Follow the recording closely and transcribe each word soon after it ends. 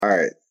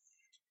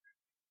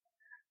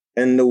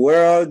In the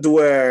world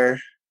where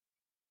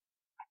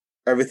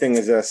everything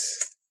is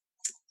just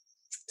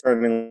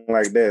turning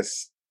like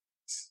this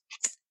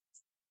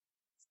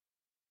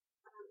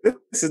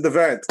is the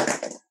vent.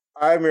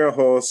 I'm your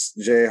host,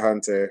 Jay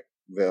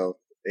Hunterville,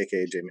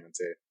 aka Jamie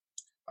Hunter.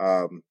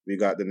 We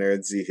got the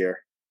Nerd Z here.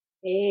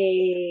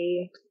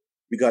 Hey.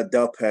 We got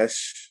Del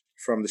Pesh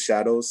from the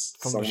shadows.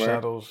 From somewhere. the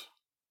shadows.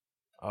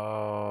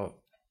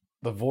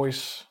 The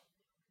voice,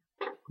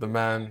 the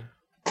man,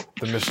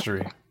 the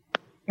mystery.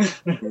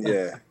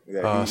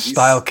 Yeah.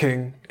 Style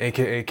King,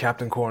 aka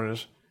Captain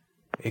Corners,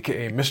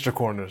 aka Mr.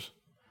 Corners,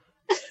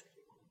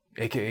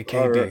 aka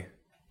KD.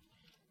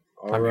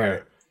 All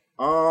right.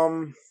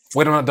 Here.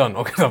 Wait, I'm not done.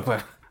 Okay, I'm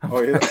playing.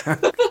 Oh yeah.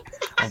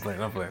 I'm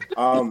playing.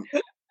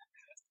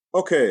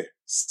 Okay,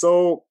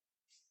 so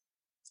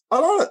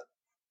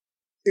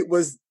it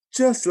was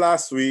just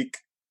last week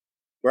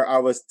where I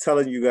was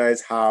telling you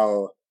guys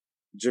how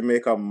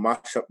Jamaica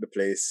mashed up the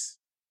place.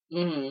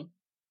 Mm-hmm.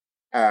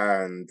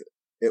 And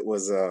it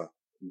was a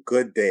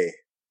good day.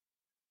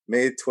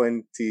 May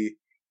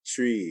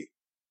 23.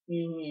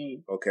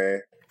 Mm-hmm. Okay.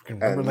 I can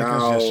remember like it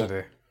was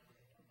yesterday.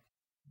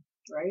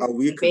 Right? A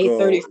week May ago.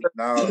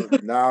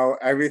 31st. Now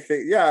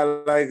everything,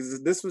 like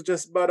this was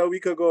just about a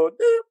week ago.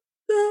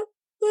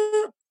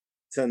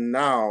 To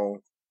now.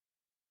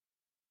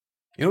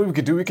 You know what we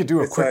could do? We could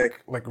do a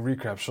quick like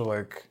recap. So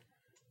like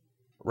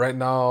right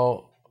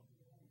now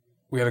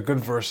we had a good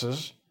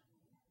versus,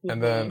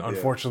 and then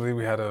unfortunately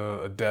we had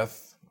a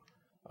death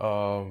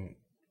of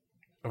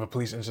a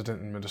police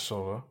incident in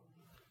Minnesota.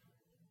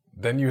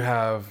 Then you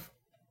have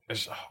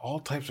all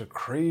types of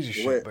crazy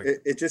shit.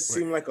 It just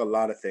seemed like a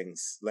lot of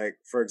things. Like,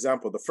 for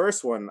example, the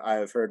first one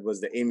I've heard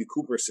was the Amy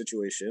Cooper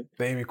situation.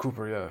 The Amy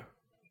Cooper, yeah.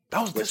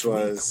 That was this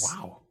week.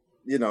 Wow.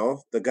 You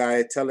know, the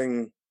guy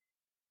telling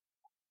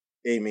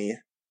Amy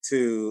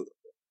to,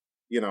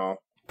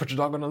 put your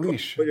dog on a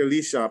leash. Put your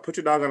leash on. Put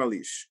your dog on a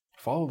leash.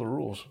 Follow the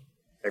rules.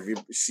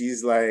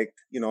 She's like,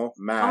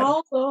 mad.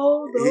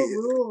 Follow the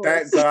rules.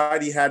 Thank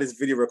God he had his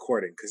video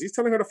recording because he's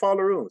telling her to follow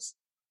the rules.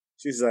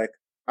 She's like,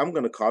 I'm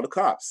going to call the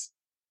cops.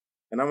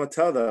 And I'm going to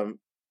tell them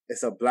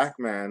it's a black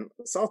man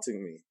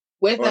assaulting me.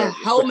 With a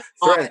helmet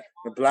on.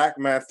 A black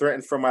man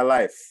threatened for my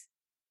life.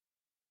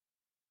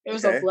 It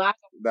was a black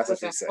man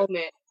with a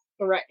helmet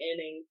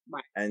threatening my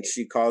life. And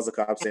she calls the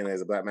cops saying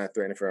there's a black man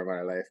threatening for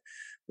my life.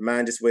 The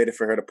man just waited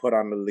for her to put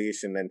on the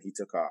leash and then he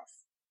took off.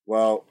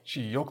 Well,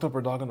 she yoked up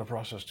her dog in the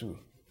process too.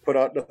 Put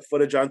out the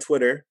footage on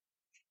Twitter.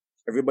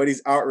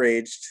 Everybody's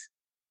outraged.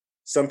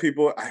 Some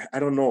people, I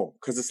don't know,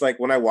 because it's like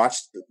when I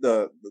watched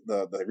the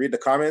read the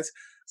comments,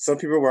 some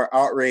people were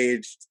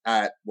outraged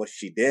at what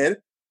she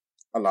did.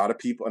 Other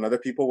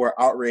people were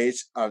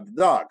outraged at the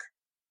dog.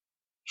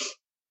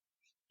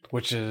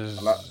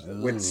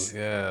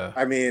 Yeah.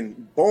 I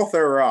mean, both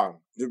are wrong,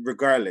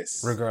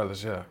 regardless.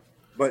 Yeah.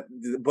 But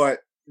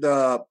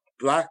the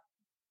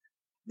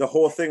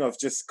whole thing of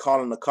just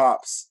calling the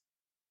cops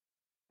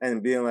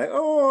and being like,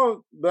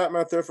 "Oh, black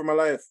man threatened for my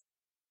life."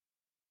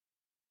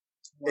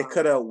 Wow. It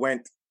could have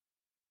went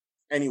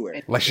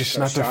anywhere. Like she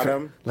snapped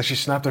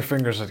her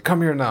fingers. Like,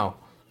 come here now.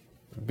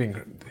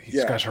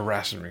 This guy's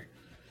harassing me.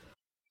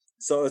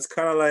 So it's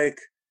kind of like,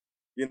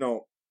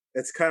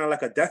 it's kind of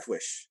like a death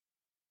wish.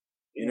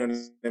 You know what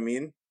I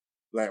mean?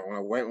 Like when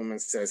a white woman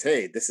says,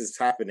 "Hey, this is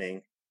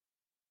happening,"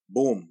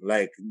 boom!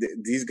 Like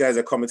these guys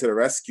are coming to the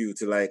rescue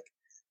to like.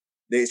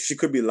 She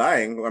could be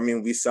lying. I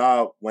mean, we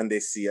saw when they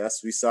see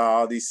us, we saw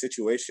all these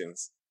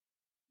situations.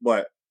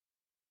 But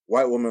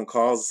white woman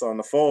calls us on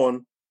the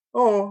phone.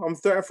 "Oh, I'm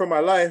threatened for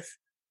my life."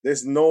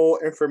 There's no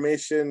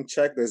information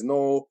check. There's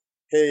no,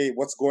 "Hey,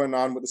 what's going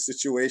on with the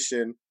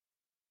situation?"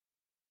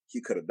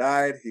 He could have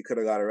died. He could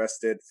have got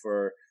arrested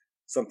for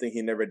something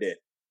he never did.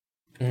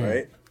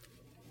 Right?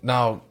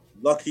 Now,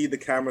 lucky the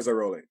cameras are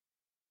rolling.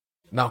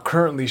 Now,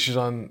 currently, I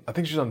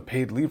think she's on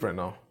paid leave right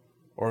now.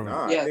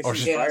 I think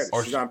she's fired.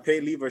 She's on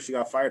paid leave or she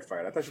got fired.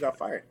 I thought she got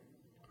fired.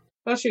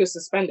 I thought she was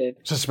suspended.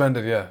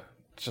 Suspended, yeah.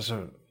 It's just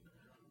a...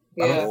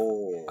 Yeah.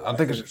 I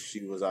think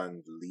she was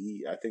on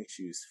leave. I think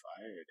she was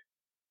fired.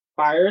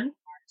 Fired?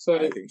 So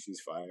I think she's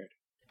fired.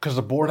 Because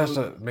the board has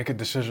to make a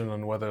decision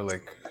on whether,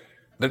 like...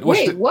 What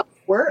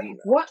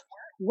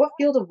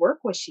field of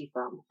work was she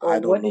from? I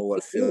don't know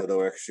what field of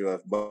work she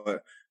was,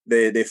 but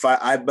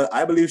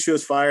I believe she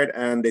was fired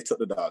and they took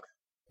the dog.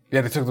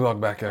 Yeah, they took the dog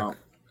back, yeah.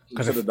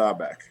 Took the dog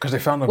back. Because they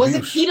found abuse. Was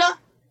it PETA?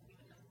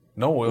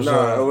 No, it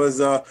was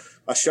a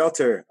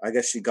shelter. I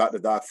guess she got the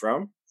dog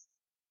from.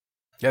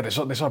 Yeah, they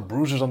saw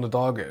bruises on the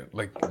dog.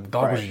 Like the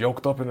dog was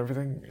yoked up and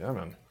everything. Yeah,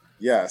 man.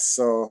 Yeah,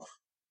 so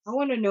I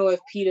want to know if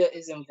PETA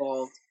is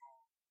involved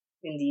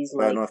in these.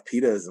 I don't know if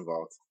PETA is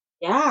involved.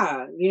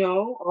 Yeah,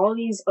 all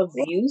these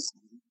abuse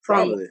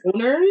from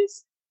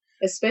owners,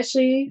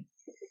 especially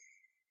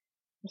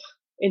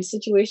in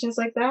situations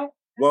like that.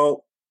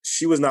 Well,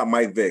 she was not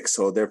Mike Vick,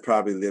 so they'll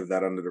probably leave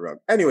that under the rug.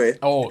 Anyway.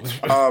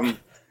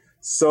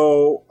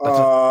 So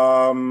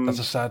that's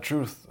a sad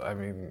truth. I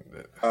mean,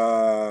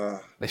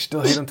 they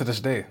still hate him to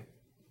this day.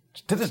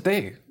 To this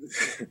day,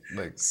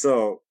 like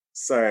so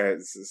Sorry,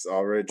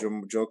 all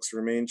original jokes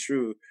remain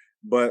true.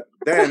 But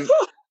then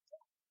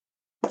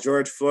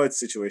George Floyd's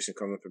situation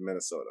comes up in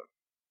Minnesota.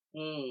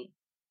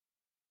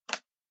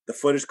 The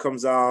footage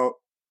comes out.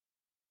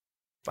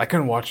 I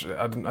couldn't watch it.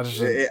 I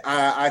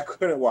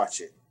couldn't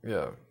watch it.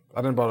 Yeah,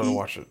 I didn't bother to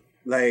watch it.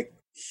 Like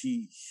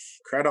he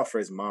cried out for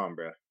his mom,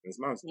 bro. His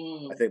mom's,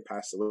 I think,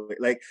 passed away.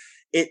 Like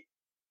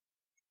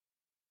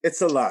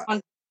it's a lot.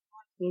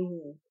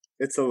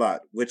 It's a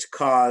lot, which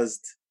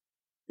caused,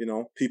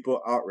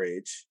 people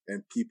outrage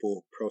and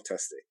people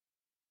protesting.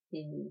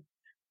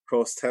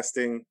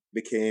 Protesting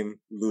became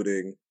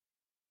looting,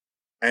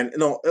 and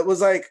it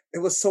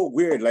was so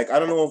weird. Like I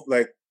don't know,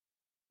 like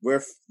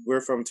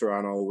we're from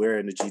Toronto, we're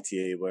in the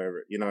GTA,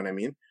 whatever. You know what I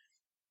mean?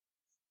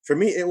 For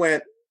me, it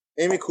went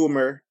Amy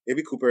Cooper,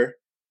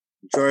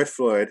 George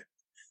Floyd,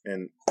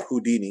 and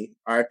Houdini,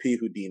 R.P.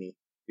 Houdini.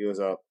 He was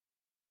a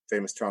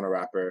famous Toronto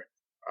rapper.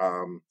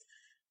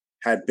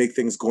 Had big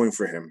things going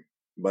for him,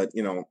 but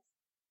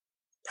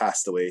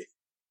passed away.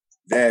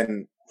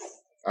 Then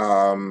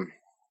I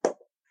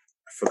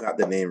forgot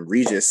the name,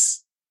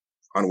 Regis,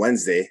 on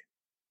Wednesday.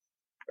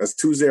 It was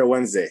Tuesday or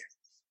Wednesday.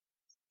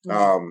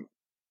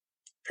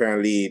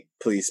 Apparently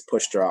police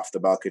pushed her off the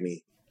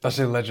balcony. That's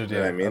alleged,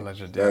 yeah. I mean?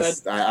 Alleged, yeah.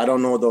 I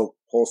don't know the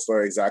whole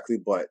story exactly,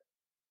 but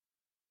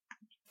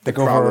the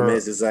problem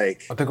is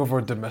like I think over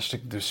a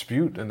domestic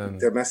dispute, and then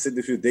they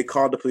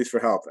called the police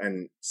for help,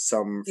 and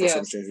some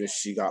reason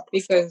she got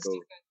pushed off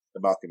the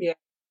balcony. Yeah.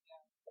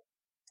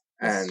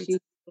 And she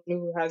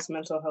who has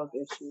mental health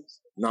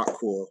issues. Not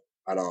cool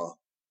at all.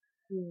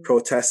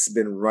 Protests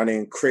been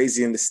running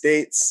crazy in the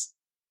States,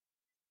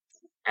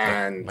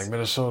 and like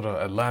Minnesota,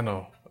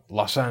 Atlanta,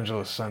 Los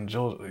Angeles, San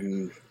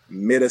Jose.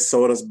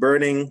 Minnesota's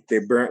burning. They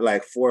burnt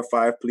like 4 or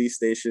 5 police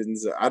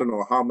stations. I don't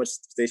know how much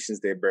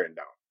stations they burned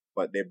down,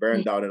 but they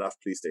burned down enough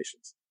police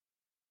stations.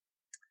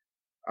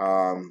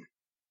 Now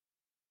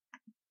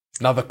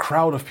the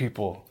crowd of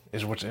people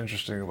is what's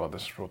interesting about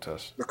this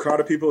protest. The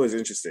crowd of people is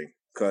interesting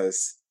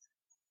because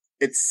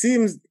it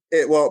seems,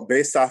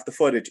 based off the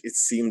footage, it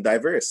seemed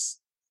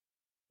diverse.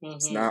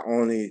 It's not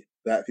only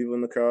that people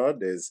in the crowd.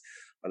 There's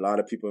a lot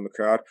of people in the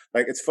crowd.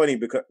 Like, it's funny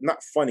because,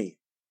 not funny,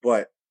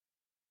 but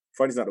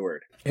funny's not the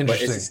word. Interesting.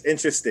 But it's just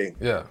interesting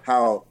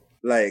how,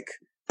 like,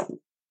 the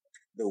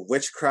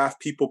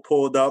witchcraft people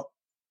pulled up,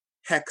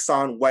 hex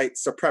on white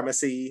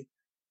supremacy.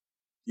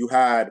 You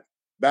had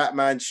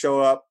Batman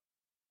show up.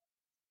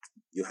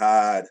 You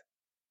had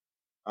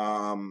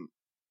the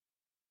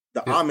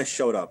Amish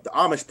showed up. The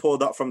Amish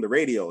pulled up from the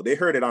radio. They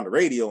heard it on the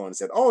radio and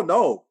said, "Oh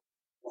no,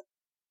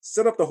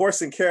 set up the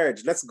horse and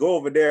carriage. Let's go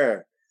over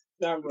there."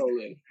 I'm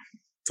rolling.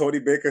 Tony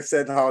Baker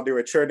said how they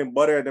were churning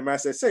butter, and the man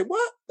said, "Say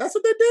what? That's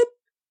what they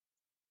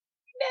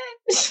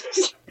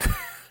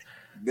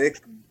did."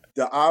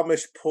 The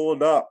Amish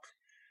pulled up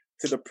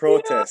to the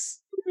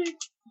protest.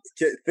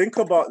 Think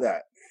about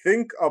that.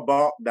 Think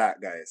about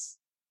that, guys.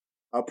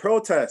 A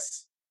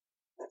protest,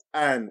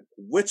 and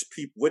which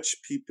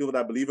people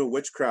that believe in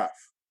witchcraft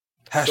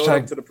showed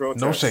up to the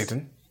protest. No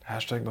Satan.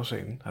 Hashtag no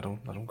Satan. I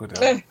don't go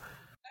down.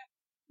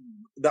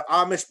 The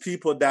Amish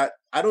people that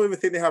I don't even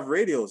think they have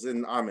radios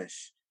in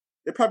Amish.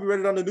 They probably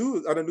read it on the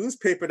news, on a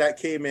newspaper that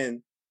came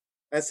in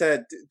and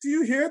said, "Do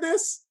you hear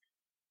this?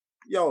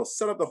 Yo,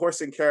 set up the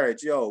horse and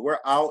carriage. Yo, we're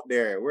out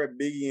there. We're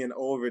biggieing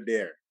over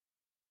there."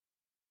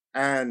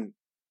 And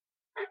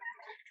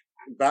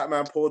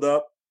Batman pulled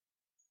up.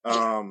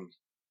 We're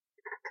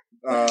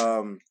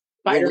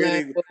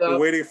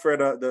waiting for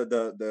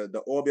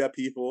the Obia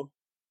people.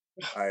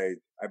 I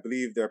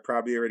believe they're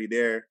probably already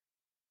there,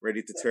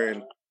 ready to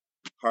turn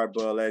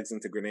hard-boiled eggs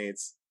into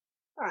grenades.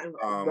 I'm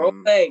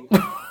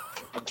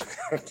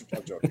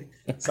joking.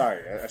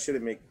 Sorry, I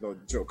shouldn't make no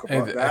joke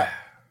about that.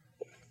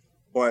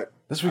 But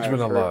this week's been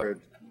a lot.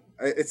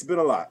 It's been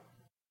a lot,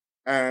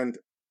 and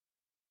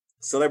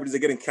celebrities are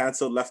getting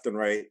canceled left and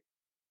right.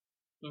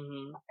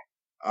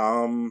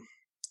 Oh,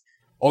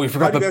 you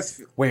forgot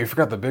you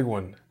forgot the big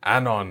one.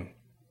 Anon,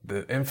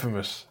 the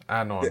infamous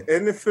Anon. The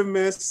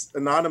infamous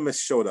Anonymous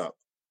showed up.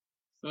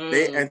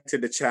 They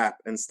entered the chat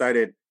and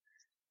started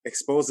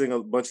exposing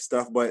a bunch of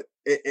stuff, but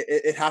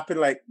it happened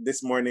like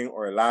this morning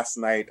or last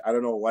night. I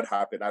don't know what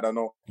happened. I don't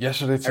know.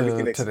 Yesterday to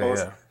everything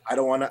exposed. Today, yeah. I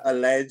don't want to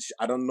allege.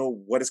 I don't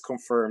know what is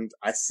confirmed.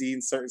 I've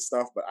seen certain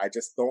stuff, but I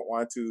just don't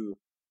want to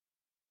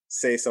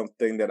say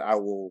something that I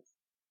will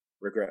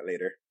regret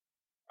later.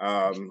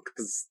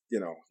 Because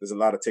there's a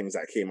lot of things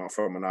that came out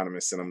from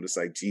Anonymous, and I'm just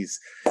like, geez.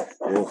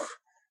 Ugh.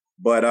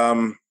 But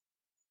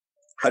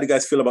how do you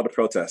guys feel about the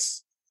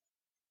protests?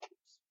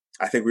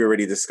 I think we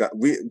already discussed.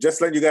 We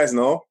just let you guys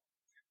know.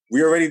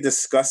 We already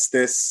discussed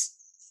this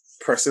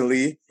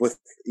personally with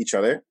each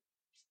other,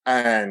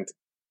 and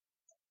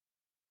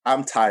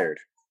I'm tired.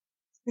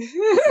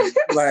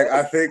 Like,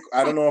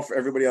 I don't know if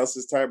everybody else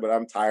is tired, but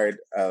I'm tired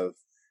of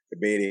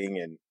debating,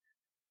 and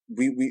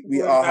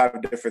we all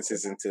have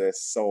differences into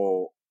this.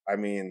 So, I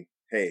mean,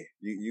 hey,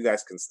 you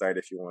guys can start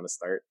if you want to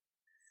start.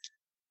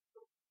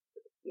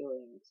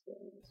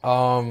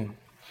 I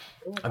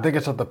think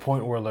it's at the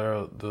point where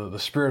the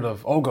spirit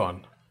of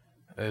Ogon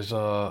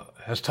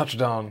has touched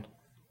down,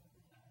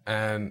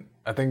 and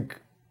I don't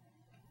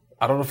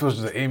know if it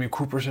was the Amy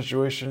Cooper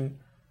situation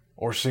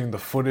or seeing the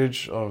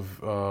footage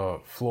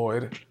of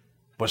Floyd,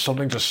 but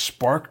something just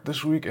sparked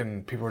this week,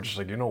 and people are just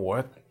like, you know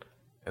what,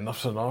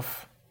 enough's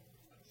enough.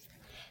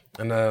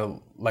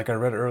 And like I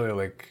read earlier,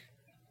 like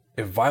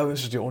if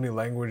violence is the only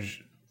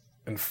language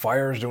and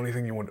fire is the only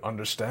thing you would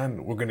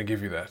understand, we're gonna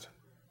give you that.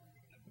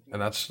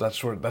 And that's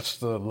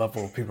the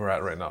level people are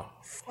at right now.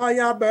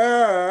 Fire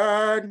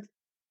burn.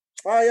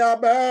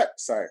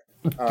 Sorry.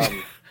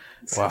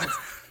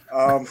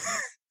 Wow.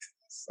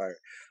 Sorry.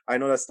 I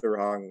know that's the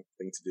wrong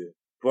thing to do,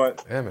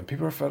 but yeah, man,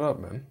 people are fed up,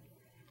 man.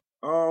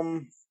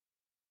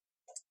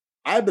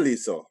 I believe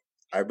so.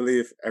 I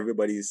believe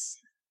everybody's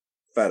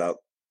fed up.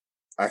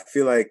 I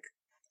feel like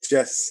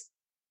just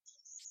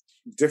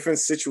different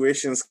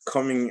situations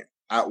coming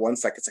at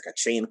once, like it's like a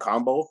chain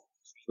combo.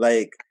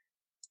 Like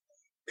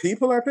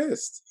people are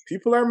pissed.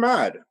 People are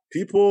mad.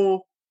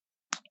 People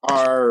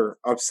are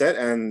upset,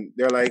 and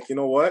they're like, you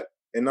know what?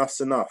 Enough's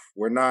enough.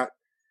 We're not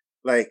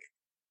like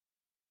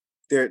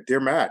they're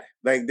mad.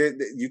 Like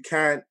you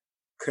can't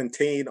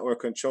contain or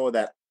control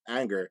that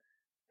anger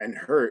and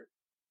hurt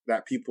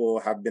that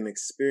people have been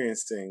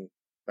experiencing,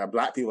 that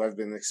Black people have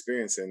been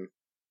experiencing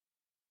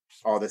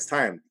all this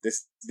time.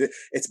 This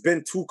it's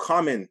been too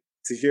common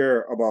to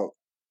hear about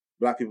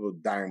Black people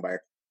dying by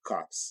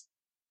cops,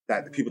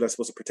 that the people that's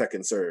supposed to protect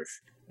and serve.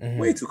 Mm-hmm.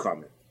 Way too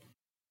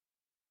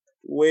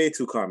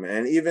common.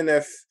 And even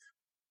if,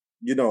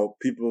 you know,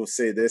 people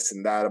say this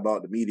and that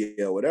about the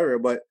media or whatever,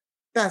 but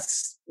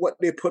that's what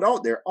they put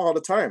out there all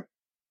the time.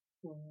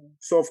 Mm-hmm.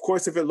 So of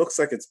course, if it looks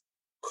like it's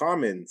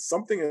common,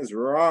 something is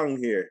wrong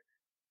here.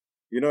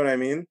 You know what I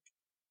mean?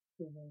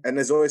 Mm-hmm. And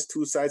there's always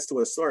two sides to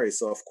a story.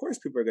 So of course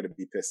people are going to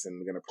be pissed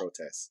and going to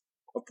protest.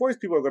 Of course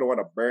people are going to want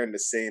to burn the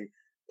same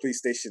police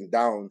station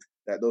down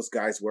that those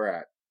guys were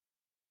at.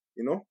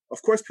 You know?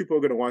 Of course people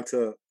are going to want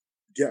to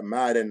get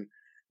mad and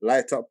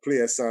light up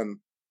place and,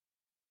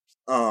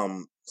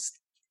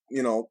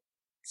 you know,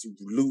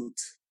 loot,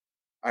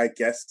 I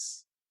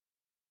guess.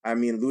 I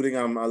mean, looting,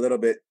 I'm a little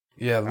bit...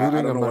 Yeah, looting,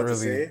 I don't know what to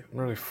say. I'm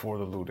not really for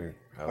the looting.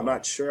 I'm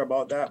not sure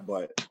about that,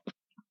 but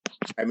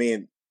I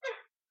mean,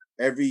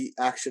 every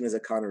action is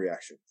a counter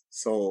reaction.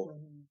 So,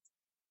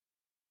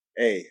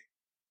 hey,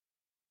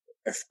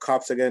 if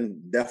cops are getting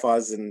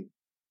deafas and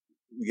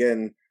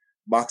getting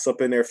boxed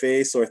up in their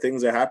face or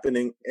things are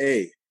happening,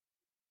 hey,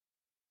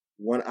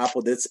 one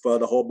apple did spoil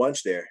the whole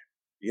bunch there.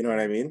 You know what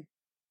I mean?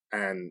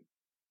 And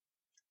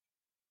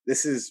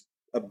this is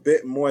a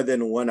bit more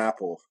than one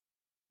apple.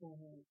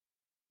 Mm-hmm.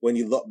 When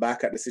you look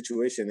back at the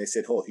situation, they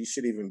said, oh, he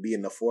shouldn't even be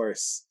in the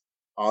force.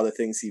 All the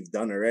things he's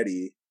done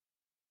already.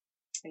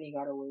 And he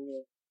got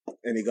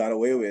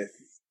away with.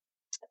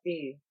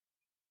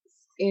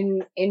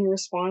 In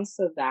response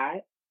to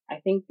that, I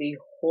think the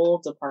whole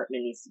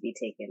department needs to be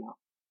taken out.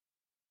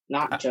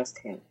 Not just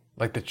him.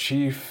 Like the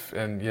chief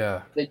and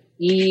yeah. The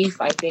chief,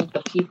 I think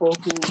the people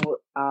who,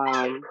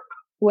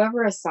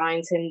 whoever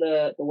assigns him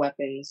the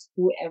weapons,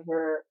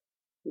 whoever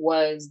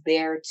was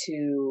there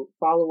to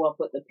follow up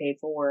with the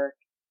paperwork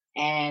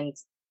and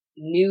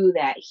knew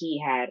that he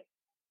had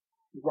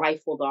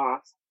rifled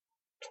off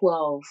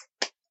 12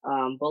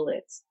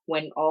 bullets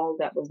when all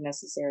that was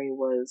necessary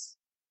was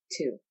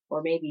 2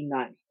 or maybe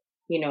none.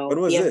 You know,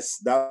 when was this?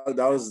 That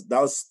was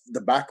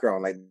the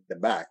background, like the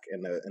back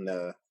in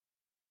the.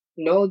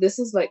 No, this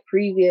is like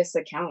previous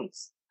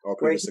accounts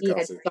where he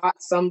had shot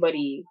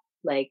somebody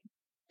like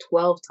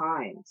 12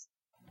 times.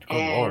 Oh,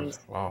 and Lord.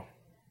 Wow.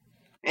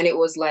 And it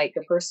was like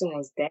the person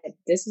was dead.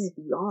 This is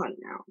beyond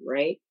now,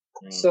 right?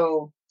 Mm.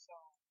 So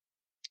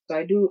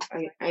I do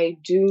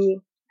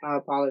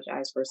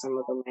apologize for some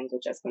of the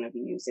language that's going to be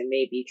used. It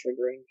may be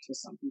triggering to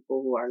some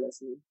people who are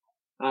listening,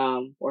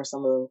 or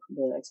some of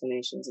the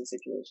explanations and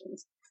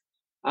situations.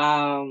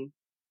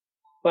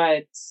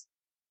 But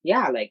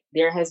yeah, like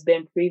there has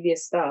been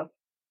previous stuff.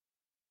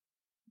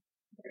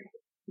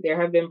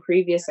 There have been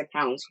previous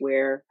accounts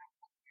where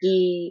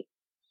he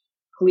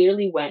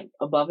clearly went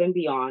above and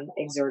beyond,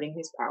 exerting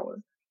his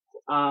power.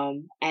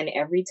 And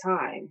every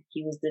time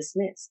he was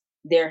dismissed.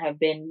 There have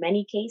been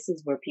many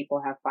cases where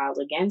people have filed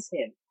against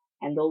him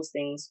and those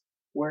things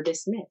were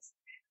dismissed.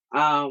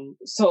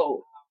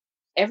 So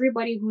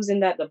everybody who's in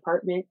that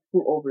department,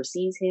 who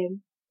oversees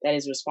him, that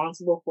is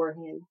responsible for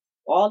him,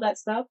 all that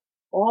stuff,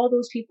 all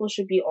those people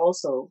should be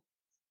also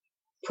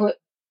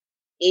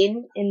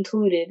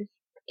included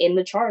in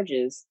the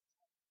charges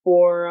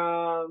for,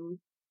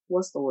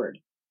 what's the word?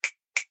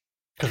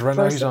 Because right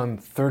now he's on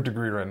 3rd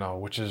degree right now,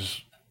 which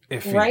is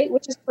iffy. Right,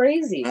 which is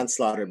crazy.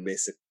 Manslaughter,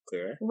 basically.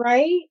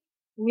 Right?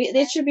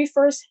 It should be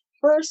first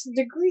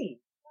degree.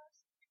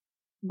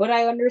 But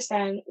I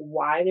understand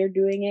why they're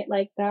doing it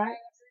like that,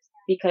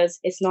 because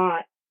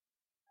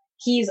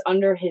he's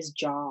under his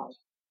job.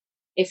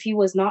 If he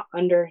was not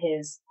under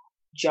his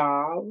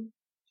job,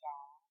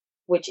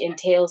 which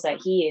entails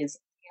that he is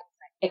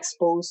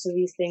exposed to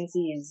these things,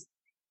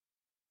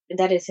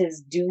 that is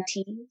his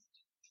duty.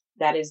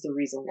 That is the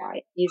reason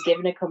why. He's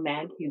given a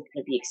command, he's going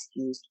to be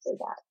excused for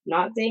that.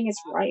 Not saying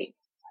it's right,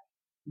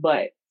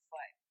 But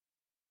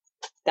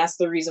that's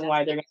the reason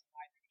why they're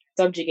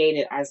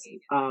subjugated as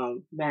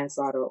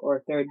manslaughter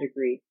or third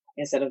degree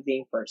instead of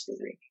being first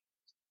degree.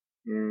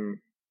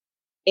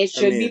 It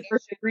should be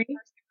first degree,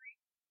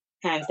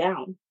 hands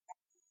down,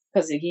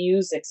 because he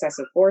used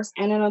excessive force,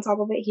 and then on top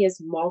of it, he has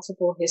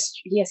multiple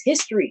history. He has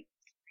history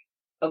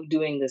of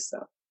doing this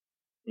stuff.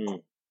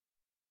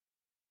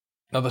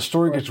 Now the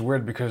story gets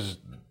weird because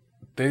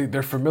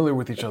they're familiar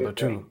with each other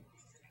too.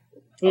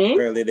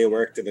 Apparently, they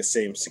worked in the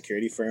same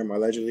security firm.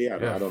 Allegedly, I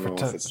don't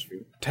know if it's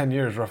true. 10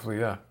 years, roughly,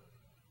 yeah.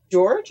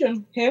 George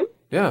and him?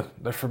 Yeah,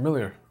 they're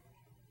familiar,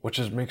 which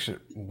makes it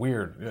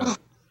weird. Yeah.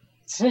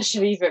 This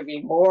should even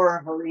be more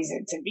of a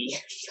reason to be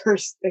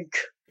first degree.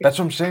 That's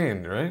what I'm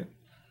saying, right?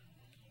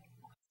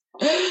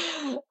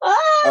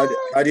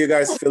 How do you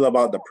guys feel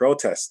about the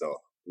protest, though?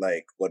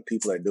 Like, what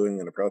people are doing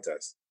in the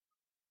protest?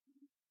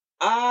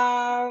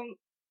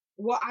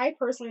 Well, I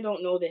personally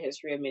don't know the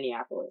history of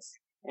Minneapolis,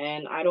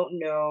 and I don't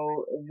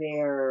know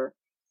their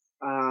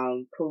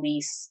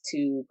police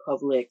to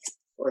public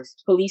or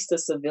police to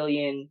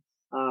civilian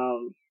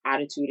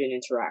attitude and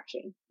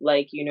interaction.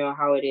 Like, you know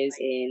how it is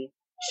in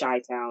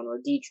Chi-Town or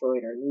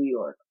Detroit or New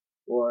York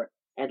or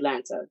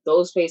Atlanta.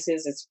 Those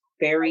places, it's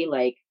very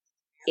like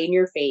in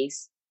your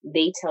face.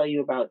 They tell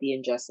you about the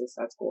injustice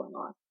that's going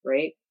on,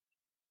 right?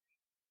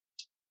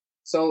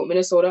 So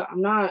Minnesota,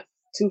 I'm not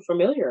too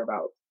familiar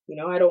about. You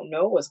know, I don't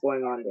know what's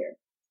going on there.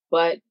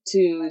 But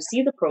to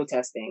see the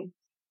protesting,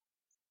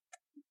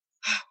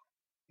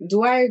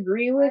 do I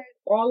agree with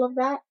all of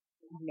that?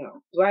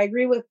 No. Do I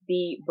agree with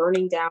the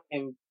burning down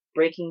and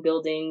breaking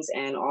buildings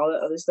and all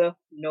the other stuff?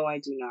 No, I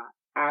do not.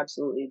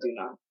 Absolutely do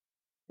not.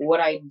 What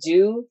I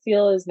do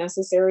feel is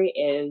necessary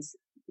is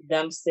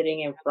them sitting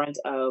in front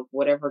of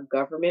whatever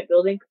government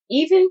building.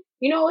 Even,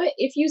 you know what?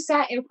 If you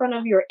sat in front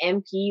of your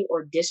MP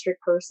or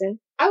district person,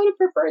 I would have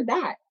preferred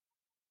that.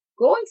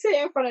 Go and sit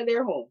in front of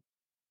their home.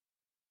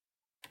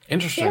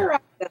 Interesting.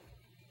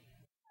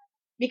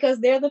 Because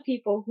they're the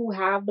people who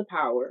have the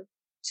power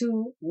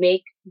to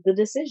make the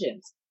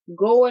decisions.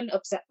 Go and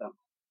upset them.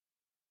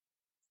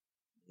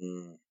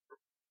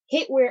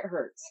 Hit where it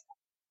hurts.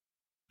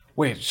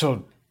 Wait,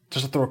 so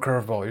just to throw a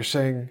curveball, you're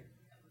saying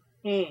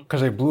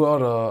because they blew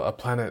out a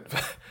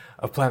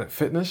Planet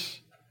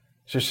Fitness,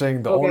 so you're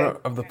saying the owner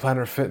of the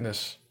Planet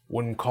Fitness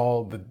wouldn't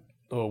call the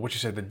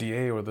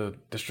DA or the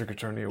district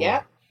attorney?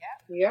 Yeah.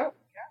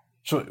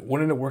 So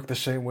wouldn't it work the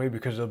same way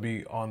because they'll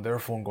be on their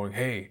phone going,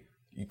 "Hey,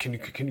 can you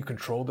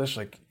control this?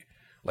 Like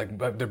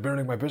they're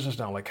burning my business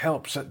down. Like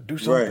help, do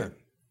something." Right.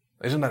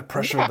 Isn't that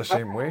pressure the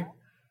same way?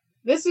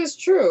 This is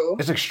true.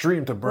 It's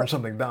extreme to burn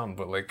something down,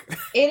 but like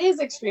it is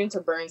extreme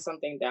to burn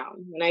something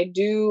down, and I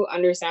do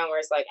understand where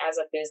it's like as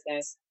a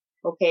business,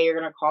 okay, you're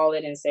gonna call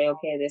it and say,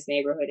 okay, this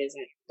neighborhood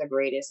isn't the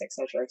greatest,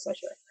 etc., etc.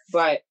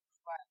 But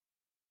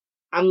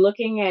I'm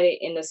looking at it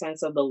in the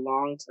sense of the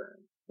long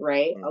term.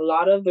 Right? A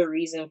lot of the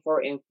reason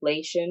for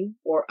inflation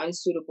or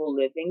unsuitable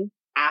living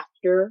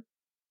after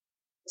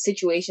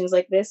situations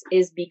like this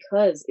is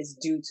because it's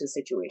due to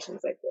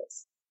situations like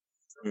this.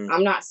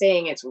 I'm not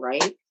saying it's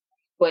right,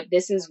 but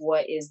this is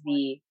what is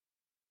the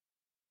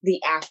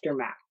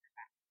aftermath,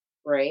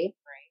 right?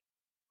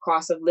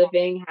 Cost of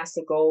living has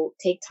to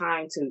take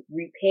time to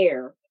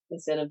repair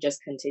instead of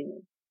just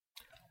continue.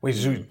 Wait,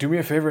 so do me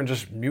a favor and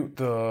just mute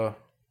the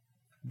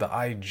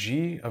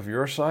IG of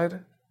your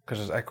side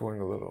because it's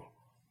echoing a little.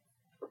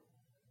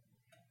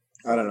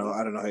 I don't know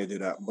how you do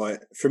that,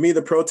 but for me,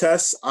 the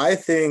protests, I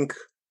think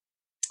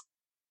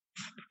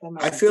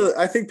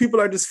people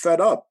are just fed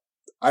up.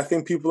 I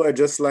think people are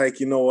just like,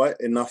 you know what,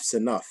 enough's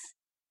enough.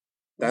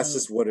 That's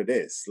just what it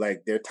is.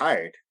 Like they're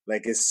tired.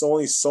 Like it's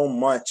only so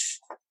much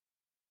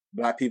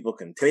Black people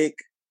can take,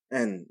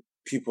 and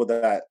people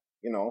that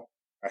are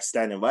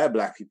standing by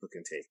Black people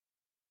can take.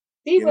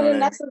 See, but then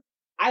that's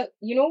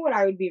you know what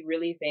I would be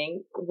really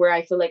think where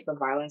I feel like the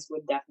violence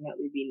would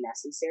definitely be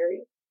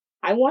necessary.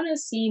 I want to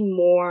see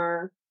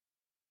more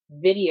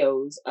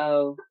videos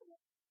of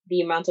the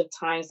amount of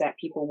times that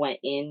people went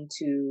in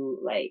to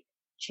like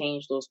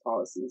change those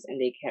policies and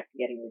they kept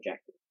getting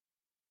rejected.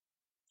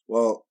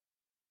 Well,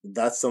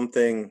 that's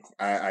something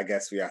I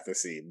guess we have to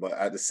see. But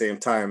at the same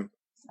time,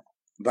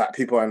 Black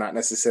people are not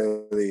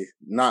necessarily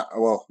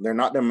they're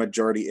not the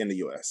majority in the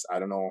U.S. I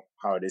don't know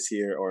how it is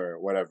here or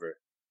whatever.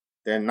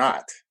 They're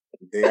not.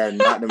 They are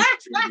not the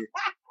majority.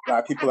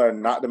 Black people are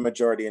not the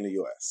majority in the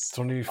U.S. It's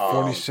only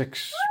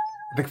 46.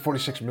 I think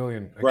 46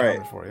 million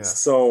accounted for, yeah.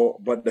 So,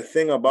 but the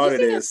thing about it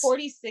is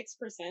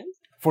 46%?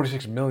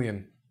 46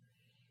 million.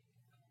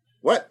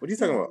 What? What are you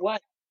talking about?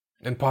 What?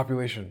 In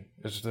population,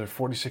 there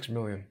 46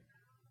 million.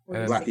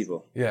 And Black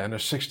people. Yeah, and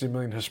there's 60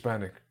 million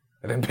Hispanic.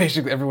 And then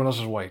basically everyone else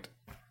is white.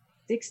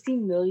 60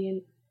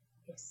 million?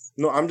 Yes.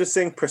 No, I'm just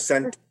saying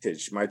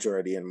percentage,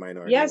 majority and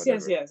minority. Yes.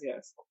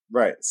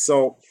 Right.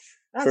 So,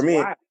 that's for me...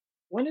 wild.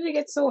 When did it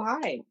get so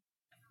high?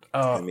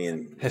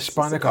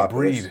 Hispanic are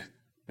breed.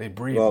 They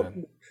breed,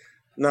 man.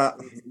 Nah,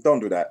 don't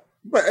do that.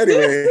 But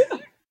anyway,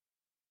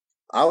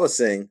 I was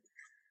saying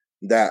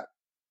that,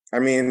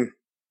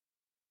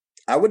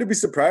 I wouldn't be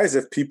surprised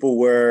if people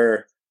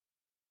were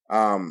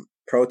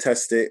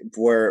protested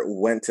or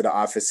went to the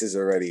offices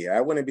already,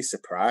 I wouldn't be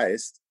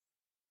surprised.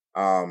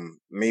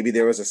 Maybe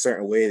there was a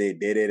certain way they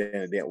did it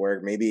and it didn't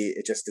work. Maybe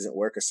it just doesn't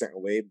work a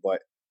certain way.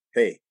 But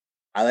hey,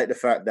 I like the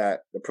fact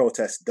that the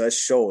protest does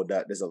show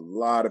that there's a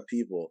lot of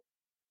people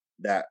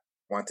that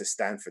want to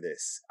stand for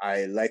this.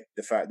 I like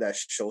the fact that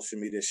social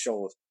media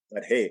shows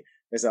that, hey,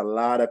 there's a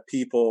lot of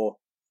people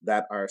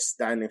that are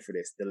standing for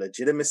this. The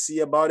legitimacy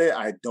about it,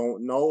 I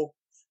don't know.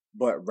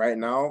 But right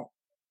now,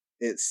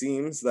 it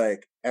seems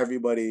like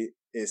everybody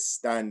is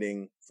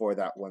standing for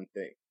that one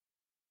thing.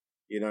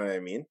 You know what I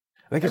mean?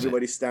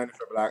 Everybody's standing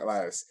for Black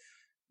lives.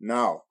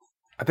 Now,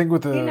 I think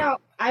with the...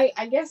 I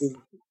guess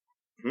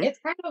it's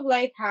kind of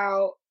like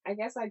how, I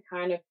guess I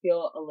kind of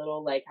feel a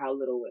little like how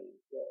Lil Wayne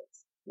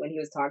was when he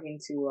was talking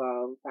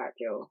to Fat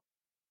Joe.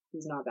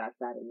 He's not that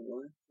fat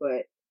anymore,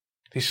 but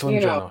he's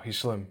Slim Joe now. He's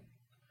slim.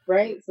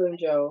 Right, Slim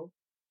Joe.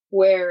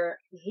 Where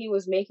he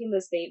was making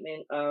the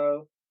statement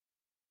of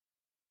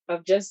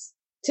just,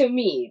 to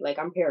me, like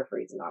I'm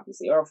paraphrasing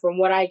obviously, or from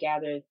what I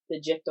gathered, the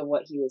gist of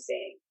what he was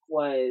saying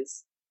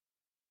was,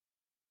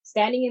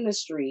 standing in the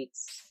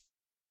streets,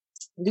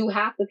 do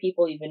half the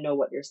people even know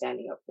what you're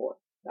standing up for?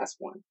 That's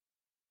one.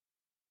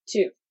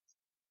 Two,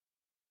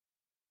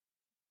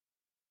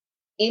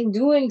 in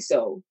doing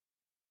so,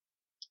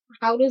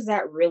 how does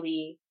that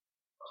really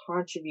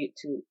contribute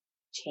to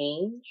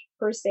change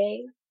per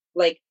se?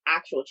 Like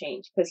actual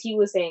change? Because he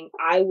was saying,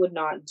 I'm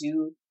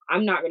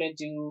not going to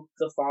do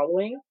the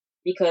following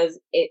because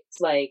it's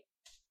like,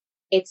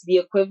 it's the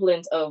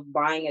equivalent of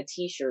buying a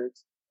t-shirt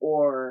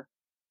or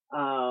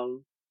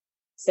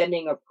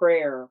sending a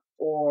prayer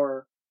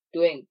or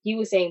he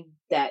was saying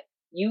that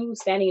you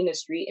standing in the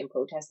street and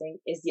protesting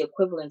is the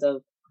equivalent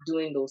of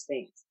doing those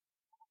things.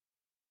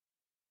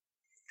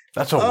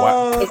 That's a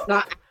wild. It's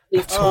not.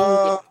 That's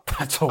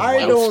a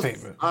wild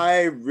statement.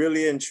 I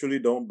really and truly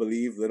don't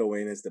believe Lil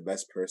Wayne is the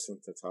best person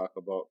to talk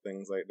about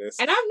things like this.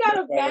 And I'm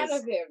not a fan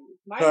of him.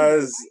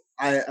 Because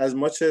as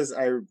much as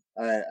I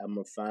am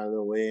a fan of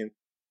Lil Wayne,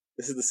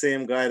 this is the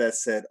same guy that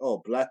said,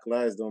 "Oh, Black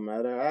lives don't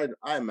matter.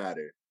 I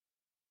matter."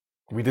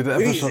 We did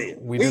an episode.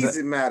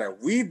 Weezy matter.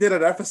 We did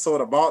an episode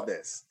about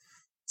this,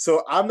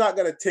 so I'm not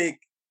gonna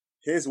take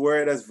his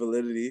word as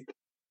validity.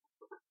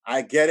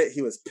 I get it.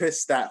 He was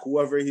pissed at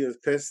whoever he was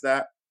pissed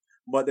at,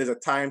 but there's a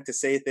time to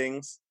say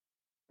things,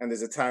 and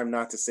there's a time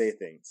not to say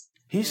things.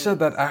 He said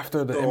that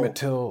after the Emmett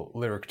Till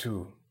lyric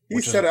too.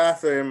 He said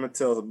after Emmett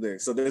Till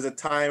lyric. So there's a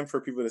time for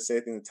people to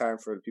say things, a time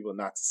for people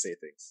not to say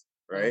things,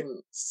 right? Mm-hmm.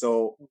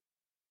 So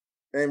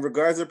in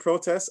regards to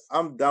protests,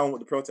 I'm down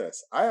with the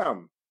protests. I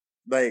am.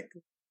 Like,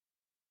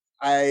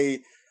 I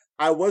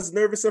was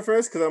nervous at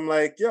first because I'm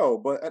like, yo,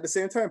 but at the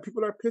same time,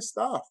 people are pissed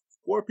off.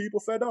 Poor people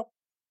fed up.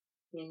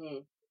 Mm-hmm.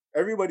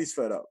 Everybody's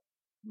fed up.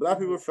 Black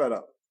people are fed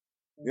up.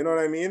 You know what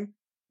I mean?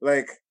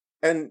 Like,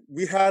 and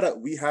we had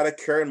a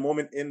Karen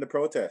moment in the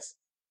protest.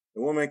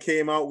 The woman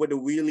came out with the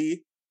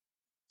wheelie.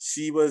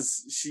 She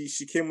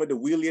came with the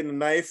wheelie and the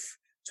knife,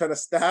 trying to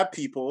stab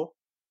people,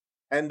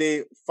 and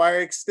they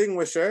fire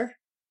extinguish her.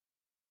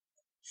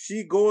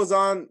 She goes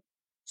on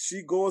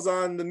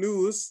the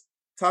news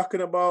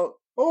talking about,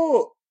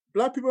 oh,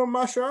 Black people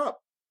mash her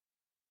up.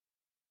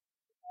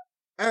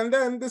 And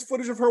then there's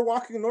footage of her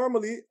walking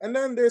normally, and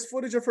then there's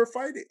footage of her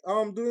fighting,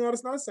 doing all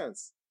this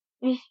nonsense.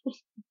 He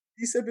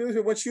said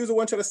when she was the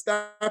one trying to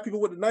stab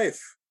people with a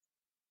knife.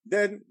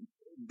 Then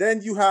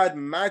you had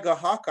MAGA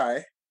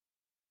Hawkeye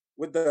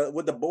with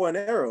the bow and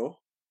arrow.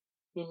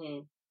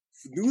 Mm-hmm.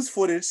 News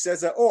footage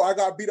says that, oh, I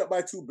got beat up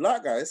by two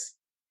black guys.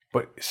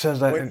 But it says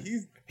that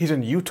he's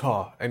in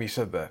Utah, and he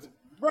said that.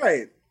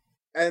 Right.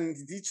 And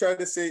he tried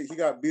to say he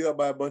got beat up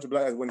by a bunch of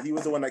black guys when he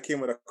was the one that came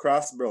with a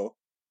crossbow.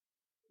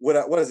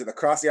 What is it? A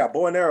cross? Yeah,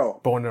 bow and arrow.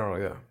 Bow and arrow,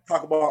 yeah.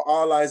 Talk about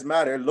all lives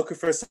matter. Looking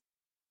for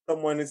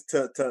someone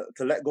to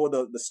let go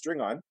the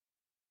string on.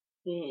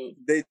 Mm-hmm.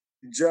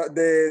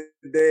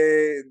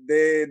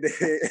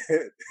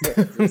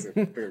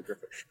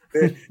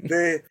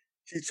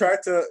 He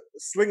tried to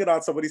sling it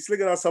on somebody,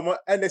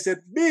 and they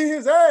said, beat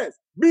his ass,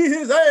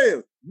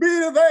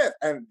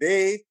 and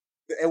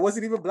it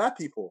wasn't even black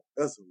people,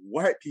 it was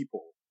white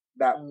people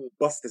that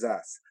bust his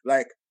ass,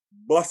 like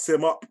bust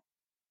him up,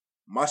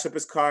 mash up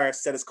his car,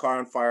 set his car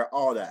on fire,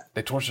 all that.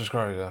 They torched his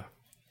car, yeah.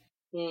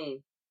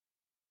 You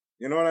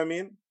know what I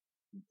mean?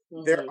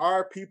 Mm-hmm. There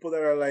are people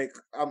that are like,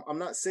 I'm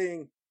not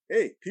saying,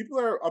 hey, people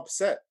are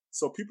upset.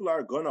 So people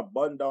are going to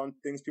button down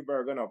things. People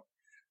are going to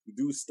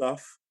do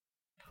stuff.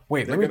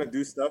 Wait, they're going to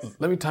do stuff.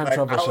 Let me time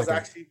travel a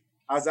second.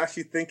 I was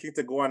actually thinking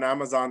to go on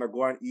Amazon or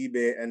go on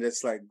eBay and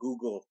just like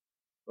Google,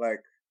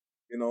 like,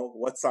 you know,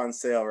 what's on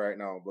sale right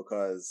now,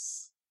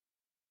 because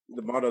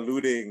the amount of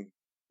looting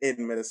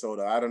in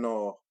Minnesota, I don't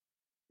know.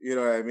 You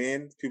know what I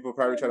mean? People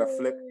probably try to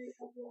flip.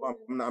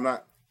 I'm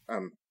not,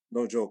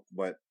 no joke,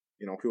 but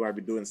you know, people might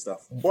be doing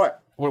stuff.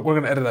 But we're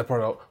going to edit that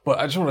part out. But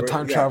I just want to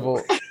time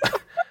travel.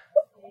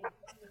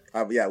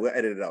 Yeah, we'll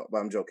edit it out. But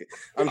I'm joking.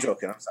 I'm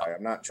sorry.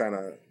 I'm not trying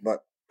to.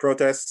 But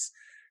protests,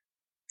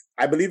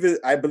 I believe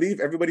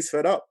everybody's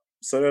fed up.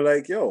 So they're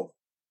like, yo,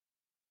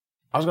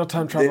 I was gonna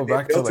time travel They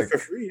back to built it like for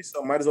free,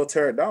 so might as well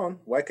tear it down.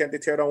 Why can't they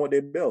tear down what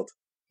they built?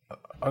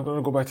 I'm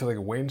gonna go back to like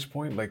Wayne's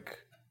point, like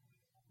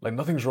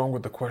nothing's wrong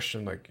with the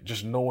question, like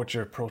just know what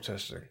you're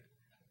protesting.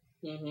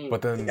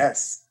 But then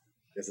Yes,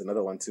 there's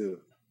another one too.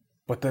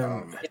 But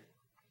then,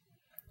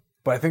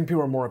 but I think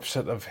people are more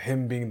upset of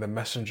him being the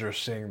messenger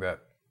saying that,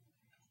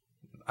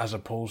 as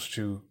opposed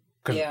to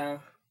because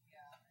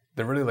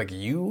they're really like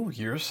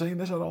you're saying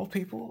this at all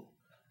people.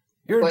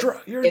 You're a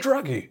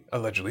druggie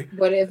allegedly.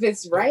 But if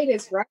it's right,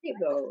 it's right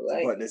though.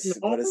 Like,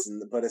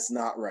 but it's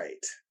not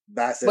right.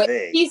 That's the but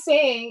thing. he's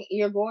saying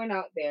you're going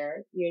out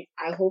there.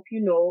 I hope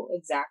you know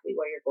exactly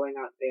what you're going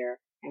out there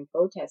and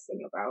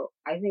protesting about.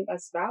 I think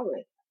that's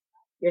valid.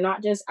 You're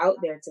not just out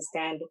there to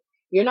stand.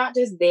 You're not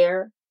just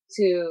there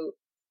to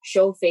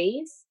show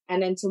face,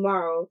 and then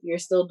tomorrow you're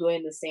still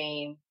doing the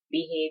same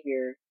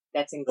behavior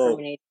that's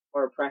incriminating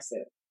or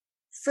oppressive.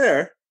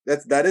 Fair.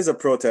 That is a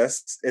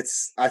protest.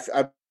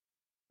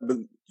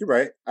 You're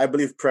right. I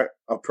believe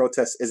a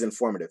protest is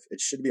informative. It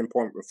should be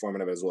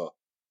informative as well.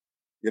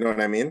 You know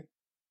what I mean?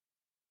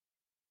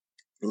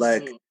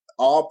 Like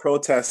all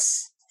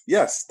protests,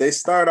 yes, they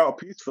start out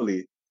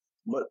peacefully,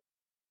 but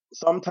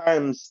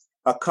sometimes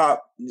a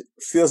cop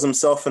feels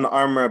himself in the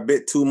armor a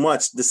bit too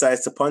much,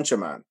 decides to punch a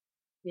man,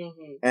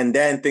 and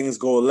then things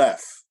go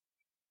left.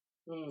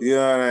 You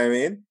know what I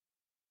mean?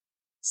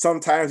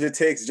 Sometimes it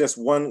takes just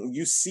one.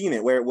 You've seen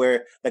it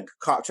where like a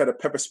cop tried to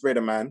pepper spray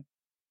the man.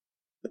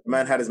 The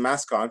man had his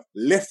mask on,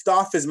 lift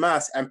off his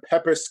mask, and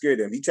pepper sprayed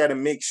him. He tried to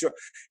made sure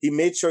he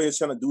was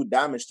trying to do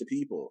damage to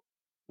people.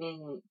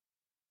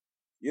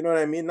 You know what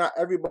I mean? Not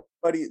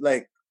everybody,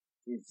 like,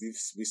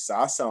 we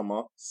saw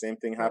Selma, same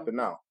thing happen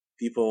now.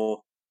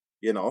 People,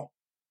 you know,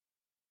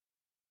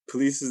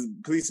 police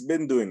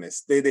been doing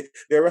this. They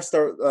arrest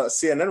a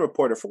CNN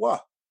reporter for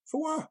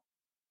what?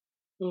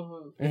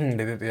 They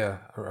did, yeah.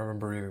 I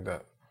remember reading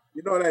that.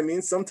 You know what I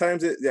mean?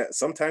 Sometimes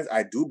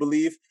I do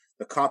believe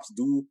the cops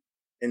do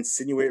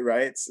insinuate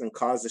riots and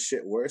cause the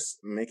shit worse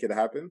and make it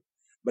happen.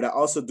 But I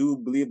also do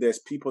believe there's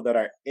people that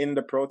are in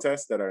the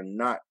protest that are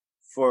not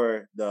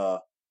for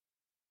the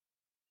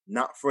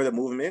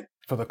movement.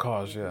 For the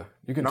cause, yeah.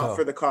 You can not tell.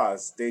 For the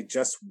cause. They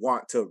just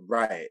want to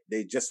riot.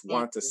 They just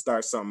want to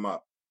start something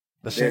up.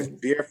 There's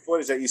bare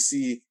footage that you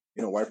see,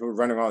 you know, white people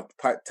running around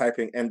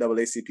typing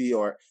NAACP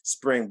or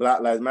spraying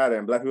Black Lives Matter,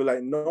 and black people are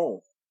like,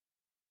 no.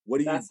 What are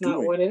you doing? That's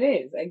not what it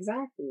is.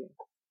 Exactly.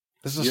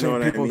 This is the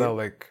same people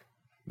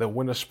that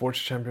win a sports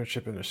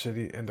championship in their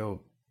city and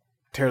they'll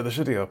tear the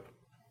city up.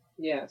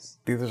 Yes.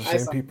 These are the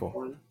same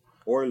people.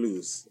 Or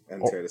lose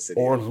and tear the city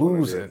up. Or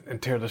lose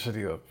and tear the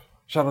city up.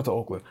 Shout out to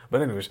Oakland.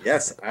 But anyways.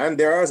 Yes, and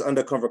there are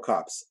undercover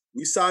cops.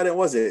 We saw it in,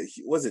 was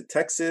it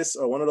Texas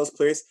or one of those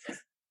places?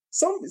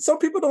 Some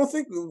people don't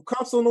think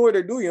cops don't know what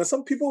they're doing. And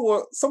some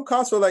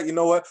cops were like, you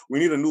know what? We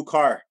need a new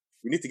car.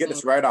 We need to get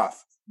this ride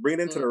off. Bring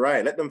it into the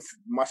ride. Let them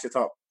mash it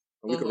up.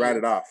 And we can ride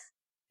it off.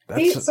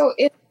 So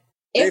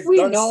if we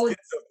know,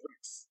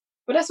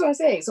 but that's what I'm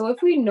saying. So if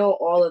we know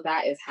all of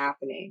that is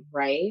happening,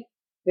 right?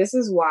 This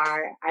is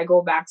why I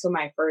go back to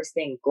my first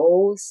thing.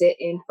 Go sit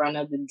in front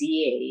of the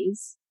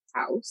DA's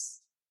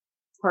house,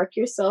 park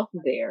yourself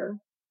there,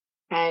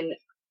 and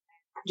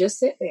just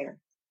sit there.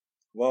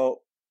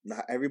 Well,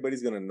 not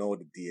everybody's gonna know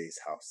the DA's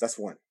house. That's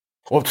one.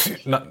 Well,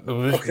 not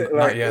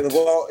yet.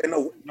 Well,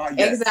 not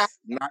yet. Exactly.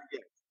 Not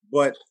yet.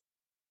 But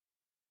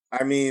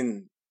I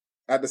mean,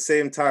 at the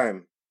same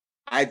time,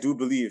 I do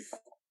believe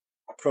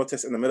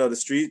protests in the middle of the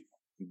street,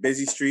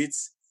 busy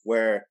streets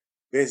where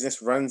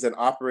business runs and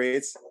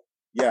operates,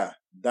 yeah,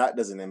 that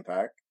doesn't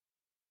impact.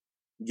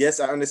 Yes,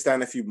 I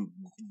understand if you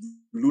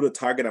loot a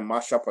Target and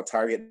mash up a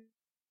Target,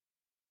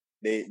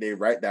 they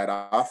write that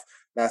off.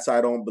 That's why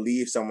I don't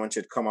believe someone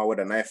should come out with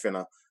a knife and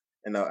a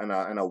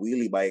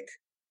wheelie bike,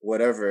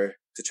 whatever,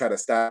 to try to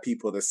stab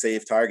people to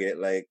save Target.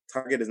 Like,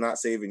 Target is not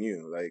saving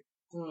you. Like,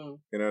 you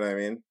know what I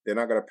mean? They're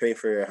not gonna pay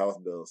for your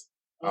health bills.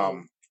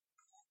 Or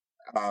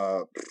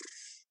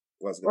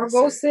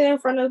go sit in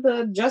front of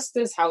the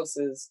justice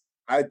houses.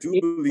 I do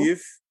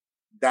believe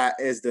that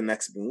is the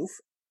next move.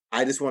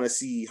 I just want to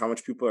see how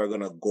much people are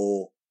gonna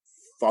go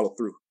follow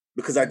through,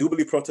 because I do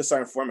believe protests are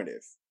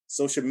informative.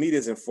 Social media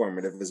is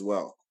informative as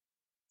well.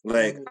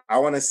 Like, I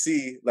want to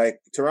see, like,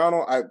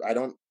 Toronto. I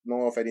don't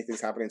know if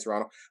anything's happening in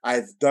Toronto.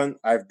 I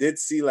did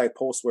see like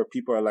posts where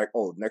people are like,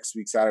 oh, next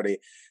week Saturday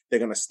they're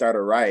gonna start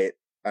a riot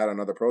at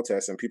another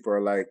protest, and people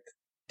are like,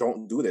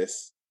 don't do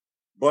this.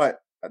 But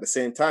at the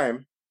same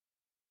time,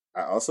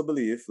 I also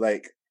believe,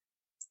 like,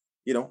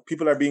 you know,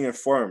 people are being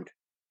informed,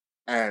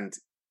 and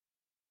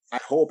I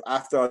hope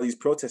after all these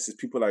protests,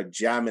 people are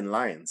jamming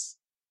lines.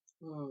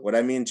 What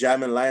I mean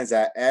jamming lines,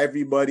 that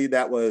everybody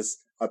that was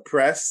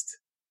oppressed,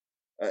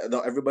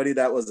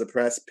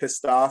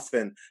 pissed off,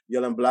 and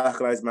yelling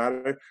Black Lives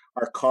Matter,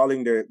 are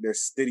calling their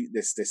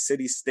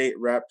city state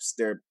reps,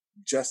 their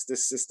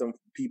justice system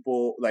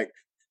people. Like,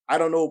 I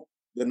don't know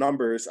the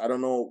numbers. I don't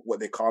know what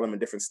they call them in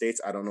different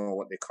states. I don't know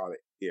what they call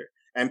it here.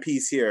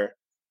 MPs here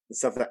and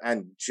stuff like that,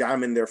 and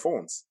jamming their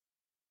phones.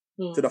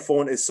 So the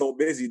phone is so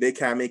busy they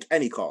can't make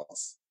any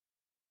calls.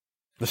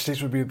 The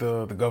states would be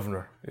the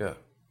governor. Yeah.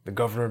 The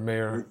governor,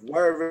 mayor.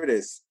 Wherever it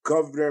is.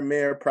 Governor,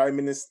 mayor, prime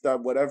minister,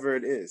 whatever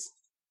it is.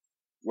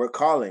 We're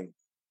calling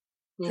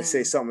to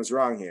say something's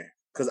wrong here.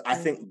 Because I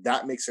think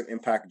that makes an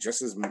impact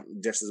just as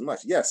much.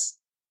 Yes.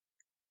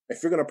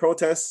 If you're going to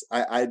protest,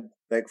 I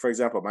like, for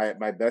example,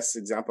 my best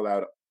example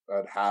I'd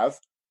have,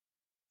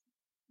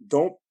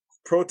 don't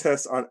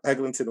protest on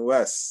Eglinton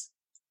West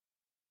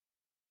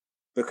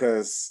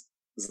because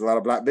there's a lot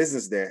of black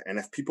business there. And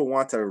if people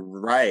want to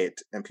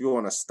riot and people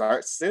want to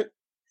start it,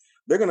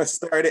 they're going to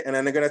start it and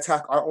then they're going to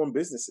attack our own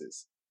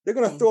businesses. They're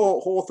going to throw a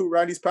hole through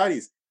Randy's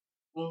patties.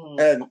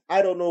 And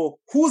I don't know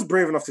who's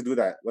brave enough to do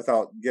that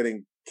without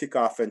getting kick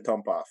off and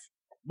thump off.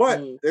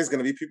 But there's going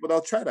to be people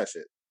that'll try that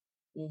shit.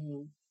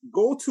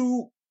 Go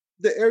to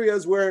the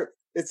areas where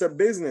it's a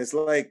business,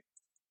 like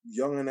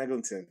Young and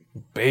Eglinton,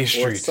 Bay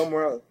Street, or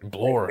somewhere else,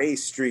 Bloor, like Bay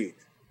Street,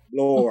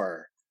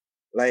 Bloor,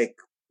 like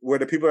where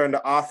the people are in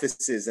the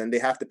offices and they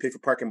have to pay for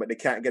parking, but they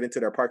can't get into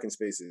their parking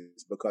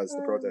spaces because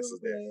the protest is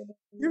there.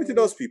 Give it to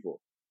those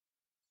people.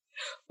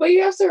 But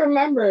you have to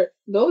remember,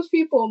 those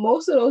people,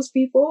 most of those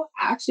people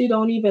actually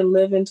don't even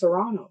live in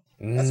Toronto.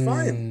 That's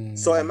fine.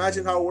 So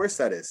imagine how worse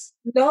that is.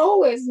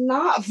 No, it's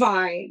not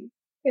fine.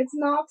 It's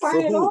not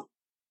fine at all.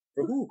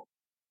 For who?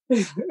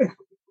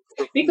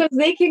 Because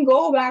they can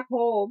go back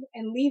home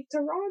and leave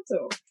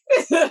Toronto.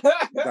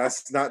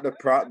 That's not the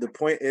The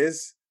point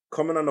is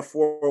coming on the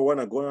 401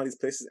 and going on these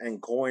places and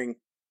going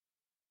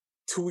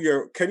to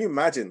your. Can you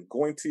imagine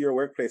going to your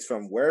workplace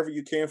from wherever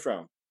you came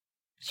from?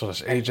 So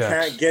that's Ajax,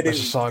 can't get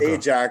Mississauga, in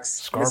Ajax,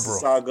 Scarborough,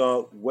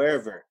 Mississauga,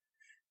 wherever.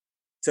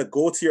 To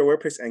go to your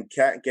workplace and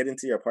can't get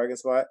into your parking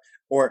spot,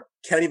 or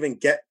can't even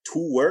get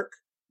to work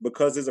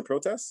because there's a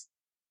protest.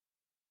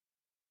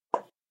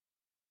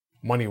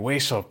 Money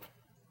waste up.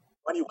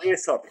 Money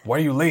waste up. Why are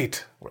you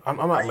late? I'm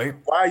not late.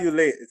 Why are you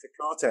late? It's a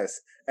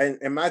protest. And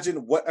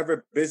imagine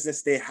whatever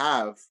business they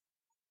have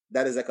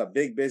that is like a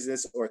big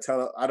business or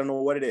I don't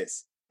know what it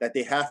is, that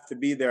they have to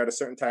be there at a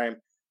certain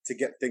time to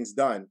get things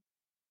done.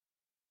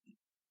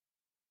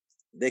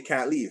 They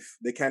can't leave.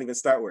 They can't even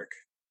start work.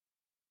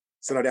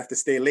 So now they have to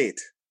stay late.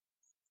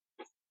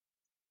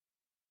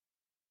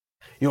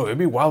 Yo, it'd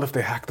be wild if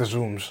they hack the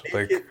Zooms.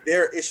 Make it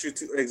their issue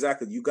too.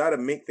 Exactly. You got to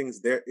make things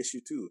their issue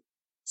too.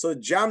 So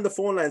jam the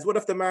phone lines. What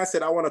if the man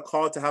said, I want to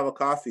call to have a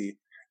coffee.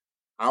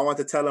 I want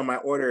to tell him my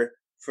order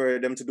for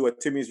them to do a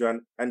Timmy's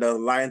run, and the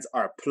lines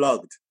are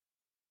plugged.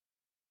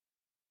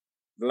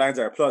 The lines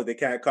are plugged. They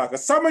can't call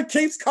because someone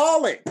keeps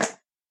calling.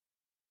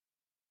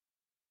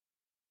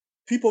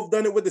 People have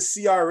done it with the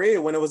CRA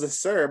when it was a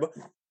Serb.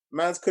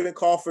 Mans couldn't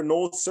call for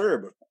no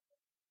Serb.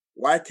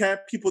 Why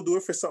can't people do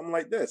it for something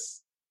like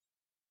this?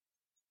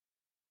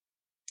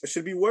 It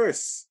should be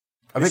worse.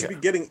 They should be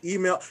getting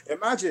email.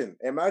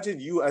 Imagine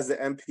you as the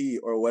MP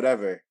or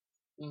whatever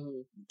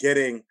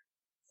getting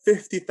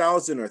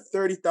 50,000 or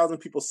 30,000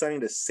 people sending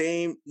the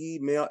same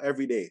email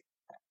every day.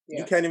 Yeah.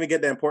 You can't even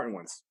get the important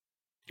ones.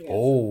 Yeah.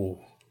 Oh,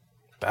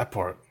 that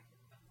part.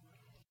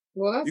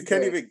 Well, you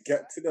can't even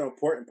get to the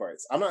important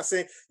parts. I'm not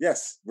saying,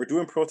 yes, we're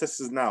doing protests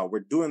now.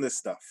 We're doing this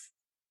stuff.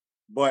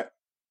 But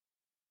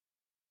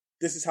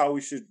this is how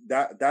we should,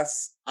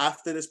 that's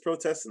after this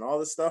protest and all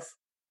this stuff,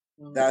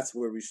 that's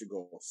where we should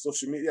go.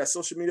 Social media,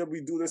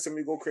 we do this and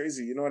we go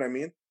crazy. You know what I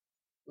mean?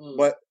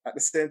 But at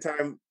the same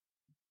time,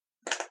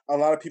 a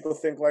lot of people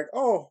think like,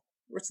 oh,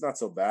 it's not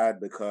so bad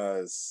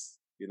because,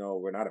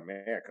 we're not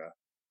America.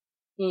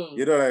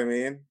 You know what I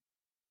mean?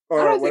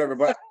 Or whatever.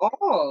 But,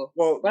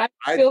 but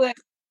I feel like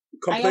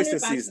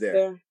complacency is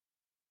there.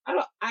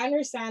 I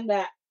understand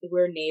that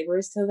we're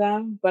neighbors to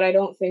them, but I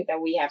don't think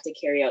that we have to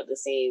carry out the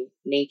same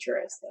nature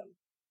as them.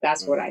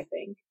 That's what I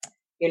think.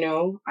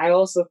 I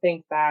also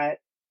think that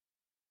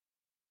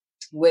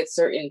with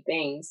certain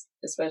things,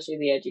 especially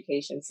the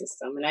education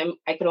system, and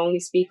I can only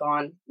speak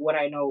on what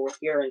I know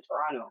here in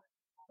Toronto,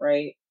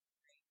 right?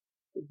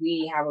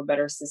 We have a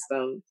better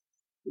system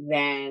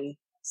than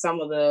some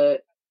of the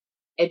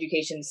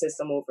education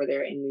system over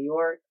there in New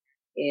York,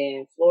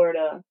 in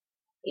Florida,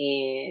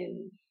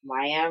 in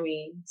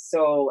Miami.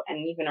 So, and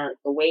even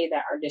the way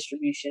that our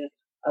distribution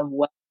of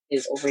what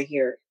is over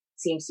here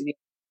seems to be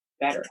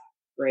better,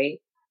 right?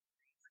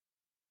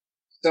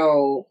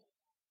 So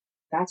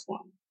that's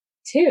one.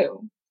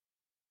 Two,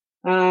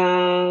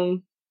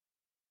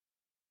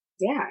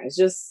 it's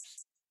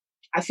just,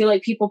 I feel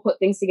like people put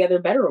things together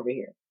better over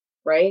here,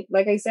 right?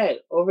 Like I said,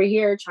 over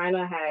here,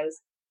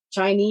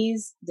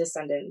 Chinese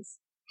descendants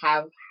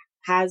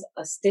has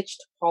a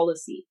stitched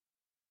policy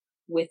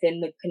within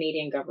the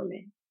Canadian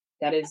government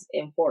that is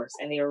enforced,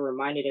 and they are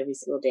reminded every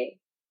single day.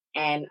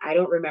 And I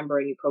don't remember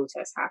any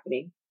protests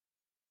happening.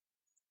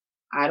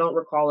 I don't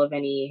recall of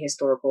any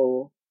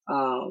historical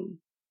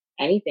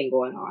anything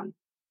going on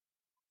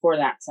for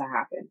that to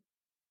happen,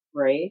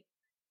 right?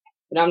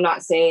 And I'm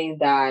not saying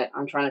that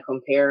I'm trying to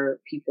compare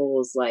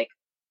people's like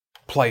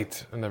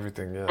plight and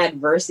everything,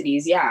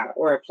 adversities,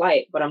 or a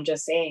plight, but I'm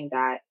just saying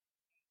that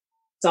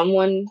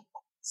someone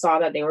saw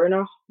that they were in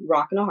a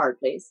rock and a hard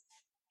place,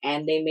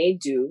 and they made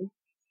do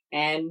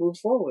and moved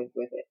forward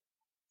with it,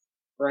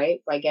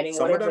 right? By getting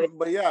Some of whatever them,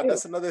 but yeah, they do.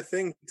 that's another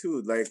thing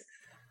too. Like And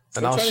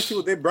some now, Chinese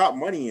people, they brought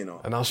money, you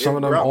know. and now They some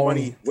of them brought own.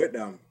 money with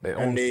them, They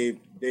and own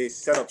they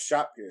set up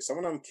shop here. Some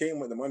of them came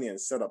with the money and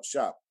set up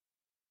shop.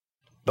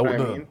 the, You know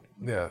what I the mean?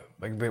 yeah,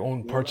 like they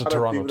own There's parts a of lot of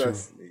Toronto people too.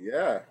 that's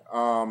yeah.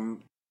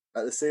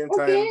 At the same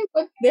Okay, time,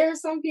 but there are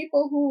some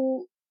people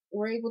who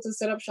were able to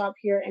set up shop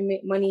here and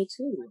make money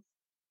too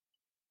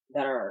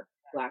that are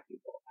Black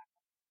people.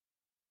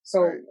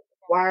 So right.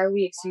 why are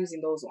we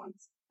excusing those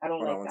ones? I don't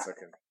Hold on like one that.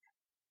 second.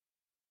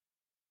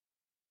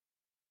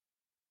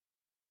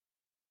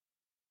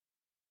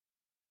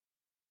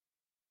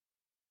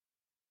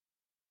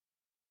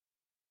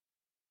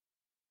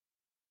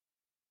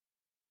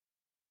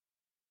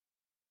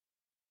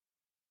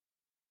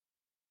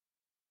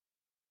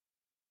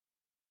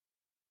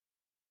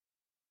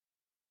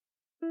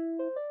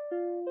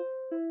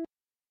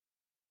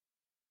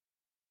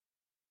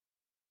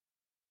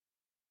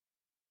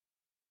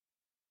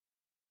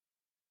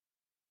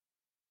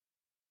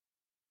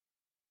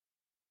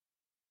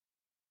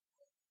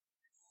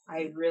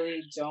 I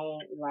really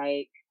don't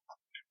like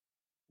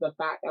the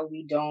fact that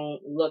we don't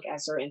look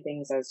at certain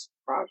things as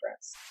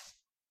progress.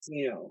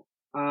 You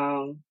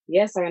know,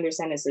 yes, I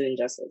understand it's an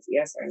injustice.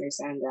 Yes, I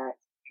understand that,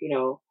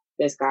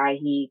 this guy,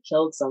 he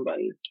killed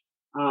somebody.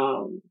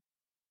 Um,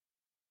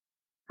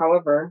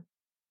 however,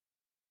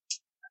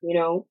 you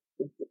know,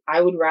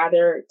 I would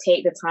rather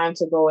take the time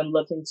to go and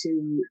look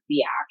into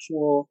the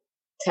actual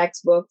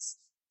textbooks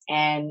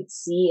and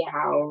see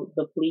how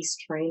the police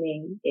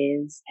training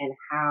is and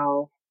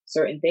how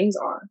certain things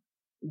are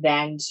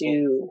than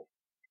to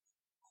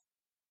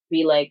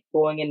be like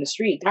going in the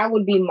street. That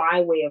would be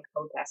my way of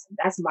protesting.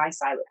 That's my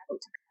silent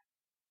protest.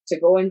 To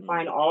go and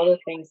find all the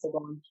things to go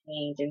and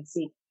change and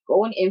see,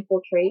 go and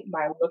infiltrate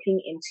by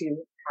looking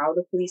into how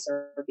the police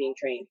are being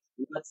trained.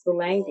 What's the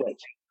language?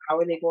 How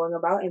are they going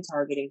about and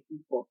targeting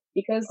people?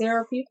 Because there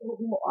are people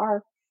who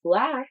are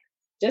Black.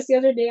 Just the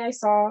other day, I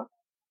saw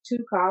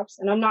two cops,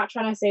 and I'm not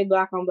trying to say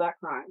Black on Black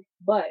crime,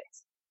 but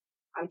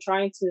I'm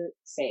trying to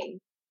say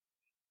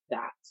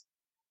that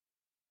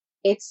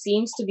it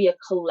seems to be a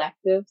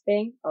collective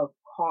thing of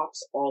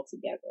cops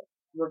altogether,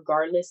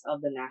 regardless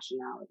of the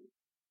nationality.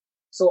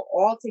 So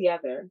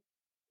altogether,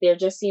 there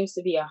just seems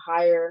to be a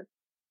higher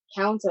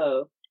count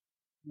of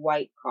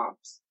white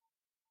cops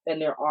than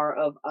there are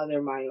of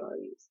other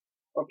minorities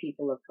or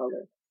people of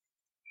color.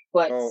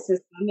 But Oh,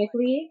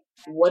 systemically,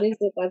 what is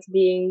it that's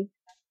being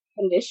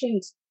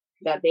conditioned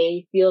that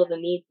they feel the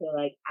need to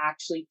like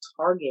actually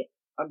target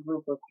a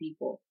group of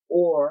people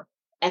or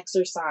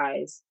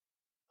exercise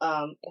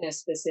in a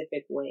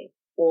specific way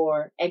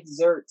or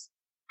exert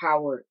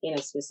power in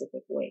a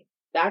specific way?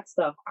 That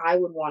stuff I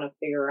would want to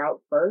figure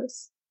out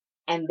first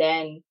and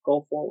then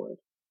go forward.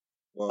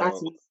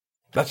 That's well, me.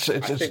 That's I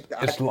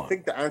it's long.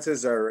 think the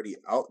answers are already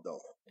out though.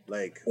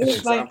 Like for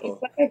It's like it's example,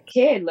 like a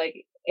kid.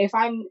 Like if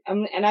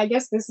and I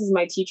guess this is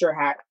my teacher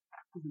hat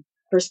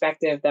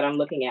perspective that I'm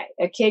looking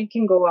at. A kid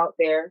can go out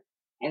there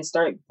and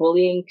start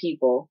bullying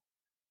people,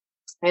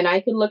 and I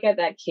could look at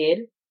that kid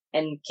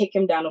and kick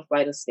him down a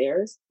flight of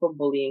stairs for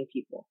bullying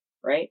people,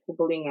 right? For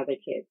bullying other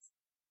kids.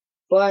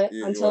 But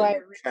until I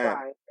you can't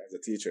realize, as a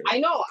teacher. I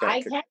know You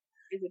I can't can't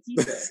as a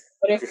teacher,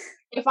 but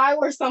if I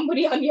were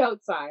somebody on the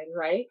outside,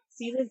 right,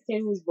 see this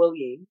kid who's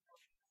bullying,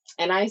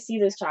 and I see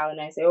this child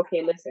and I say,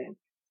 okay, listen,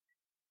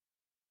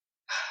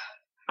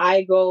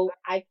 I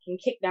can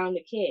kick down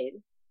the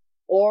kid,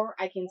 or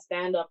I can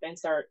stand up and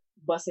start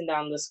busting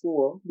down the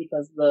school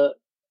because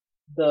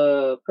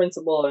the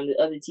principal and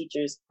the other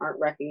teachers aren't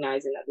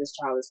recognizing that this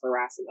child is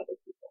harassing other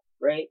people,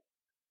 right?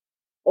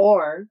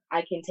 Or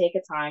I can take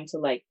a time to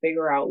like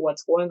figure out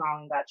what's going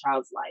on in that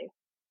child's life,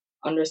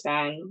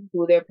 understand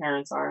who their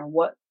parents are, and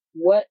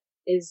what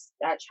is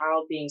that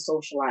child being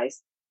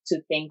socialized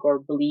to think or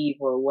believe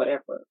or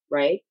whatever,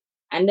 right?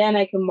 And then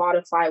I can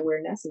modify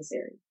where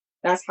necessary.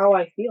 That's how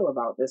I feel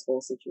about this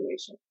whole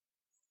situation.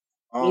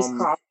 These um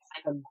cops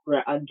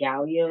like a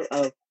galleon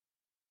of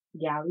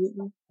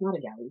galleon, not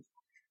a galleon.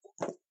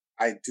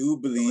 I do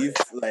believe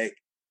like,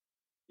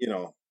 you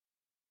know,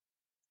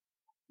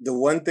 the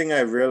one thing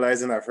I've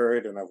realized and I've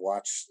heard and I've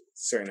watched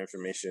certain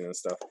information and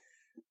stuff,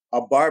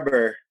 a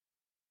barber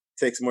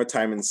takes more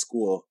time in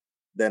school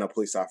than a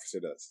police officer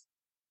does.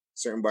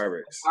 Certain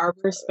barbers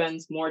Barber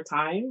spends more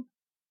time.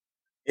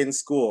 in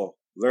school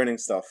learning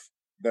stuff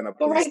than a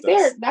So police right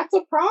there, does. that's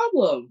a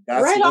problem.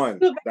 That's Right off one.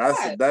 the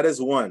bat. That is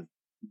one.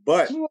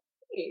 But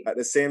Right. at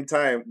the same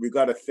time, we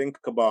got to think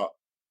about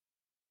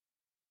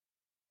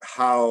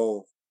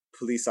how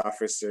police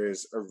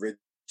officers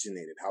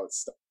originated, how it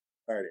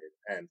started,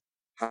 and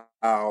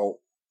how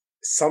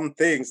some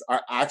things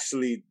are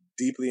actually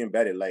deeply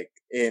embedded, like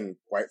in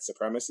white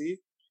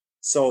supremacy.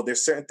 So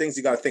there's certain things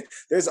you got to think.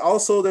 There's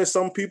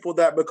some people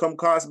that become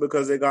cops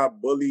because they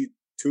got bullied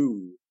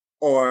too,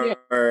 Yeah.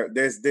 or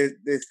there's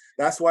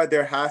that's why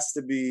there has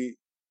to be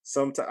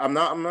some. I'm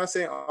not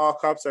saying all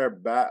cops are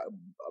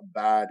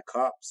bad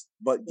cops,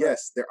 but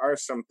yes, there are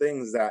some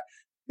things that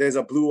there's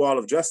a blue wall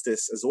of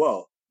justice as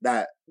well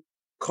that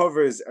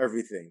covers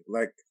everything.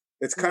 Like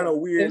It's kind of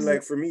weird,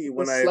 like for me,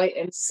 when I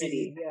slight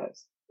see,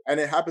 yes. and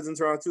it happens in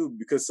Toronto too,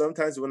 because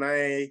sometimes when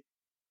I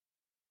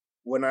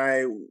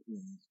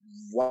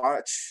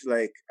watch,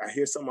 like, I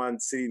hear someone on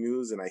city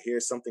news and I hear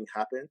something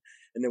happen,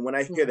 and then when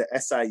I hear the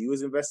SIU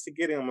is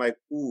investigating, I'm like,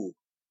 ooh,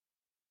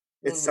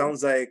 it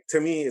sounds like,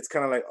 to me, it's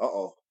kind of like,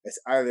 it's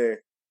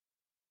either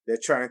they're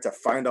trying to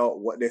find out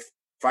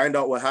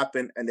what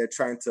happened and they're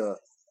trying to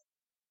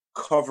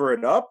cover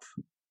it up,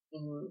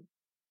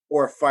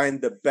 or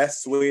find the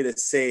best way to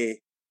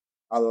say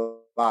a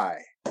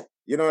lie.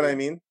 You know what I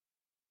mean?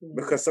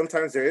 Because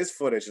sometimes there is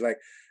footage, like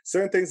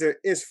certain things there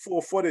is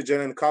full footage,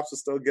 and then cops will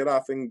still get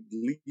off and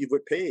leave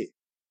with pay.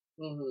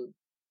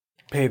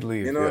 Paid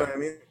leave. You know what I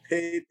mean?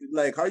 Paid,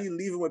 like, how you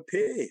leaving with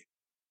pay?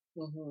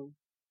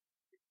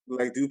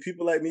 Like, do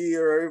people like me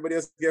or everybody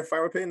else get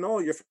fired with pay? No,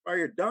 you're fired,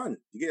 you're done.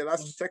 You get your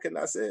last check and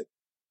that's it.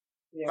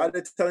 How are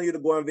they telling you to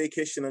go on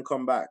vacation and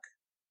come back,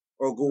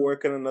 or go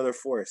work in another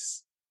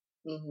force?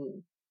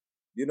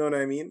 You know what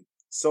I mean?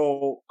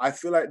 So I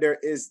feel like there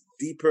is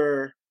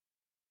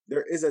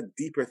a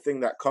deeper thing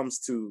that comes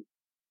to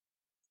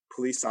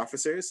police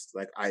officers,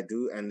 like I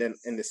do, and then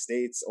in the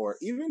States or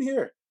even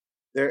here,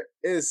 there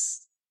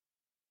is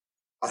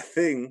a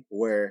thing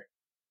where,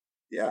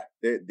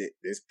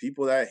 there's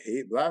people that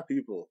hate Black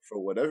people for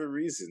whatever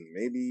reason.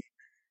 Maybe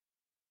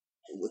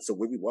it's the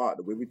way we walk,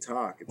 the way we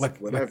talk, it's like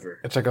whatever.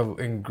 It's like an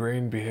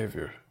ingrained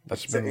behavior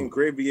that's been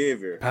ingrained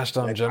behavior passed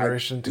on, like,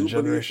 generation to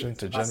generation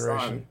to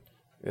generation.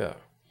 Yeah,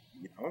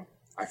 you know,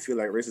 I feel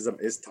like racism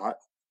is taught,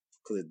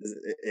 because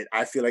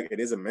I feel like it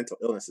is a mental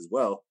illness as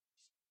well,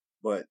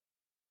 but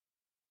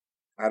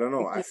I don't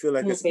know. I feel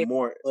like it's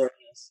more. Wait,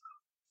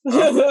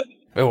 what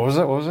was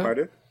that? What was that?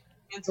 Pardon?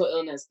 Mental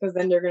illness, because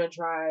then they're gonna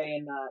try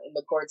in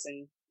the courts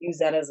and use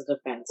that as a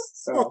defense.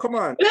 So. Oh, come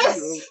on.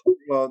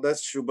 Well,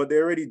 that's true, but they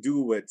already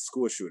do with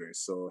school shooters.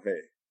 So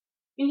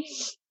hey,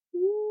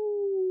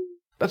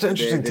 that's an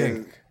interesting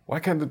thing. Why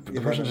can't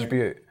the person just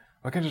be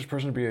why can't this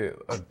person be a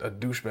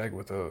douchebag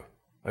with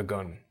a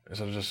gun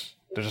instead of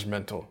they're just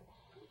mental?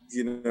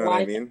 You know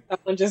what I mean?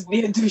 Someone just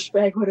be a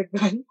douchebag with a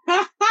gun.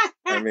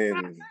 I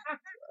mean,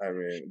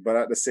 but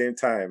at the same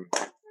time,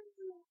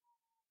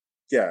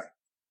 yeah.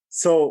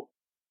 So,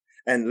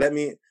 and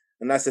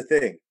that's the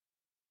thing.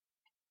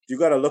 You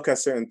got to look at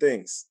certain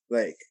things.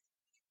 Like,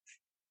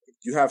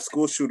 you have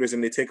school shooters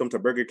and they take them to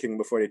Burger King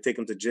before they take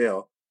them to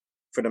jail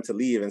for them to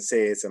leave and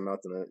say it's a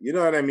mountain. You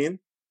know what I mean?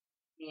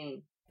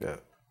 Yeah.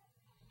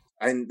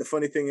 And the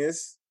funny thing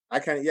is,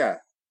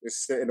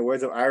 it's in the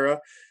words of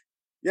Ira,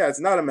 it's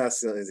not a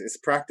mess. It's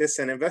practiced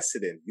and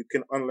invested in. You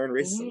can unlearn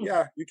racism.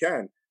 Yeah, you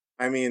can.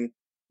 I mean,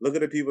 look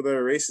at the people that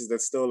are racist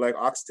that still like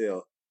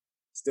oxtail,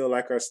 still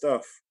like our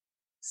stuff,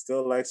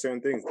 still like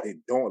certain things. They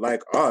don't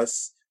like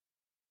us.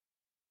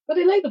 But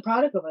they like the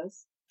product of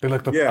us. They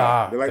like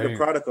the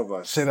product of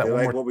us. Say that they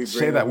one like more. What we bring,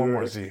 say that one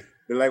more, Z.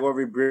 They like what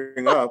we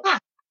bring up.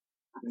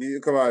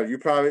 Come on, you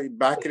probably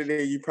back in the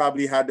day, you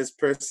probably had this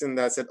person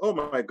that said, "Oh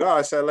my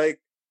gosh, I like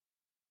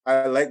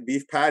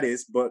beef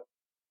patties," but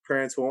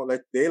parents won't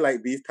let. They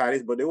like beef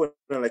patties, but they wouldn't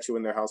let you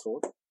in their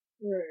household.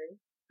 Right.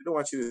 They don't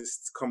want you to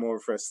come over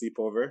for a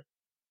sleepover.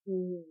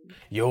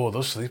 Yo,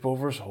 those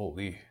sleepovers,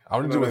 holy! I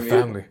want to do it with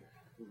family.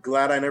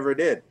 Glad I never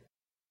did,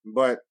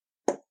 but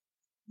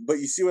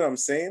you see what I'm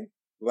saying?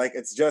 Like,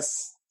 it's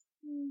just,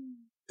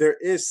 there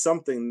is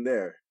something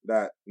there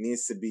that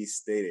needs to be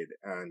stated,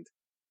 and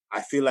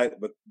I feel like,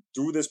 but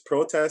through this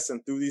protest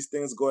and through these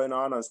things going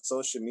on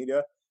social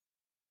media,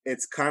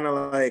 it's kind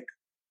of like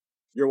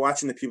you're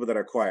watching the people that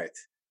are quiet,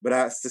 but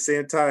at the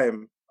same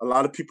time, a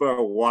lot of people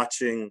are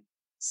watching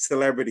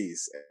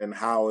celebrities and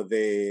how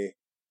they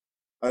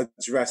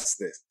address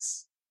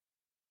this.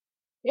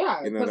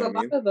 Yeah, because a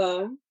lot of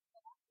them,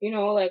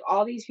 like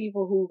all these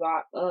people who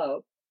got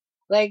up,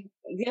 like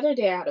the other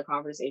day I had a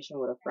conversation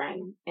with a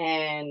friend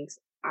and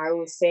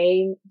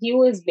he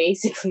was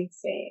basically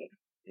saying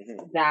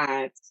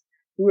that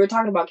we were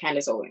talking about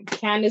Candace Owens.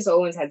 Candace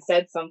Owens had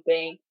said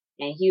something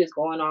and he was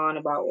going on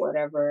about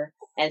whatever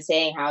and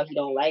saying how he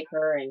don't like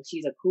her and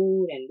she's a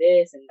coon and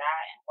this and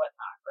that and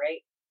whatnot,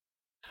 right?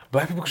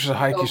 Black people should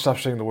high-key stop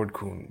saying the word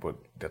coon, but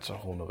that's a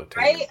whole nother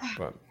thing. Right?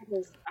 But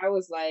I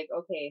was like,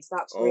 okay,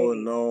 stop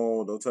screaming.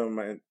 Oh no, don't tell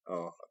me I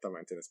thought my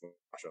internet's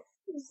show.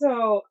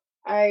 So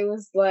I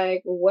was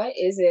like, what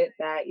is it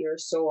that you're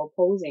so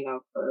opposing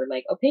of her,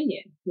 like,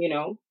 opinion,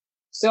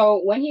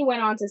 So when he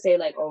went on to say,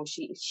 like, oh,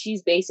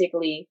 she's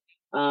basically,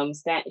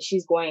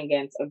 she's going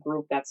against a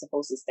group that's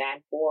supposed to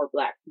stand for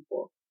Black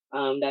people,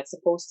 that's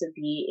supposed to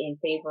be in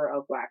favor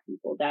of Black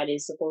people, that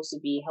is supposed to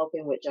be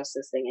helping with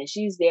justice thing. And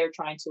she's there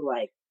trying to,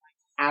 like,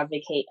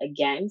 advocate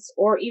against,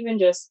 or even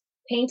just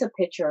paint a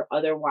picture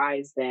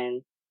otherwise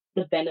than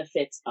the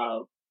benefits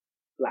of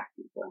Black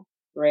people,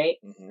 right?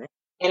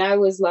 And I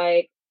was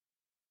like,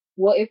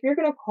 well, if you're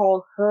going to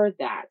call her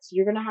that,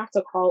 you're going to have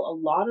to call a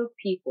lot of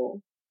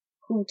people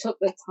who took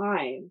the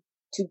time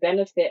to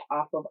benefit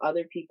off of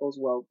other people's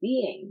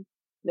well-being,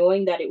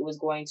 knowing that it was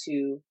going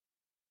to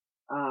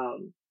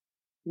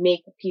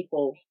make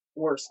people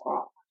worse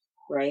off,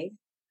 right?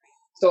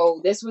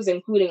 So this was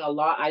including a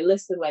lot. I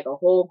listed like a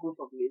whole group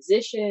of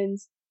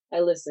musicians. I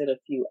listed a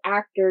few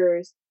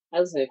actors. I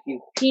listed a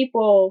few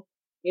people,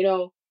 you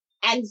know,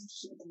 and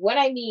what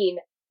I mean,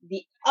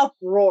 the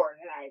uproar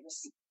that I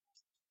received.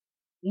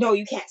 No,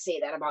 you can't say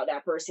that about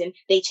that person.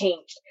 They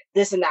changed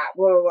this and that,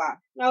 blah, blah, blah.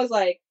 And I was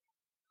like,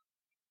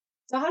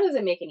 so how does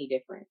it make any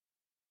difference?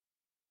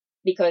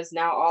 Because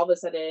now all of a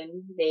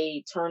sudden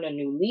they turn a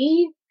new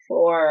leaf,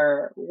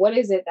 or what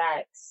is it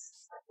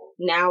that's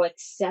now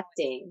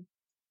accepting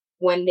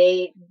when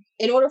they,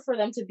 in order for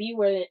them to be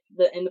where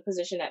in the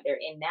position that they're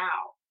in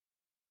now,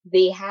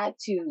 they had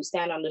to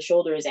stand on the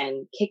shoulders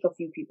and kick a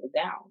few people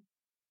down.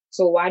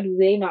 So why do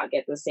they not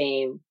get the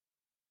same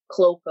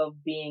cloak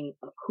of being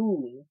a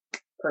coon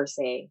per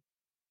se,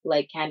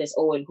 like Candace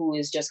Owen, who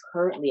is just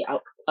currently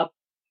up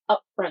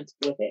front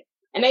with it?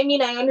 And I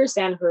mean, I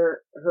understand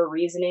her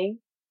reasoning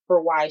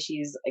for why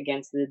she's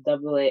against the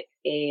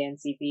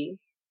AANCP.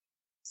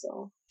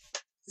 So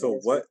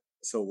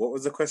what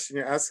was the question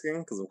you're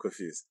asking? Because I'm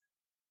confused.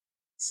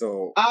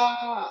 So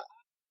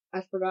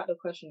I forgot the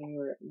question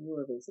you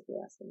were basically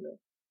asking me.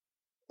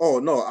 Oh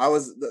no,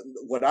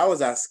 what I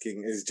was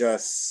asking is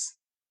just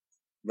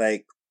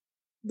like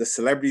the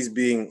celebrities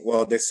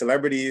there's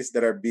celebrities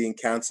that are being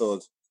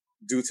canceled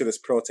due to this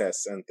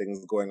protest and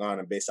things going on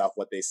and based off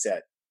what they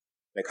said.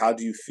 Like, how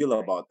do you feel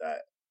about that?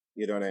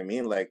 You know what I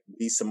mean? Like,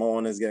 B.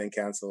 Simone is getting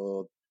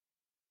canceled.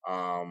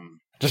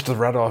 Just to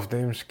rattle off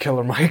names: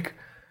 Killer Mike,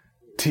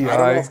 T.I. I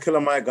don't know if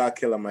Killer Mike got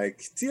Killer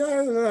Mike.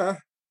 T.I.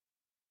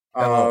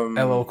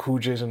 LL Cool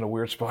J's in a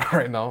weird spot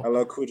right now.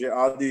 LL Cool J,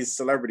 all these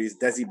celebrities,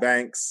 Desi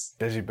Banks,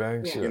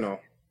 yeah. You know,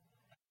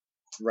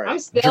 right? I'm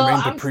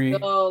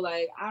still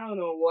like, I don't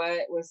know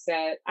what was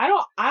said. I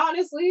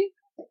honestly,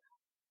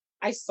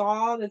 I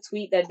saw the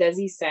tweet that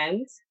Desi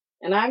sent,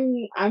 and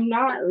I'm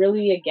not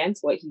really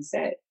against what he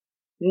said,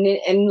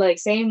 and like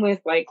same with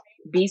like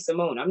B.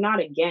 Simone, I'm not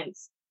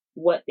against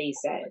what they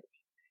said,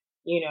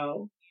 you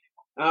know.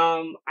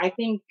 I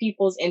think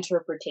people's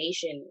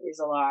interpretation is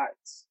a lot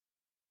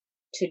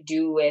to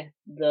do with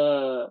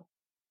the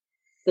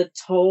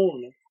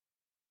tone,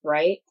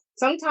 right?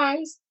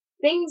 Sometimes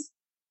things,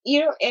 you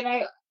know,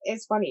 and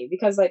it's funny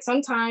because like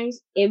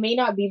sometimes it may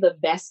not be the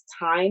best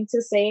time to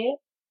say it,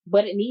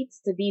 but it needs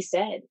to be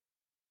said,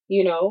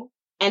 you know,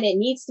 and it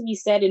needs to be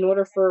said in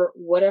order for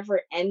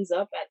whatever ends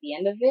up at the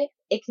end of it,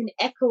 it can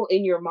echo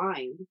in your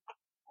mind,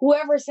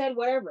 whoever said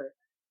whatever,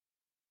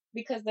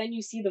 because then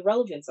you see the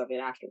relevance of it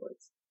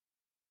afterwards.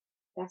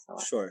 That's how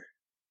I Sure.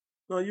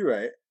 No, you're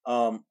right.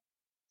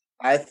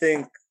 I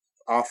think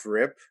off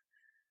rip,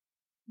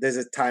 there's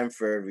a time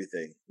for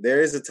everything. There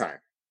is a time.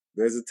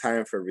 There's a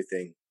time for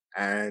everything.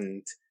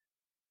 And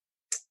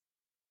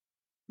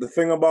the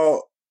thing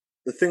about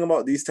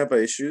these type of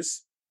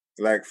issues,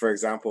 like for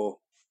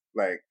example,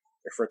 like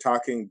if we're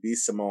talking B.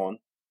 Simone,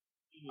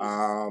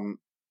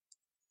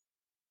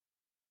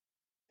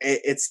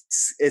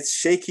 it's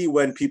shaky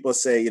when people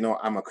say, you know,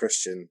 I'm a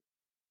Christian.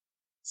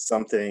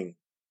 Something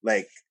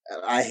like,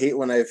 I hate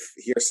when I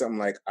hear something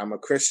like, I'm a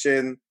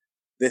Christian,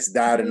 this,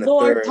 that, and the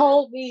Lord third.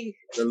 told me.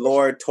 The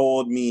Lord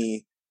told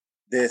me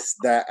this,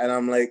 that, and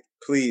I'm like,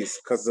 please,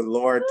 because the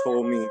Lord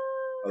told me,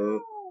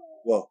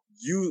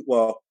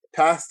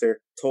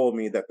 pastor told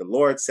me that the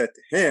Lord said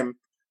to him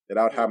that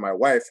I would have my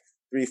wife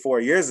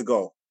 3-4 years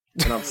ago,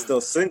 and I'm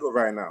still single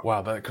right now.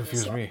 Wow, that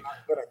confused me. I'm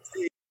gonna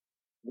take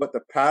what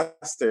the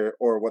pastor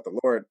or what the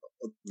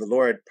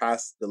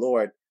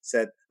Lord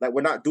said. Like,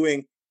 we're not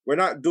doing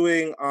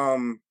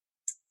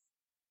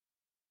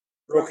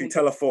broken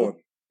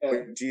telephone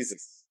with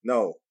Jesus.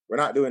 No, we're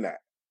not doing that.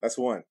 That's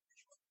one.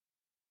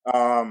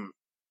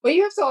 But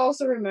you have to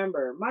also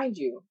remember, mind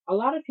you, a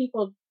lot of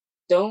people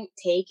don't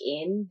take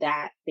in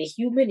that the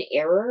human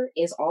error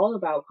is all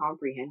about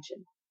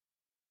comprehension.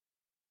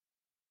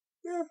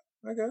 Yeah,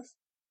 I guess.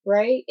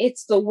 Right?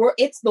 It's the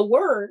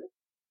word,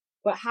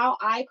 but how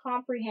I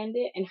comprehend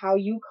it and how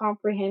you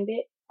comprehend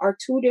it are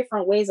two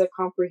different ways of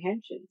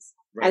comprehensions.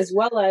 Right. As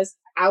well as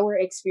our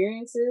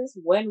experiences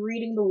when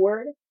reading the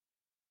word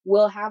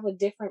will have a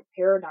different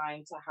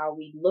paradigm to how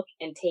we look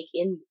and take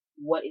in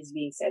what is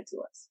being said to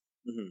us.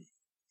 Mm-hmm.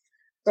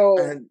 So,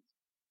 and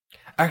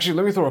actually,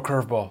 let me throw a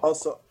curveball.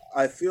 Also,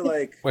 I feel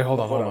like wait,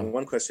 hold on.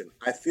 One question.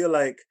 I feel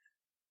like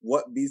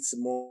what B.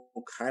 Simone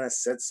kind of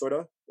said, sort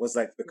of, was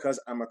like, because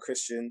I'm a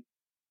Christian,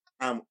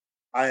 I'm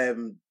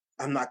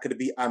not gonna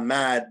be. I'm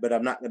mad, but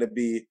I'm not gonna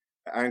be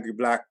an angry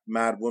black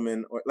mad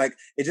woman, or like,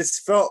 it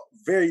just felt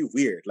very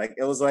weird. Like,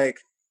 it was like,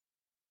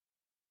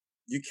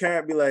 you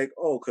can't be like,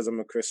 oh, because I'm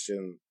a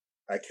Christian,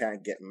 I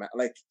can't get mad.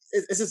 Like,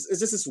 it's just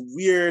this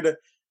weird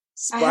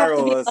spiral.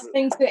 I have to be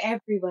something to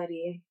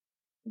everybody.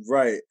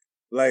 Right.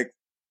 Like,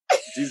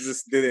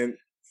 Jesus didn't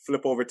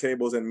flip over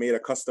tables and made a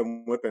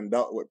custom whip and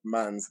dealt with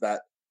mans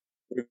that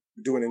were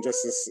doing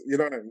injustice. You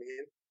know what I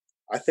mean?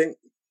 I think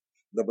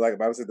the Black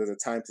Bible said there's a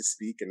time to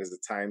speak and there's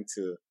a time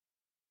to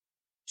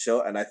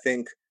chill. And I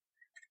think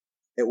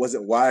it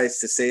wasn't wise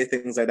to say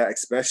things like that,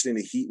 especially in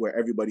the heat where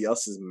everybody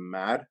else is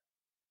mad.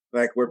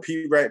 Like, where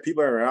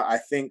people are around, I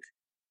think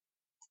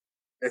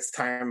it's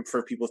time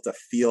for people to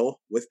feel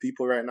with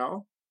people right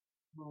now.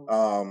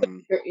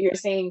 You're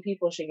saying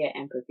people should get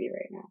empathy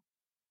right now.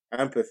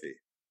 Empathy,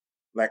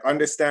 like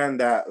understand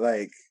that,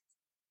 like,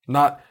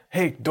 not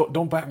hey,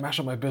 don't mash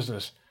up my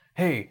business.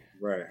 Hey,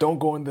 right. Don't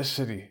go in this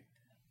city.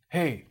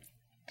 Hey,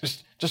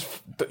 just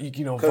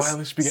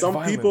violence speaking. Some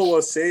violence. people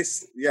will say,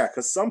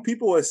 because some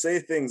people will say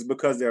things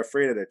because they're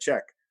afraid of the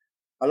check.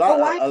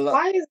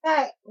 Why is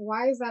that?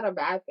 Why is that a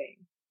bad thing?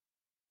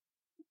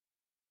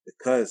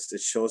 Because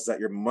it shows that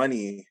your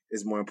money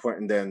is more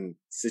important than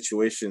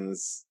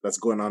situations that's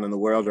going on in the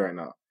world right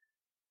now.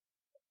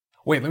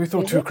 Wait, let me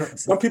throw two.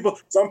 Some people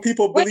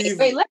believe.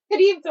 Wait, let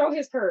Kadeem throw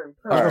his curve.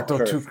 I was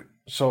gonna throw two.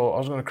 So I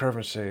was gonna curve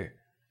and say,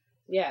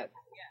 yeah.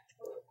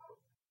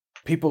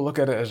 People look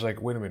at it as like,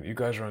 wait a minute, you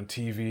guys are on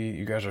TV,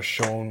 you guys are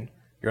shown,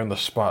 you're in the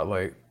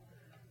spotlight.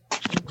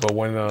 But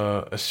when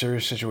a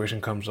serious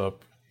situation comes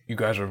up, you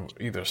guys are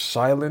either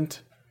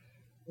silent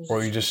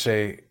or you just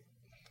say,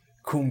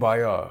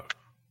 kumbaya.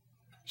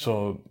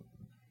 So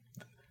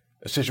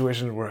a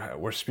situation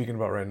we're speaking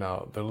about right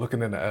now, they're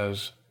looking at it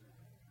as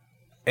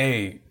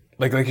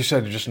like you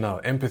said just now,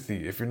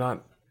 empathy. If you're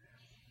not,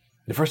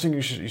 the first thing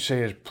you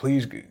say is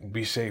please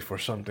be safe or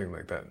something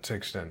like that to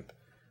extent.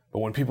 But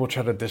when people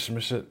try to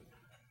dismiss it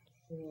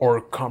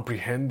or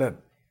comprehend that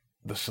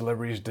the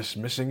celebrity is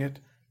dismissing it,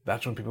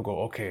 that's when people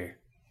go, okay,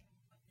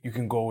 you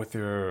can go with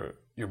your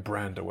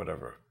brand or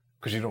whatever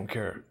because you don't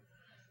care.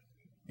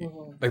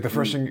 Mm-hmm. Like the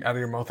first thing out of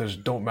your mouth is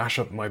don't mash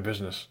up my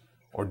business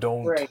or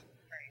don't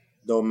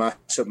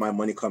mash up my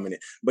money coming in.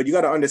 But you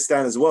got to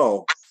understand as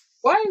well.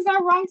 Why is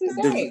that wrong to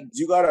say?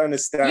 You got to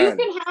understand.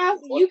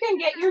 You can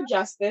get your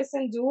justice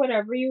and do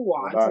whatever you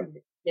want.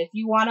 If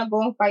you want to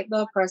go and fight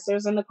the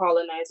oppressors and the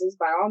colonizers,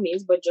 by all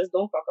means, but just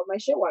don't fuck up my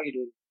shit while you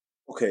do.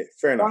 Okay,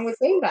 fair enough. Wrong with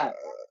saying that?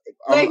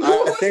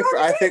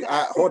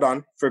 Hold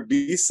on. For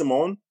B.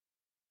 Simone,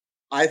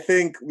 I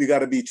think we got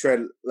to be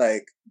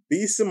like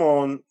B.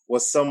 Simone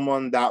was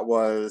someone that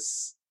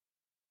was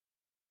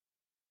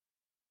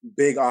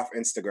big off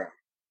Instagram.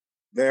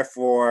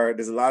 Therefore,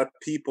 there's a lot of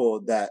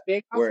people that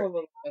big off of a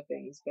lot of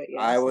things, but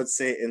yeah, I would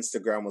say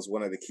Instagram was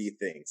one of the key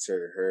things.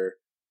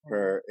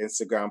 Her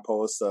Instagram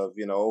post of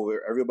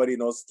where everybody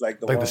knows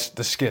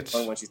the skits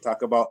when she's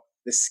talking about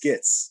the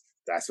skits.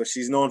 That's what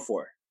she's known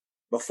for.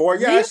 Before,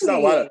 she's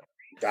not wild.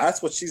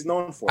 That's what she's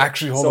known for.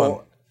 Actually,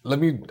 hold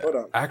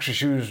on. Actually,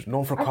 she was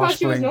known for cosplaying.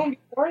 She was known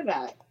before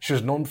that. She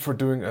was known for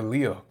doing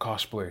Aaliyah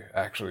cosplay.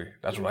 Actually,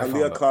 that's what I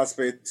found out. Aaliyah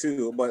cosplay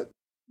too, but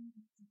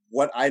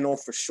what I know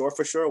for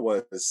sure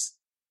was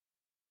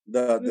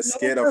the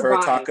skit of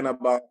her talking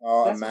about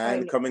a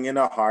man coming in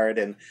hard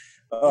and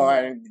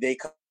and they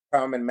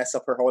come and mess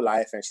up her whole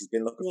life and she's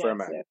been looking for a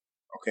man. Yeah.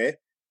 Okay,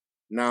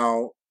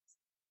 now,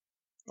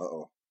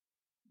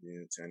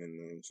 yeah, turning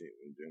the cheek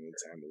during the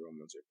time the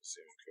Romans are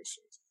pursuing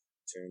Christians.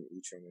 Turn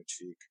each on the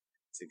cheek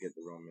to get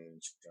the Roman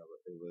child.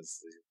 It was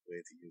the way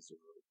to use the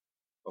rule.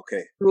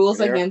 Okay. Rules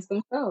against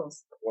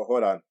themselves. Well,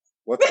 hold on.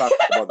 We'll talk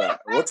about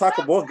that.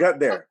 We'll get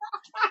there.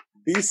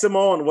 B.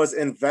 Simone was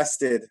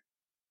invested,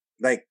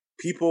 like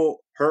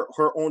people, her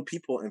own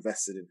people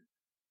invested in her.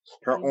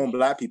 Her own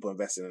black people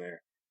invested in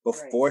her.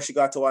 Before she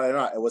got to Wild 'N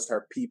Out, it was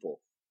her people.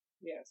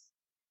 Yes.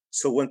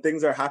 So when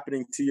things are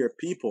happening to your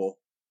people,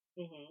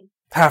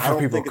 half her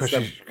people because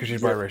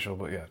she's biracial,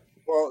 but yeah.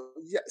 Well,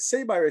 yeah,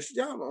 say biracial,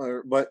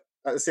 yeah, but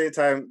at the same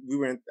time,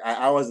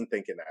 I wasn't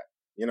thinking that.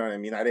 You know what I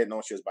mean? I didn't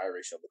know she was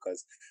biracial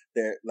because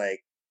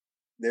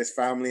there's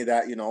family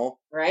that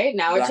right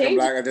now it changes.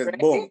 Black, just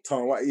boom,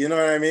 you know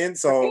what I mean?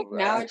 So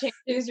now it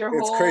changes your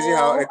it's whole.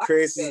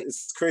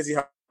 It's crazy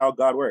how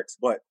God works,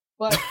 but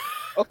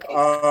okay.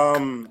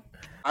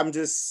 I'm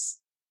just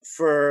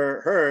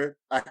for her.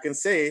 I can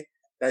say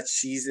that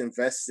she's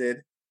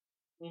invested.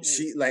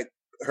 She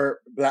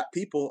her black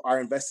people are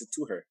invested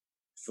to her.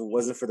 If it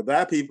wasn't for the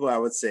black people, I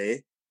would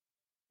say,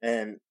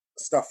 and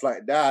stuff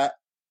like that,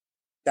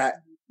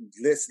 that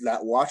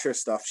watch her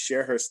stuff,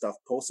 share her stuff,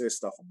 post her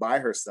stuff, buy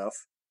her stuff,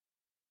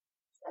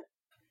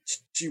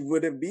 she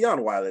wouldn't be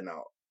on Wild 'N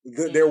Out.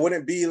 There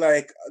wouldn't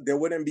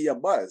be a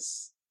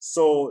buzz.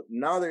 So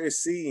now that you're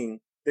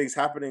seeing things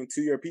happening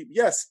to your people,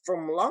 yes,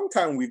 from a long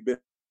time we've been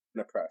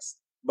oppressed,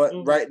 but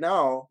right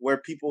now where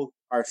people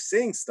are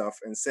saying stuff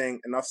and saying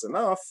enough's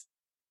enough,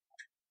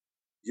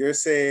 you're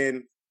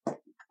saying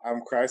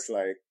I'm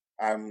Christ-like,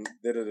 I'm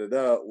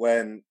da-da-da-da,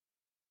 when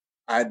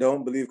I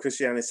don't believe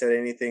Christianity said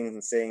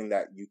anything saying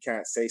that you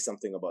can't say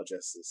something about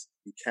justice.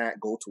 You can't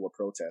go to a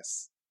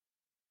protest.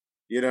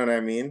 You know what I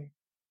mean?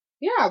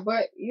 Yeah,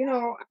 but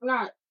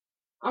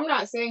I'm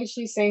not saying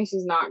she's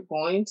not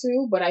going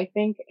to, but I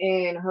think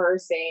in her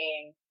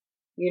saying,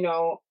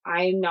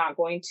 I'm not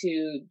going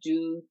to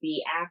do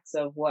the acts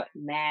of what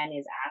man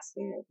is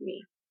asking of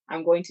me.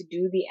 I'm going to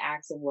do the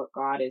acts of what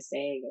God is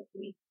saying of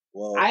me.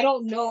 Well, I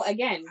don't know.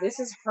 Again, this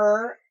is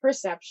her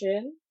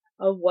perception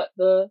of what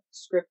the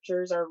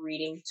scriptures are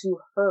reading to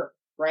her,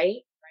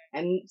 right?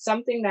 And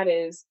something that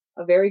is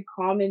a very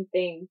common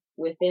thing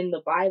within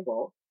the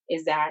Bible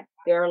is that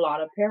there are a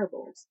lot of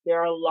parables. There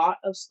are a lot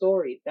of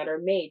stories that are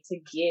made to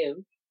give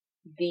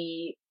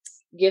the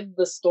give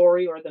the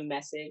story or the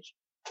message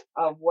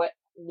of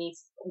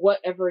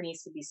whatever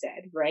needs to be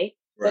said, right?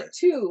 But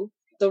two,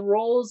 the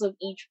roles of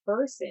each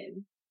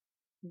person,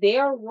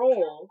 their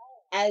role,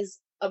 as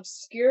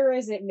obscure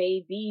as it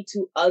may be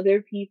to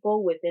other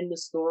people within the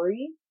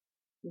story,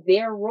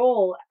 their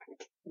role,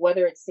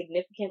 whether it's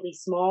significantly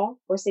small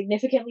or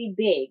significantly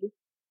big,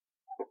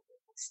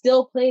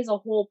 still plays a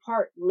whole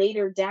part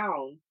later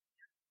down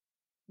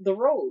the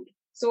road.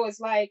 So it's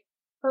like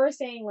her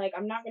saying, like,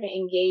 I'm not going to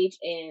engage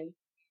in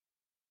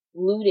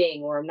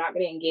looting, or I'm not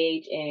going to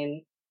engage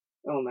in,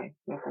 oh my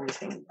phone's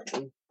saying.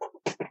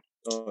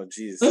 Oh,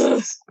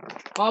 jeez.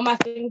 All my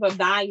things are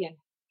dying.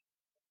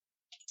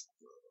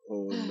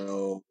 Oh,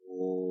 no.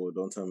 Oh,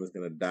 don't tell me it's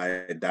going to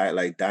die.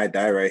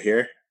 Die right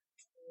here?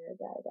 Yeah,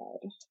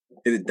 die.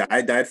 Did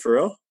it died for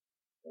real?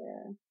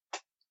 Yeah.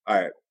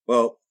 All right.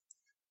 Well,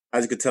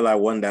 as you could tell, I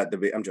won that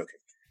debate. I'm joking.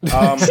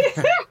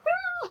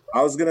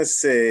 I was gonna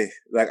say,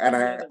 like,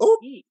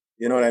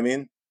 you know what I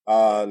mean?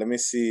 Let me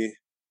see.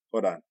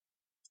 Hold on.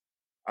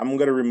 I'm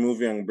gonna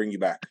remove you and bring you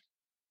back.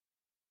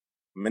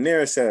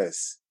 Manera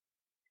says,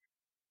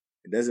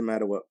 it doesn't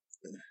matter what.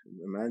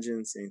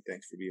 Imagine saying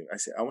thanks for being. I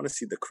said, I want to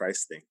see the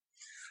Christ thing.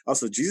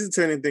 Also, Jesus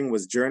turning thing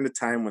was during the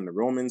time when the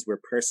Romans were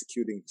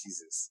persecuting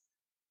Jesus.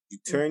 You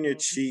turn your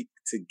cheek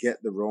to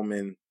get the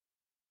Roman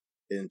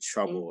in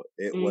trouble.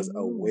 It was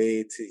a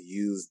way to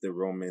use the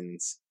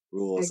Romans'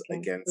 rules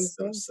against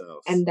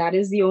themselves. And that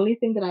is the only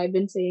thing that I've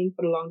been saying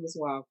for the longest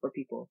while for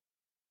people.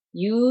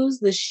 Use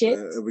the shit.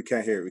 We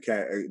can't hear.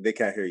 They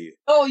can't hear you.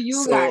 Oh,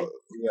 you guys.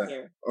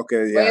 Yeah.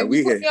 Okay. Yeah,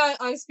 we hear. Put me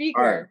on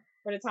speaker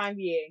for the time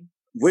being.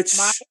 Which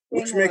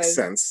makes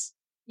sense.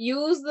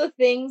 Use the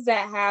things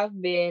that have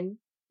been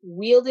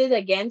wielded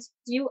against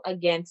you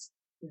against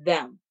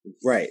them.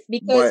 Right.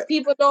 Because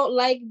people don't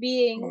like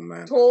being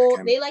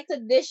told. They like to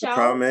dish out.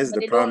 The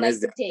problem is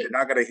they're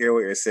not gonna hear what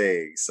you're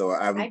saying. So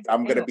I'm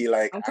gonna be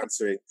like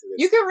answering to this.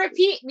 You can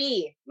repeat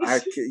me.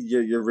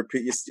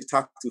 You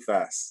talk too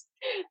fast.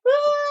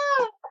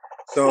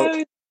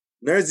 So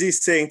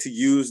Nerzy's saying to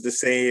use the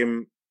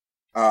same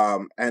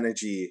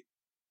energy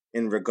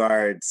in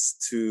regards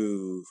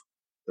to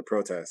the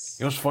protests.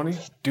 You know what's funny?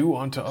 Do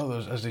unto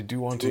others as they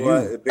do unto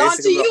you.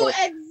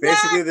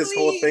 Basically, this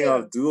whole thing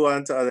of do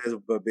unto others,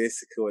 but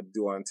basically what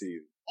do unto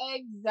you.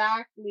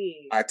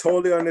 Exactly. I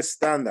totally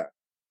understand that.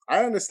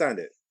 I understand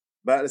it.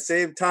 But at the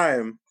same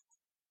time,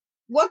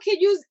 what can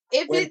you,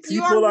 if when it's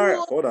people your are,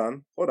 rule, hold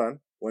on.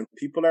 When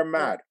people are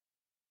mad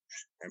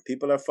and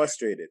people are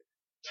frustrated,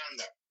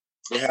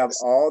 they have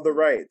all the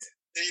right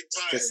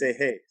to say,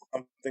 hey,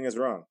 something is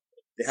wrong.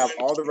 They have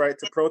all the right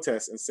to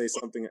protest and say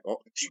something.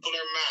 Oh. People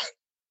are mad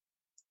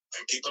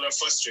and people are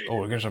frustrated.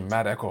 Oh, there's a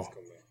mad echo.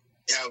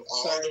 They have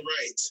all the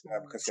right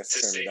to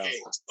say, hey,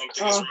 something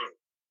is wrong.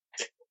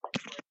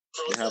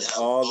 They have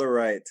all the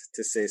right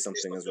to say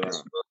something is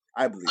wrong.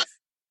 I believe.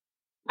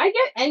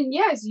 And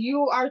yes,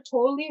 you are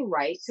totally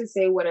right to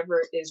say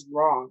whatever is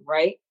wrong,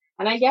 right?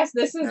 And I guess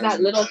this is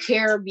that little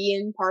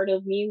Caribbean part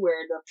of me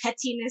where the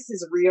pettiness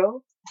is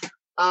real.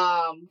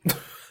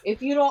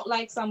 If you don't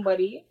like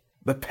somebody,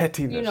 the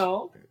pettiness, you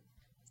know.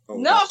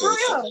 No, for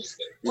real.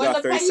 We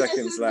got 30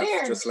 seconds left.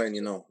 There, just letting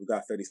you know. We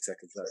got 30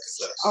 seconds left.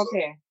 So.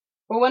 Okay.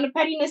 But when the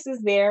pettiness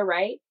is there,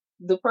 right?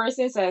 The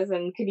person says,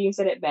 and Kadeem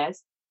said it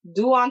best,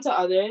 do unto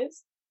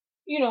others,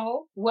 you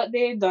know, what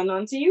they've done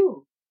unto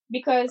you.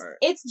 Because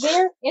it's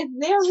their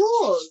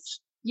rules.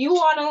 You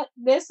wanna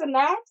this and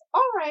that?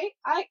 Alright,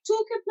 I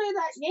too can play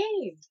that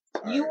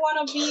game. You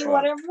wanna be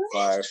whatever?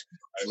 5.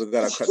 We're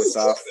gonna cut this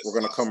off. We're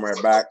gonna come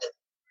right back.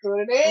 What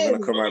it is. We're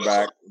gonna come right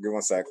back. Give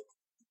 1 sec.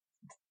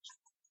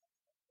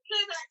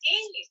 Play that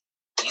game.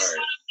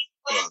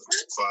 Alright.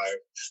 5.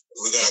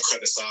 We're gonna cut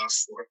this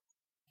off.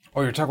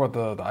 Oh, you're talking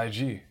about the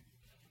IG.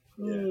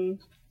 Yeah.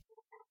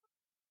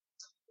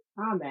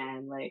 Oh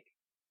man, like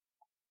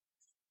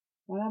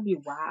that'd be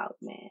wild,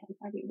 man.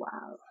 That'd be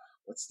wild.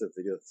 What's the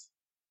video?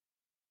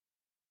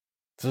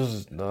 This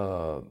is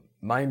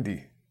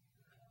 90.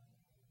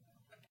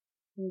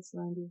 It's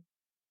 90.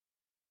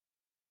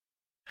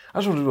 I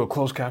just want to do a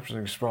closed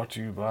captioning. It's brought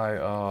to you by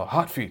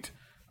Hot Feet.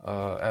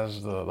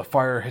 As the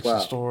fire hits the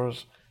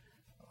stores,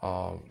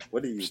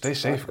 what do you stay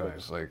safe,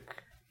 guys. Like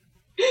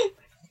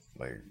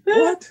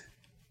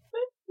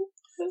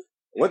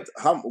what?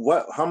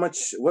 How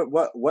much?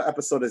 What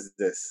episode is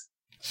this?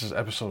 This is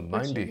episode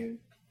 90.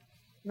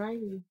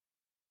 90.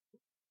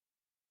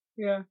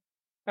 Yeah,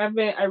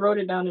 I wrote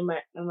it down in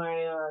my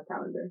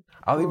calendar.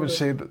 I'll even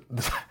say that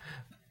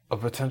a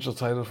potential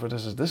title for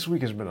this is "This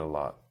Week Has Been a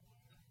Lot."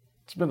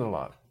 It's been a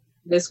lot.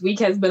 This week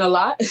has been a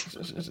lot.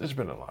 It's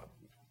been a lot.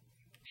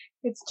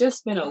 It's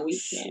just been a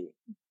week, man.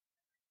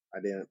 I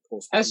didn't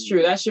post. That's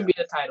true. That should be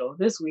the title.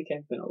 This week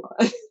has been a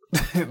lot.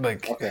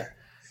 Okay.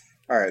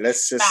 All right.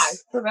 Let's just.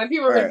 So then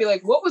people are gonna be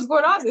like, "What was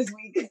going on this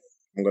week?"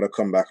 I'm gonna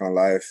come back on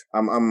live.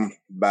 I'm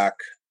back.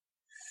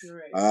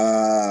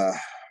 Right.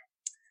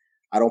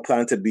 I don't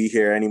plan to be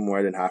here any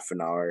more than half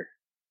an hour.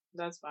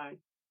 That's fine.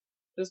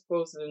 Just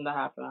post it in the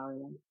half an hour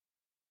then.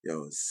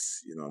 Yo,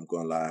 I'm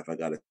going live. I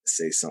gotta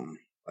say something.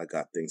 I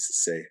got things to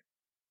say.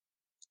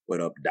 What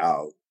up,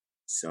 dog?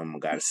 Something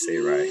gotta say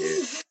right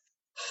here.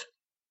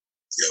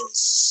 Yo,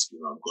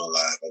 I'm going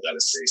live. I gotta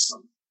say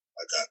something.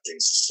 I got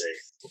things to say.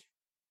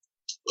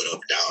 What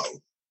up, dog?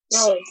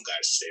 Something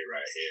gotta say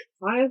right here.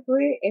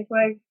 Honestly, it's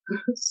like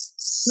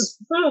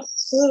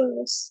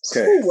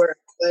schoolwork.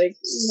 Like,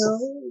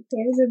 you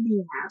can't even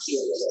be happy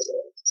a little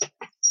bit.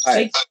 All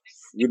right,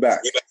 we back.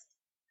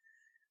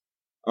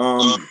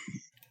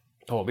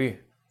 Holy,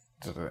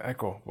 just an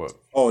echo. What?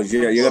 Oh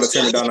yeah, you gotta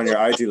turn it down on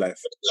your IG live.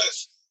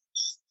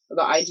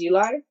 The IG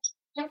live?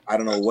 I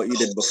don't know what you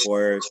did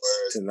before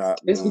to not.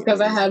 It's because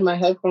I had my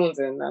headphones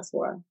in. That's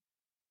why.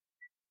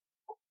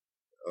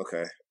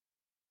 Okay.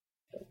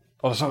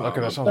 Oh, that sounds better.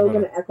 better. It's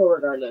gonna echo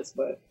regardless,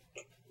 but.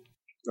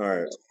 All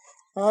right.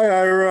 Hi,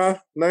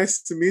 Ira.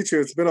 Nice to meet you.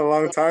 It's been a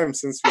long time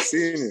since we've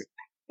seen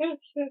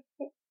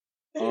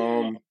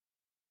you.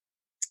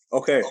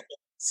 Okay.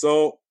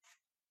 So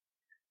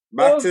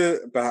back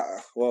to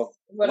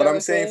what I'm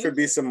saying for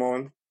B.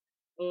 Simone.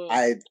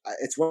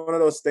 It's one of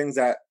those things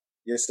that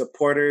your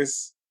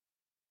supporters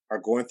are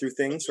going through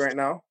things right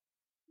now.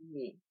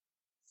 Mm-hmm.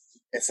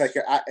 It's like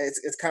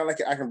it's kind of like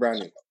you're acting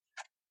brand new.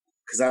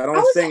 Because I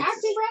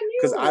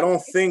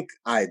don't think.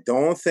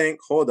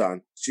 Hold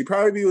on, she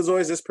probably was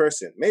always this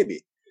person,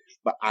 maybe,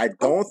 but I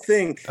don't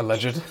think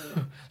alleged.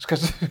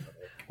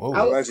 I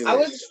was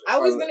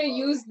gonna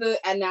use the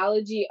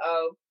analogy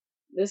of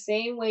the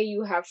same way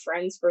you have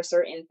friends for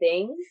certain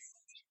things.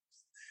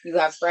 You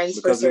have friends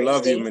because for certain we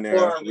love things. You,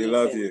 Manera. We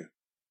love you.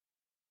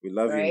 We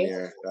love right? You,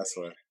 Manera. That's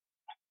why.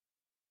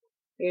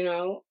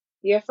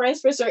 You have friends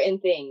for certain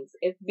things.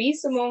 If B.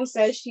 Simone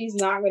says she's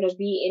not going to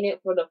be in it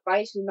for the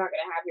fight, she's not going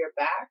to have your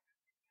back,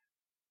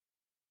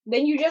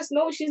 then you just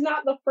know she's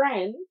not the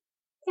friend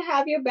to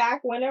have your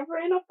back whenever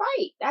in a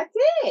fight. That's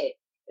it.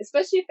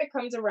 Especially if it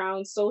comes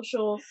around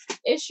social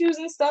issues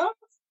and stuff.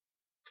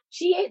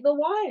 She ain't the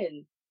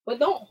one. But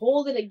don't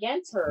hold it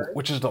against her.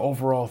 Which is the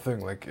overall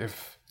thing. Like,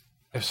 if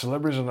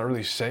celebrities are not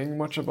really saying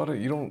much about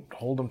it, you don't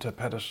hold them to a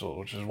pedestal,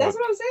 which is That's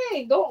what I'm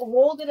saying. Don't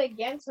hold it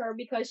against her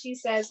because she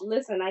says,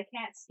 listen, I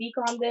can't speak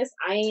on this.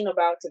 I ain't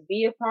about to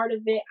be a part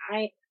of it.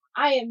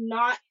 I am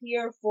not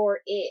here for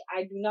it.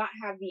 I do not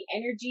have the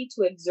energy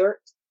to exert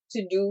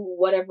to do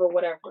whatever,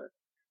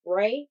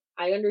 right?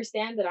 I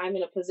understand that I'm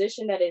in a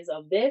position that is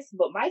of this,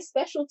 but my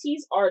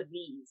specialties are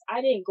these.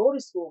 I didn't go to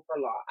school for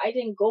law. I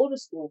didn't go to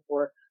school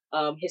for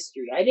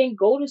history. I didn't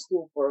go to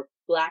school for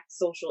Black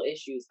social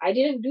issues. I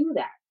didn't do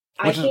that.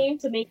 I came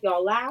to make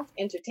y'all laugh,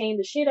 entertain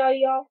the shit out of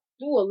y'all,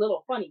 do a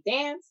little funny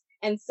dance,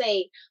 and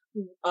say,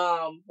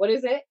 what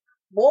is it?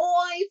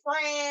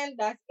 Boyfriend,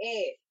 that's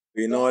it.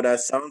 You know what that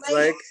sounds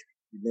like?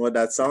 You know what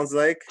that sounds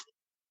like?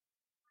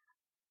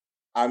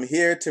 I'm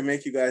here to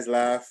make you guys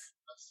laugh.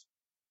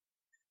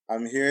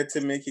 I'm here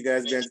to make you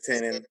guys be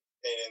entertaining.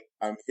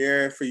 I'm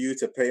here for you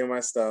to pay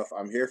my stuff.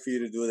 I'm here for you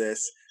to do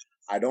this.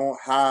 I don't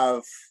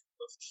have,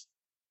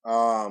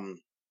 let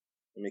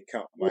me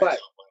count my... What?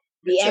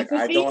 The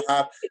empathy?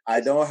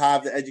 I don't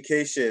have the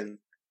education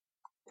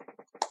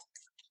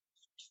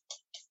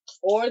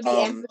or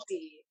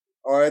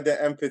the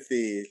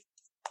empathy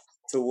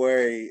to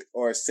worry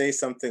or say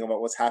something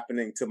about what's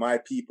happening to my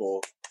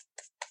people.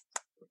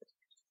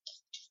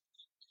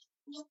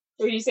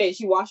 What do you say?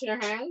 She washing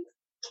her hands?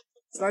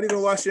 It's not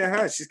even washing her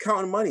hands. She's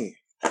counting money.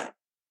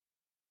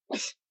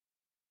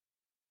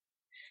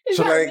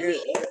 So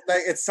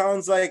it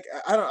sounds like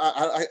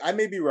I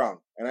may be wrong,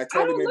 and I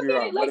totally may be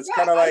wrong, but it's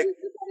kind of like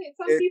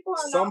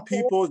some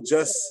people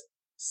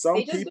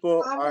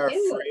are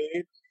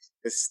afraid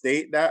to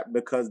state that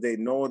because they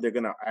know they're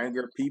gonna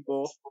anger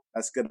people.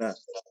 That's gonna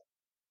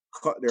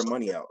cut their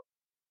money out.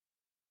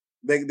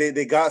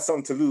 They got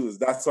something to lose.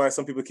 That's why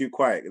some people keep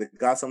quiet. They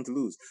got something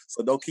to lose,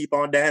 so they'll keep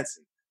on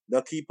dancing.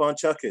 They'll keep on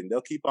chucking.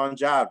 They'll keep on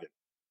jabbing.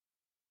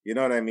 You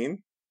know what I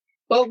mean?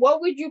 But what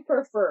would you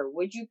prefer?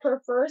 Would you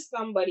prefer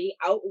somebody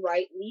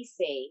outrightly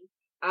say,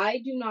 I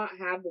do not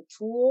have the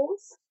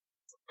tools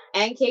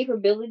and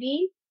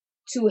capability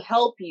to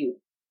help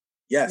you?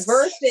 Yes.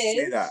 Versus...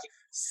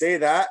 Say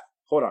that.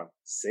 Hold on.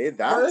 Say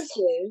that.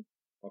 Versus...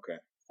 Okay.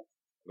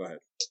 Go ahead.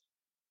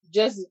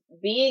 Just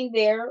being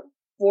there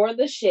for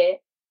the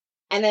shit,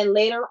 and then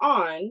later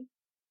on,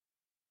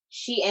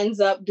 she ends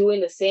up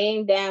doing the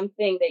same damn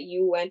thing that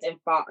you went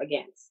and fought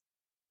against.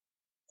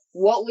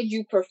 What would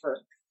you prefer?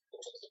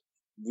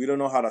 We don't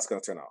know how that's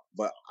going to turn out.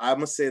 But I'm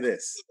going to say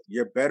this.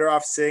 You're better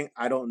off saying,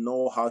 I don't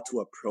know how to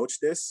approach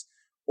this,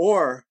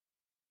 or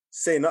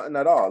say nothing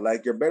at all.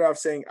 Like, you're better off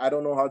saying, I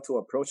don't know how to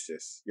approach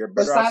this. You're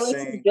better off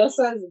saying...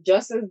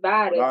 just as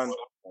bad.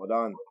 Hold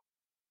on.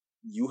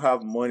 You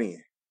have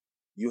money.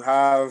 You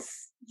have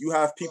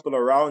people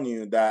around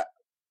you that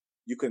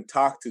you can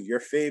talk to. You're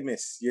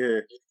famous.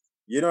 You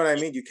know what I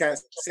mean? You can't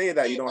say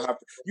that you don't have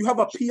to. You have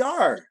a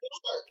PR.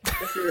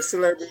 If you're a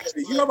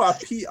celebrity, you have a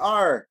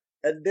PR.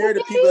 And they're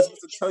the people that's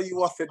supposed to tell you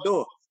what to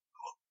do.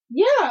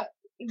 Yeah.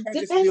 You can't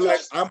just be like,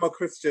 I'm a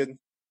Christian.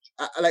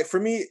 Like, for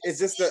me, it's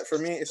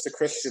the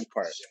Christian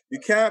part. You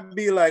can't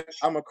be like,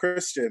 I'm a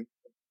Christian,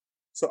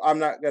 so I'm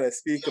not going to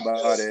speak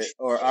about it,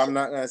 or I'm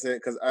not going to say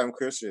it because I'm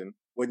Christian.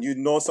 when you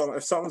know something,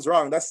 if something's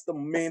wrong, that's the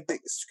main thing.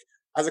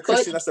 As a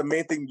Christian, that's the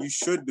main thing you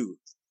should do.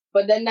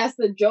 But then that's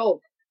the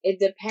joke. It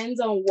depends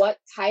on what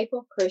type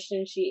of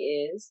Christian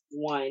she is,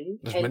 one.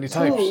 There's and many two,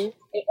 types.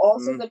 it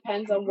also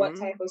depends on what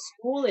type of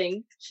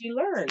schooling she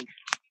learned.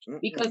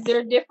 Because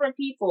they're different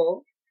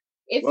people.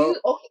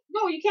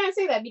 No, you can't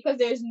say that, because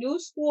there's new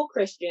school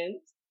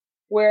Christians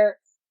where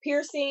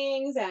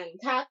piercings and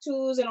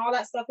tattoos and all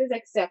that stuff is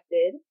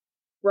accepted,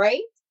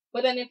 right?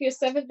 But then if you're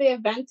Seventh-day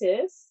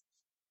Adventist,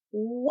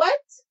 what?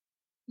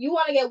 You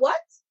want to get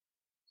what?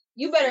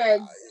 You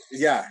better...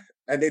 Yeah,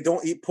 and they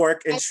don't eat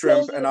pork and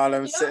shrimp and all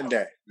them sitting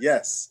there.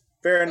 Yes,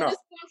 fair enough.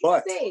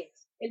 But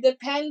it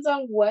depends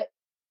on what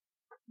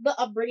the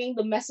upbringing,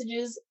 the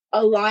messages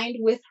aligned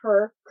with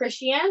her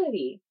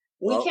Christianity.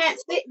 We can't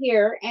sit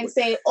here and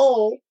say,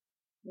 oh,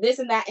 this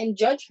and that, and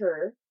judge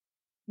her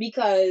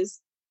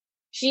because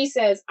she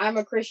says, I'm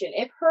a Christian.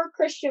 If her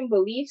Christian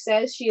belief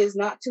says she is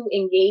not to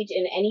engage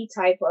in any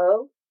type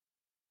of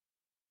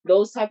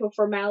those type of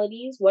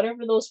formalities,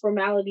 whatever those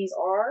formalities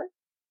are,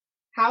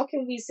 how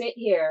can we sit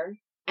here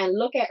and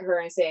look at her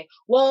and say,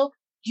 well,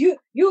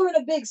 you're in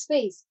a big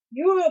space.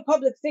 You're a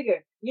public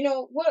figure. You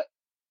know, what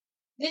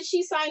did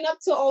she sign up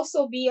to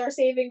also be our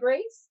saving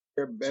grace?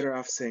 You're better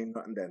off saying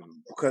nothing then,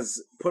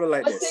 because put it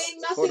like but this.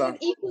 Saying nothing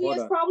is equally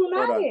as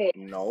problematic.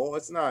 No,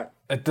 it's not.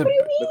 What do you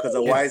mean? Because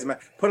a wise man,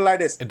 put it like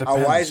this.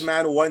 A wise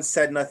man once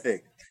said nothing.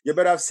 You're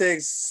better off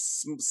saying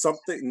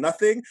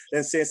nothing,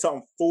 than saying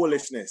something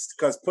foolishness.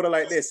 Because put it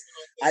like this.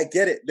 I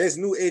get it. There's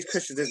new age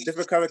Christians. There's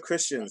different kind of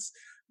Christians.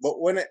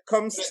 But when it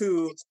comes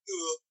to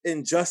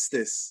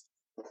injustice,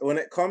 when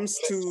it comes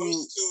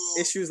to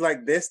issues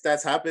like this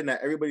that's happening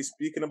that everybody's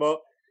speaking about,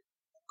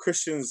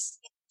 Christians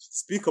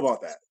speak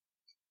about that.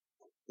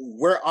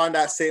 We're on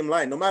that same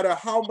line. No matter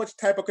how much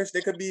type of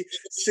Christian, there could be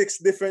 6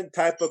 different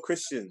type of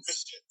Christians.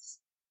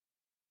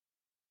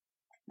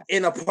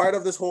 In a part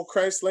of this whole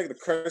Christ, like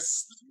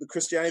the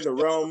Christianity, the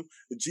realm,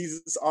 the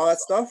Jesus, all that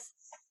stuff,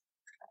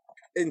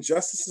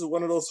 injustice is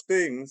one of those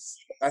things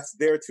that's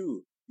there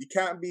too. You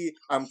can't be,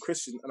 I'm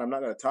Christian and I'm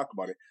not going to talk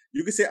about it.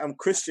 You can say I'm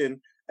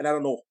Christian and I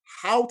don't know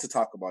how to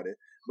talk about it,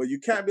 but you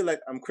can't be like,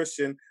 I'm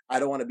Christian, I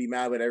don't want to be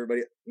mad with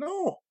everybody.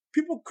 No,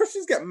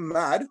 Christians get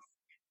mad.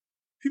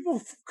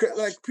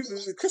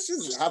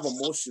 Christians have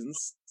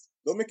emotions.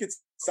 Don't make it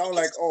sound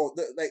like,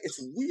 like it's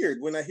weird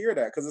when I hear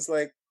that, because it's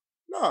like,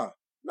 nah,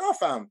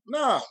 fam,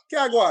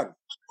 can't go on.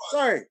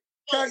 Sorry,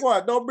 can't go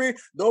on. Don't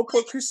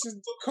pull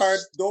Christian card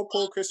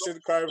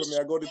for me.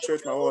 I go to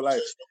church my whole life.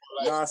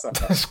 Nah, son.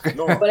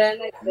 No. But then,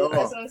 that's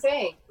what I'm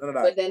saying.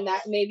 But then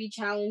that may be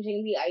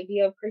challenging the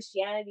idea of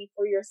Christianity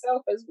for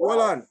yourself as well.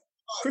 Hold on.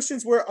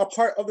 Christians were a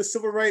part of the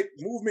civil rights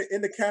movement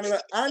in the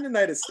Canada and the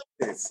United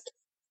States.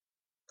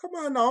 Come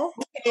on now.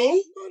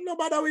 Okay. No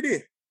matter we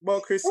did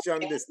about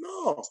Christianity. Okay.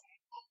 No.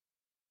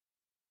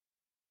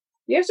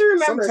 You have to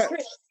remember,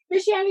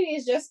 Christianity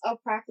is just a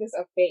practice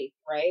of faith,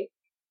 right?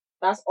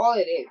 That's all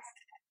it is.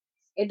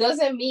 It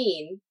doesn't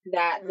mean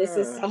that this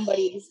is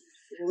somebody's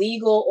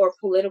legal or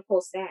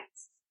political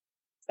stance.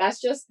 That's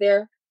just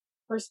their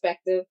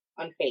perspective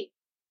on faith.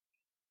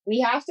 We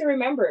have to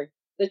remember,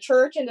 the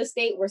church and the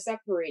state were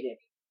separated.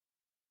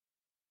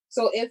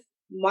 So if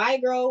my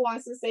girl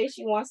wants to say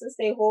she wants to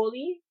stay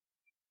holy,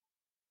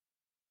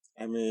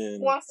 I mean,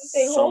 wants to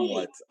stay somewhat.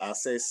 Holy. I'll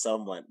say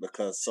somewhat,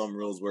 because some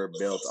rules were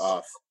built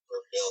off.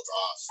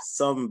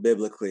 Some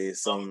biblically,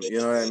 some, you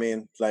know what I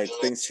mean? Like,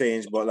 things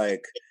change, but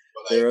like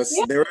there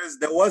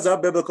was a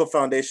biblical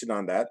foundation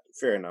on that.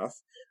 Fair enough.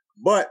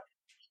 But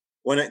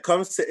when it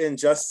comes to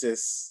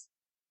injustice,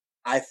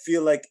 I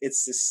feel like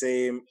it's the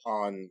same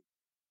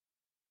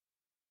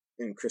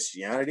in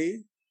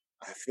Christianity.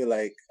 I feel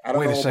like I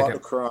don't know about the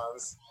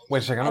Qurans. Wait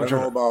a second. I don't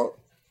know about.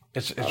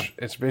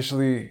 It's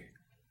basically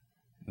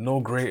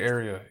no gray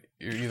area.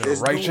 You're either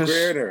righteous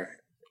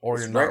or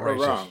you're not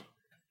righteous. Wrong.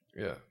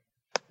 Yeah.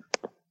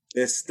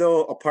 There's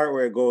still a part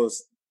where it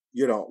goes,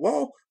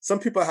 some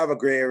people have a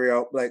gray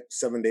area, like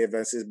Seventh-day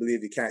Adventists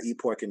believe you can't eat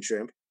pork and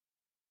shrimp.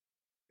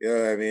 You know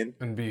what I mean?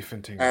 And beef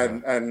and things.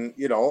 And I'm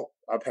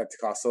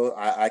Pentecostal.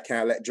 I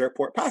can't let jerk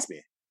pork pass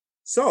me.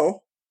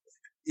 So,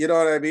 you know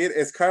what I mean?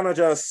 It's kind of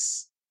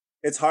just,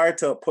 it's hard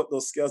to put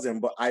those scales in.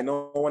 But I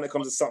know when it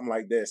comes to something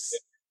like this,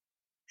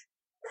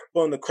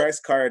 pulling the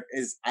Christ card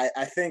is,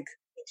 I think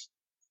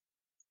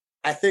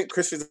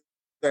Christians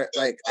are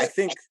like,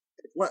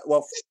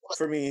 well,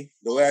 for me,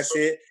 the way I see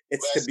it,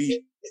 it's to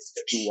be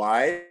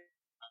wise.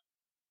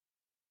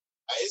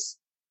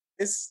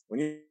 It's when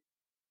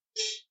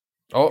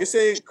you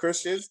say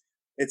Christians,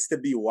 it's to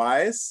be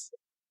wise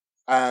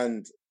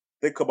and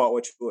think about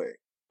what you're doing.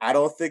 I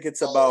don't think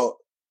it's about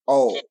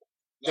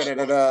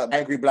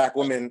angry black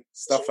women,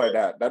 stuff like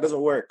that. That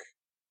doesn't work.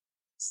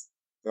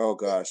 Oh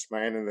gosh,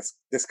 my internet's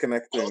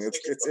disconnecting.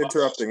 It's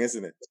interrupting,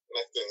 isn't it?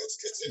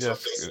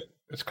 Yes,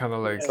 it's kind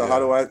of like. So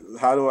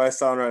how do I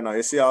sound right now?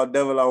 You see how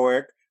devil I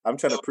work? I'm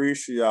trying to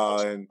preach to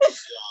y'all, and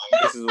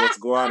this is what's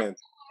going on.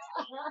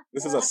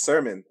 This is a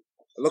sermon.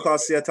 Look how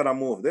Seattle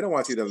move. They don't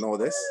want you to know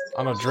this.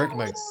 On a Drake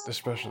night,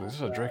 especially. This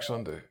is a Drake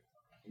Sunday.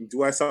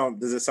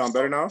 Does it sound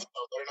better now?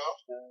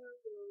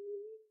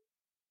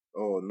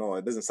 Oh no,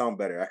 it doesn't sound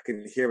better. I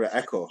can hear an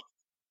echo.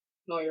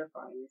 No, you're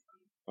fine.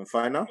 I'm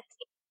fine now?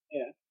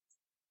 Yeah.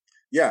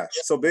 Yeah.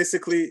 So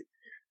basically,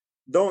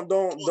 don't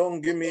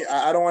give me.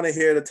 I don't want to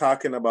hear the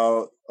talking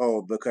about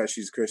because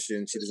she's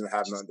Christian, she doesn't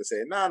have nothing to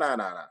say.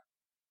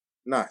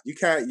 Nah. You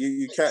can't.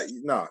 You can't.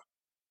 No.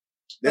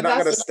 They're not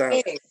gonna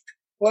stand.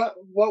 What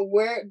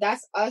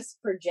that's us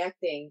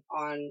projecting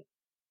on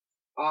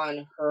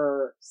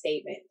her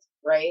statement,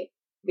 right?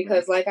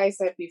 Because like I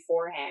said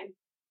beforehand,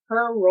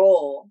 her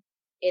role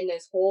in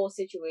this whole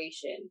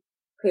situation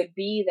could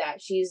be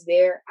that she's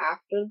there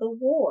after the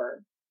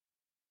war.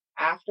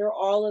 After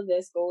all of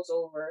this goes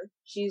over,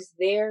 she's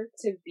there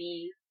to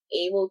be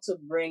able to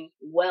bring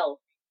wealth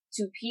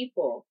to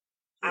people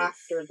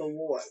after the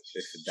war.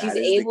 She's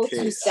able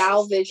to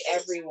salvage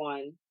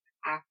everyone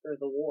after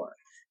the war.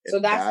 So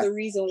that's the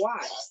reason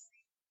why.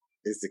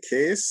 Is the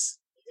case,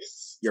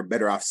 you're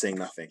better off saying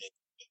nothing.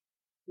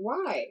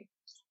 Why?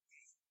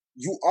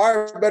 You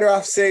are better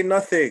off saying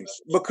nothing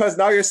because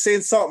now you're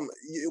saying something.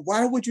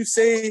 Why would you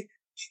say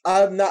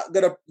I'm not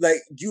gonna like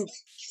you?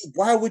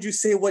 Why would you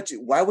say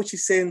why would she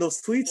say in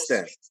those tweets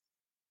then?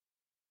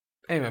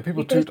 Hey man,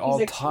 people tweet all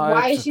types of things.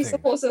 Why is she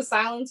supposed to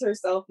silence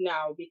herself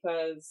now?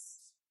 Because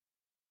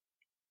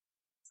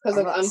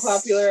of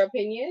unpopular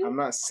opinion? I'm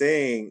not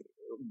saying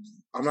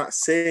not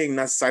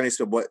silence,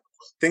 but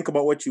think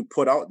about what you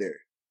put out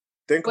there.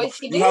 But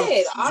she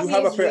did.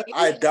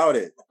 I doubt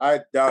it.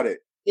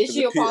 Did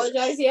she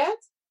apologize yet?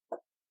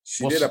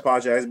 She did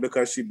apologize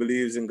because she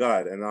believes in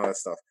God and all that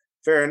stuff.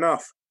 Fair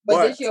enough.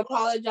 But did she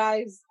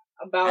apologize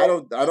about?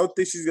 I don't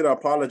think she's gonna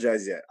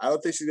apologize yet. I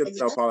don't think she's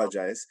gonna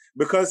apologize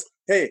because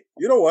hey,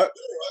 you know what?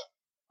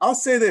 I'll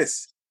say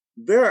this: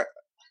 there,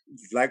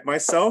 like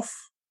myself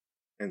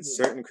and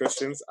certain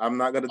Christians, I'm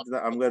gonna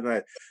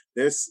deny.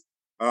 There's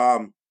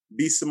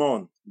B.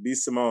 Simone. We're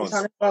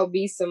talking about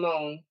B.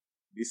 Simone.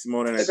 B.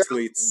 Simone and her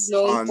tweets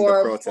on the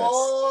protest.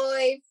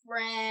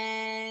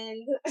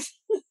 Boyfriend.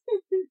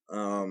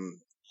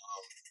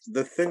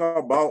 The thing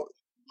about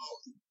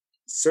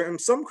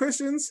some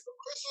Christians,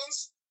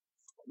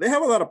 they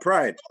have a lot of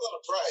pride,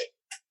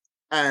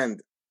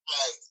 and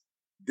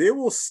they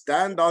will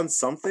stand on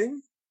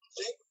something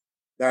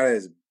that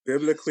is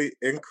biblically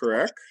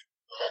incorrect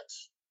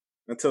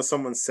until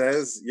someone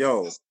says,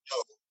 "Yo,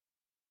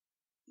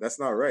 that's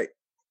not right."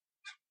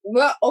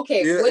 Well,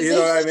 okay, you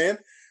know what I mean?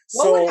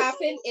 What would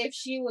happen if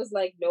she was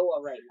like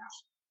Noah right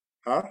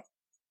now? Huh?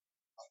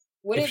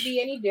 Would it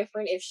be any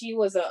different if she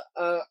was a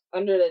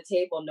under the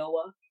table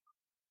Noah?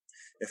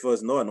 If it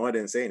was Noah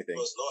didn't say anything.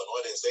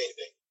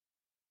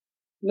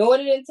 Noah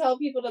didn't tell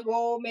people to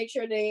go make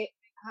sure they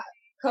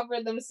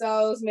cover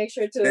themselves, make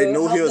sure to they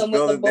knew help he was them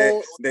building, with the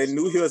boat. They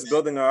knew he was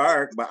building an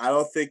ark, but I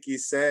don't think he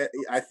said.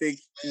 I think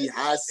he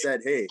has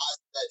said, "Hey."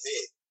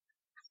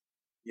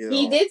 You know,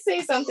 he did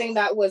say something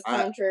that was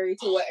contrary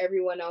to what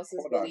everyone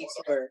else's beliefs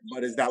were.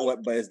 But is that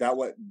what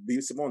B.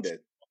 Simone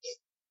did?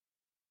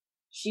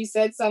 She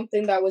said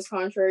something that was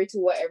contrary to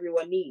what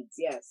everyone needs.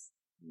 Yes.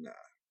 Nah,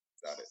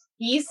 got it.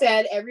 He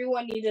said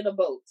everyone needed a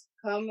boat.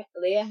 Come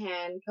lay a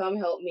hand. Come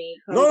help me.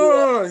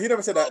 No. He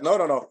never said that.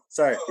 No.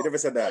 Sorry, he never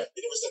said that.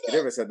 He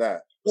never said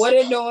that. What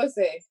did Noah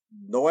say?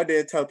 Noah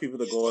didn't tell people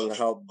to go and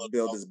help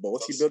build his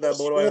boat. He built that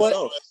boat by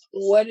himself.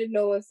 What did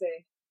Noah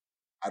say?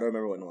 I don't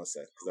remember what Noah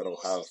said because I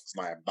don't have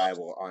my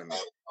Bible on me.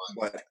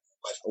 But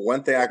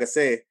one thing I could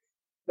say.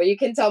 But you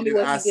can tell me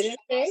what he didn't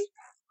say?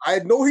 I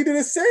know he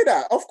didn't say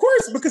that. Of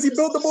course, because he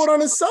built the boat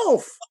on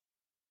himself.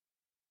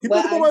 He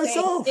built the boat by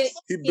himself.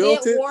 He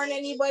didn't warn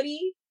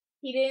anybody.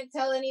 He didn't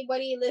tell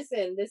anybody,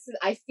 listen,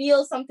 I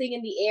feel something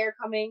in the air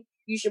coming.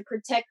 You should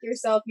protect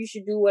yourself. You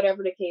should do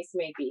whatever the case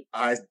may be.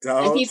 I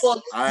don't. And people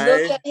looked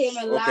at him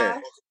and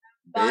laughed,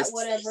 thought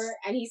whatever.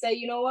 And he said,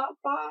 you know what?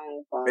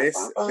 Fine.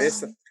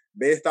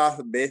 Based off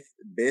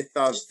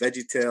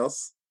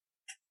VeggieTales,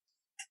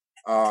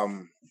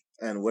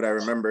 and what I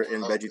remember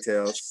in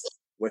VeggieTales,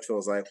 which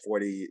was like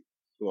 40.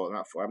 Well,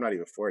 not 40. I'm not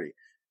even 40.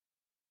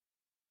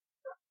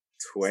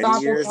 20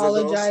 Stop years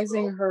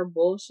apologizing ago. Her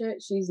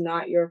bullshit. She's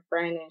not your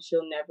friend, and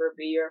she'll never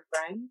be your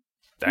friend.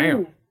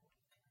 Damn.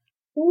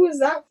 Who is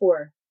that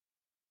for?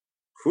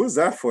 Who's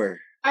that for?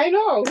 I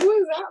know. Who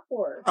is that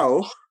for?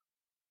 Oh,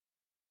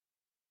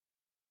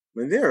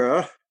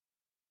 Manera.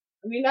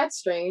 I mean, that's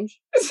strange.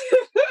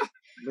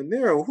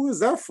 Manera, who is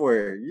that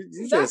for?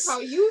 That's how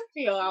you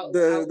feel out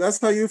there.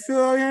 That's how you feel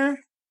out here?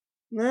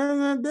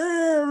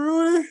 Damn,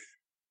 Rudy.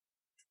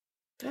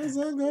 That's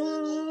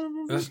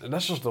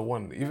just the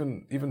one.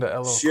 Even the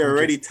LL. She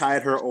already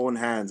tied her own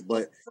hands,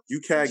 but you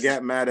can't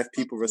get mad if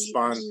people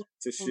respond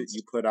to shit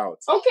you put out.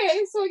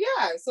 Okay, so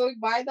yeah. So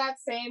by that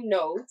same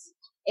note,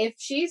 if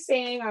she's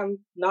saying I'm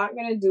not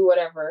gonna do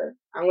whatever,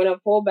 I'm gonna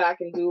pull back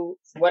and do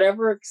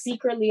whatever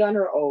secretly on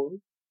her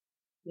own,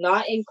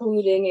 not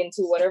including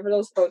into whatever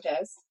those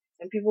protests,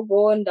 and people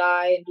go and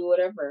die and do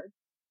whatever,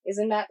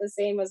 isn't that the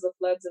same as the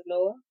floods of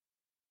Noah?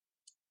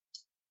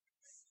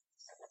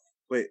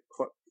 Wait,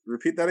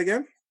 repeat that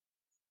again?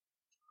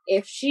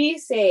 If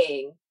she's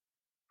saying,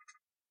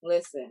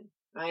 listen,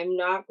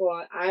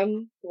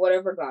 I'm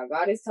whatever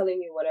God is telling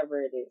me,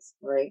 whatever it is,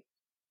 right?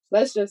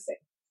 Let's just say,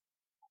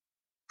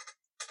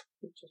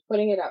 just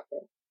putting it out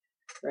there,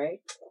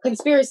 right?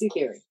 Conspiracy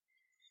theory,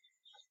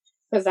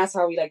 because that's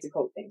how we like to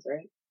quote things,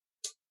 right?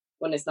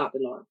 When it's not the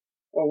norm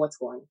or what's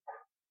going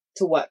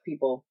to what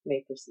people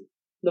may perceive,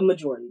 the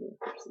majority may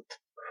perceive.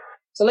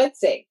 So let's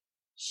say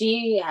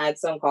she had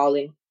some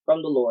calling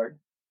from the Lord.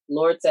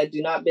 Lord said,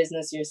 do not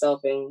business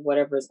yourself in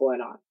whatever is going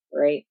on,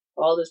 right?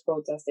 All this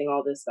protesting,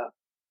 all this stuff.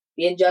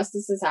 The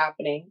injustice is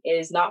happening. It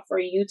is not for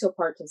you to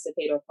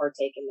participate or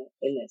partake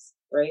in this,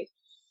 right?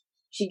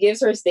 She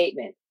gives her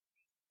statement.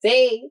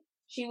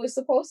 She was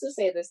supposed to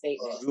say the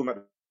statement.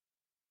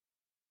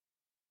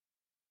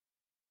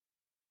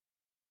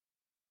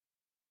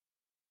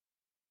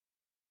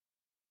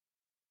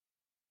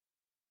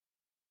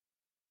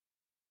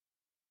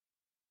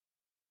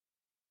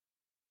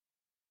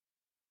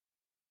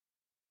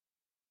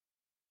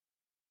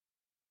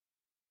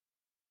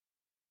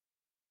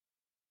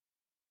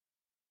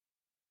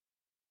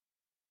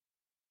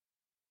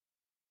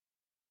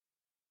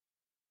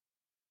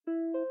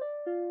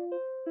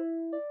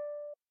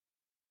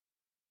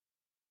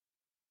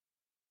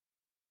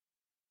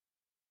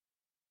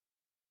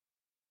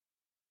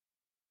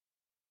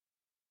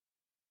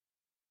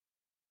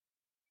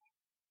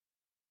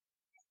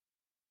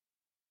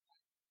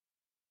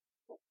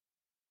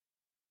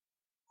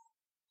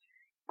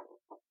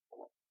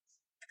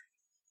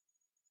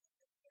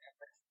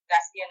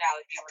 That's the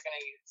analogy we're going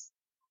to use.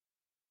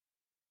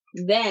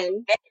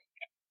 Then,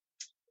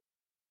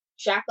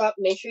 shack up,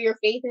 make sure your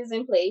faith is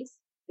in place,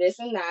 this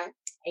and that,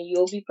 and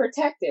you'll be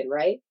protected,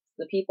 right?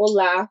 The people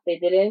laughed.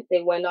 They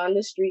went on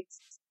the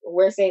streets.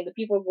 We're saying the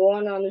people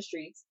going on the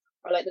streets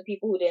are like the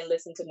people who didn't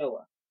listen to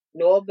Noah.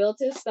 Noah built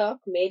his stuff,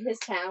 made his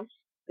camp,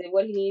 did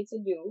what he needed to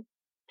do.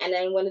 And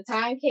then when the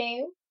time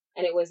came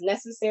and it was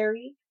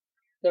necessary,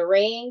 the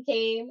rain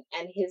came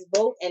and his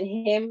boat and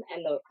him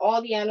and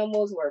all the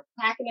animals were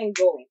packing and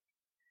going.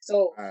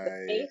 So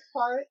the faith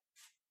part,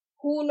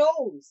 who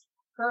knows?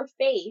 Her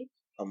faith,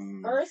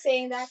 her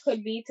saying that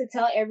could be to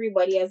tell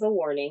everybody as a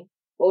warning,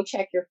 go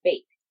check your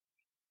faith.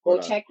 Go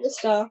check your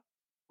stuff.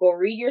 Go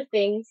read your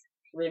things.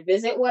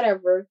 Revisit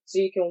whatever so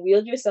you can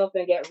wield yourself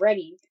and get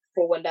ready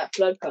for when that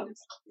flood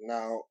comes.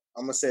 Now,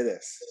 I'm going to say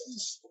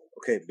this.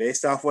 Okay,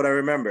 based off what I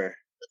remember,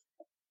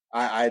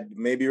 I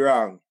may be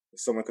wrong.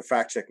 Someone could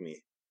fact check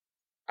me.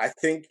 I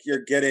think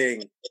you're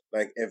getting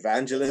like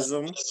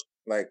evangelism,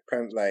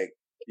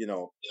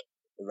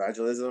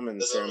 evangelism in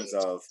terms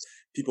of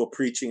people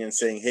preaching and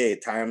saying, hey,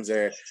 times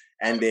are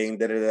ending,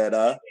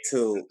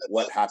 to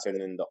what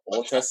happened in the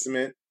Old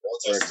Testament,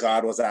 where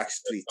God was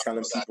actually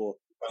telling people,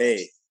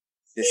 hey,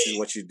 this is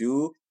what you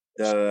do,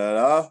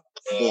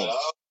 boom.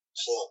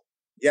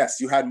 Yes,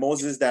 you had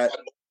Moses that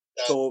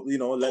told,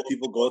 let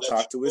people go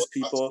talk to his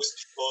people,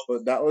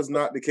 but that was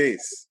not the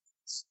case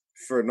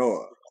for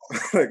Noah.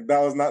 Like,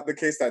 that was not the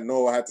case that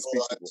Noah had to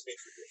speak to people.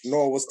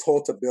 Noah was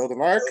told to build an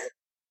ark,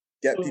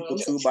 get people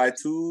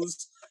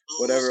 2x2s,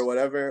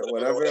 whatever.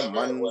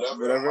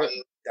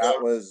 That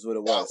was what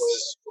it was.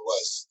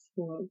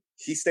 Mm-hmm.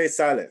 He stayed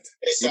silent.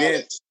 He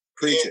didn't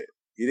preach it.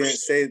 He didn't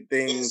say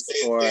things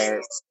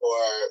or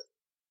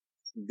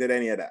did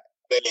any of that.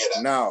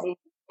 Now,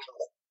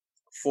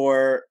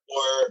 for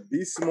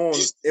B. Simone,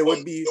 it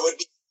would be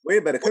way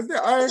better because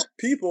there are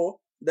people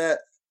that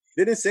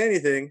didn't say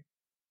anything,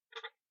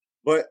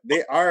 but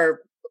they are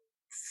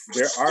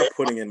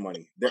putting in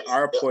money. They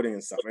are putting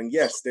in stuff. And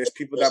yes, there's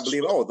people that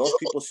believe, oh, those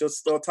people should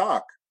still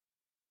talk.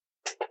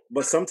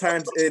 But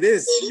sometimes it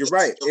is, you're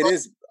right. It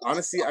is,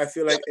 honestly, I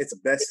feel like it's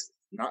best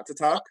not to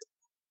talk.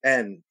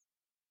 And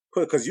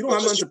because you don't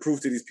have nothing to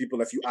prove to these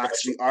people if you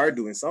actually are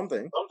doing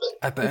something.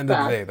 At the end of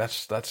the day,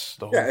 that's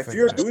the whole thing. Yeah, if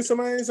you're doing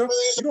something,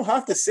 you don't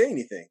have to say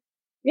anything.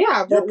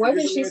 Yeah, but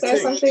whether she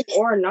says something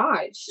or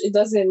not, it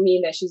doesn't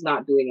mean that she's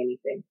not doing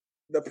anything.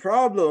 The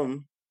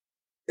problem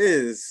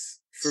is,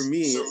 for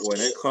me, when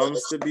it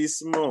comes to B.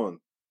 Simone,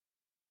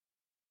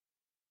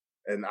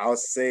 and I'll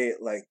say,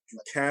 like, you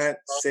can't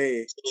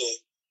say,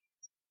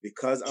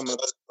 because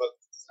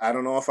I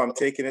don't know if I'm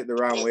taking it the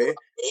wrong way,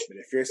 but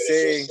if you're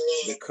saying,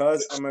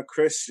 because I'm a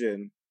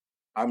Christian,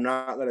 I'm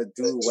not going to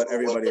do what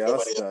everybody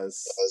else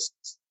does.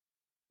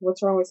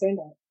 What's wrong with saying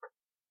that?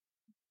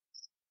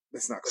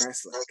 It's not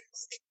Christ-like.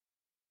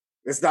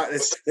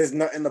 There's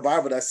not in the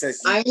Bible that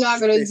says I'm not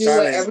going to do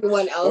what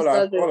everyone else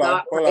does. It's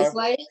not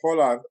Christ-like.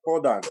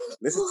 Hold on.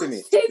 Listen to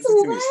me.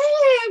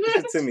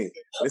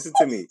 Listen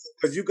to me.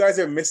 Because you guys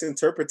are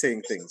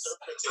misinterpreting things.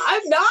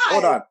 I'm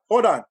not.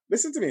 Hold on.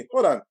 Listen to me.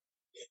 Hold on.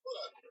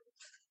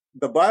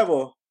 The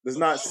Bible does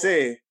not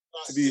say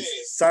to be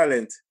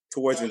silent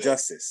towards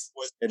injustice.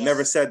 It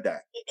never said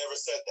that.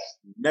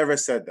 Never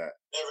said that.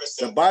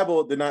 The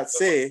Bible did not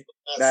say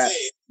that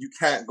you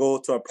can't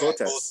go to a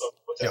protest.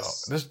 Yo,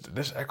 this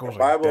echoes. The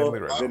Bible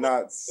like right did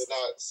now. not.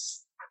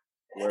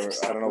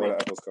 I don't know where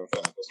the echoes come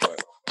from,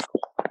 but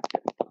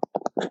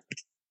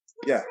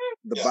yeah,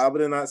 the Bible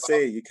did not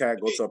say you can't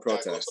go to a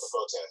protest.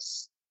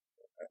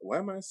 Why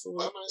am I so?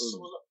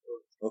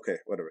 Okay,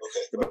 whatever.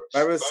 The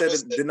Bible said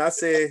it did not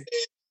say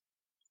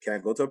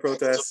can't go to a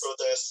protest.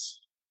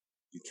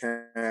 You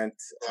can't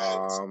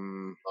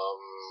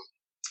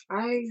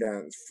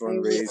can't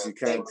fundraise. You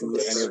can't do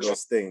any of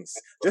those things.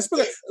 Just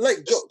because, like,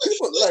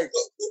 people like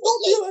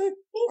don't be like,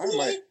 why am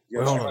I?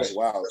 Your mic is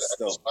wild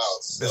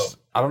still.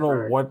 I don't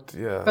know what.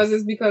 Yeah.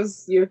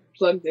 Because you're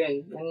plugged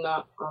in and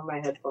not on my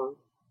headphones.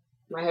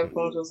 My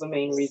headphones was the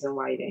main reason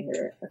why you didn't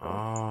hear it.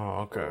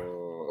 Oh, okay.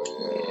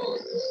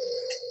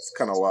 It's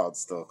kind of wild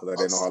still because I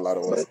didn't know how loud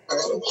it was.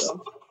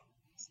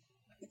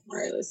 All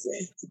right, let's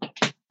see.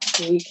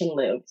 We can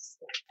live.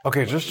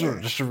 Okay, just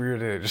to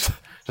reiterate, just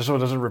so it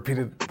doesn't repeat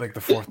it like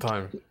the fourth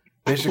time.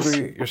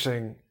 Basically, you're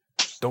saying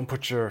don't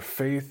put your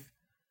faith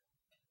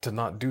to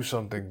not do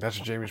something. That's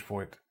Jamie's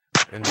point,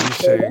 and he's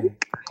saying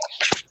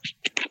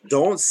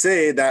don't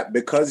say that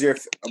because you're.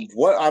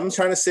 What I'm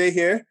trying to say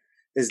here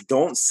is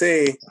don't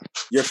say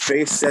your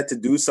faith said to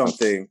do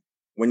something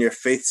when your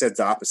faith says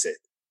the opposite.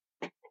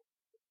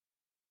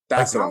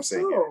 That's what I'm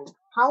saying.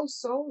 How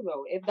so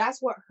though? If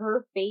that's what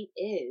her faith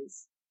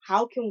is,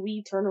 how can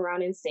we turn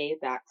around and say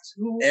that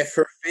to? If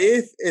her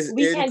faith is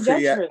we can't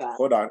judge her that.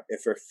 Hold on.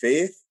 If her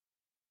faith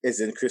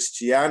is in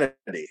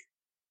Christianity,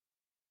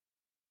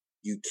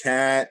 you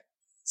can't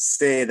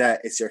say that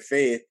it's your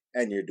faith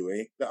and you're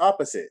doing the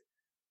opposite.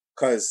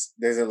 Because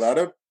there's a lot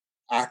of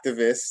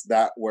activists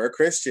that were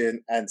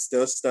Christian and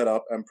still stood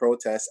up and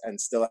protest and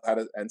still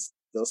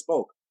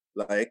spoke,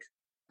 like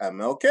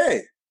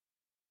MLK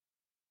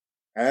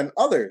and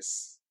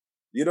others.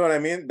 You know what I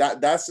mean?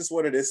 That's just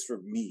what it is for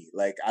me.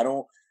 Like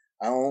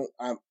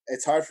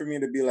it's hard for me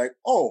to be like,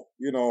 oh,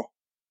 you know,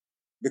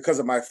 because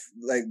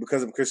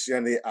of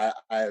Christianity,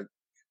 I'm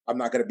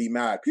not gonna be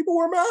mad. People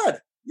were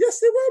mad. Yes,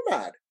 they were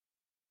mad.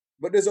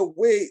 But there's a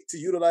way to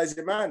utilize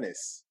your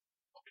madness.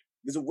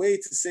 There's a way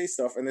to say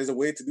stuff and there's a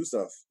way to do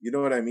stuff. You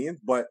know what I mean?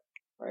 But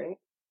right.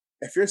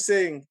 If you're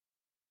saying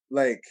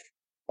like,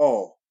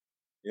 oh,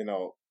 you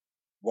know,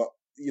 what,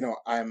 you know,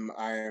 I'm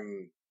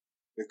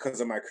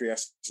because of my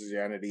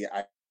Christianity,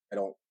 I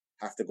don't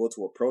have to go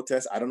to a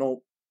protest. I don't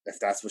know if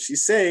that's what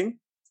she's saying,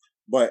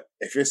 but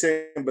if you're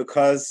saying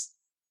because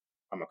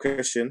I'm a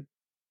Christian,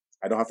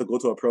 I don't have to go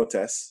to a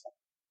protest,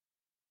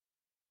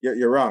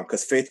 you're wrong,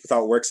 because faith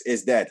without works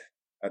is dead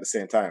at the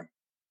same time.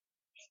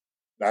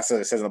 That's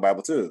what it says in the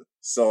Bible too.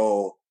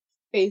 So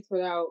faith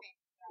without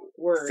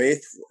works.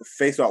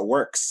 Faith without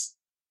works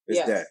is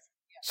dead.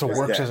 So it's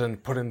works dead. As in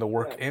put in the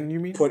work in, you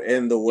mean? Put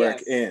in the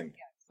work in.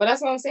 But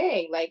that's what I'm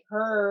saying. Like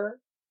her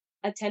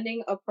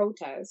attending a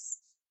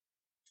protest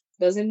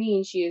doesn't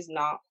mean she is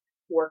not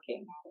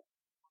working.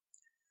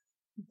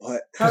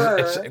 But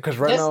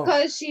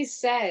because she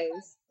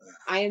says,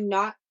 I am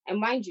not, and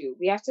mind you,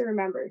 we have to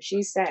remember,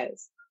 she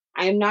says,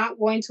 I am not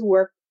going to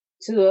work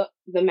to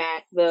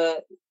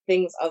the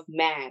things of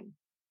man.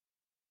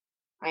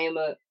 I'm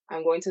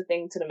going to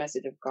think to the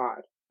message of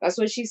God. That's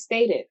what she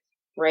stated,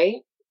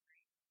 right?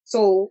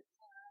 So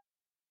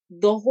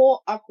the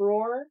whole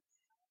uproar,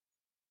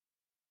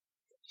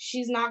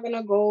 she's not going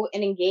to go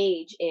and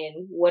engage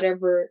in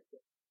whatever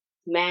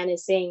man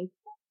is saying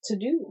to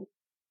do.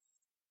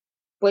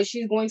 But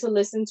she's going to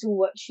listen to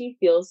what she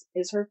feels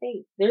is her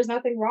faith. There's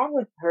nothing wrong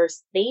with her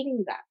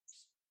stating that.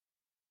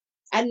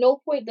 At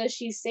no point does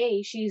she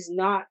say she's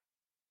not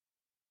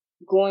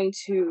going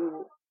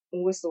to,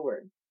 what's the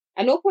word?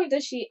 At no point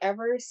does she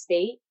ever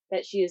state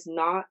that she is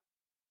not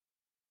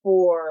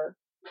for,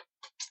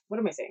 what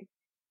am I saying?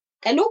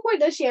 At no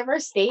point does she ever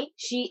state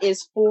she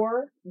is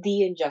for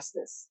the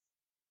injustice.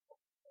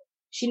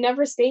 She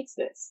never states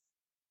this.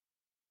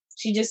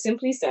 She just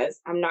simply says,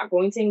 I'm not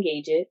going to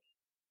engage it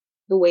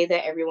the way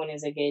that everyone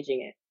is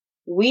engaging it.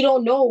 We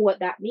don't know what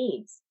that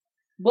means.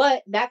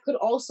 But that could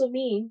also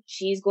mean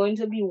she's going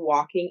to be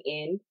walking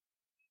in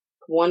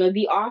one of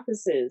the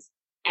offices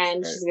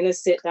and she's going to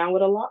sit down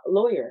with a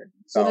lawyer.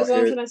 So that's what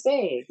I'm trying to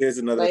say. Here's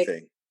another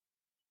thing.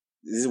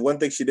 This is one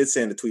thing she did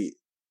say in the tweet.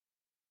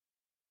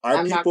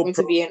 I'm not going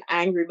to be an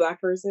angry black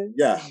person.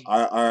 Yeah.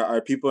 Are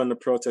people in the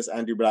protest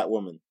angry black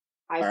women?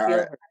 I feel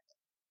her.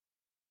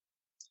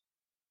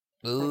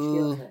 I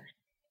feel her.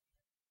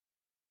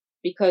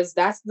 Because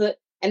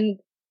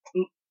and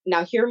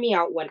now hear me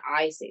out when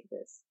I say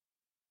this.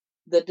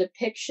 The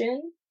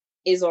depiction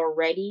is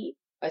already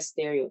a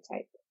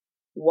stereotype.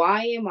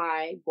 Why am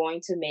I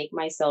going to make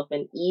myself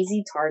an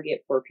easy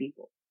target for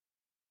people?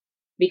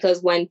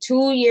 Because when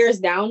 2 years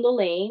down the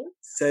lane,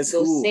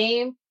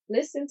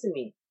 listen to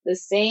me, the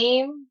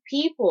same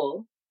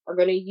people are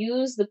going to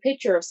use the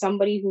picture of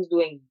somebody who's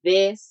doing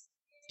this,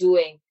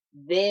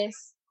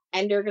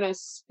 and they're going to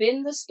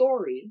spin the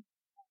story,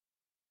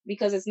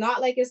 because it's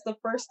not like it's the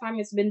first time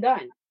it's been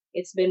done.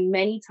 It's been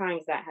many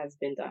times that has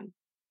been done,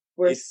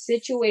 where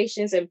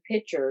situations and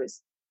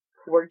pictures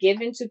were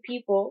given to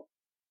people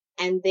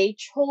and they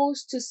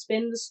chose to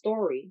spin the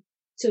story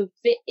to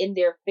fit in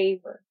their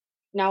favor.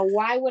 Now,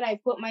 why would I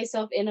put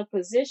myself in a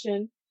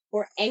position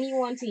for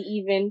anyone to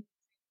even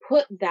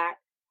put that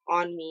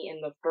on me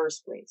in the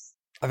first place?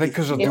 I think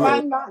if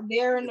I'm not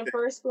there in the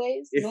first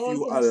place, if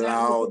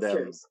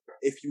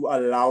you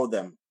allow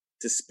them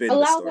to spin the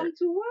Allow story. them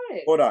to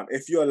what? Hold on.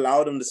 If you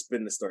allow them to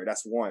spin the story,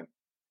 that's one.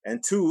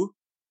 And two,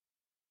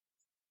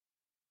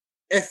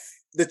 if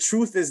the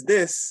truth is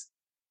this,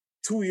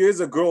 2 years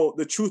ago,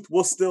 the truth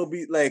will still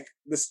be like,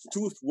 the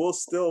truth will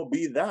still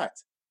be that.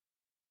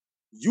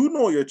 You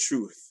know your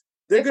truth.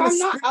 They're going to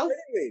spin it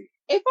anyway.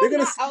 If I'm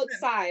not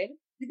outside,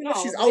 even if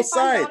she's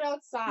outside. If I'm not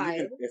outside.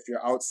 Even if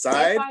you're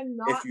outside. If I'm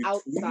not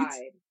outside.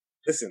 Tweet,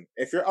 listen,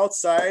 if you're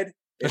outside.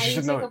 And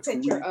you take a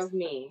picture of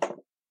me.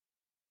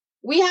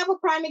 We have a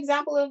prime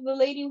example of the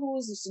lady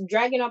who's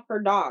dragging up her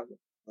dog.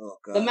 Oh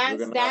God, the man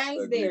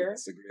stands there.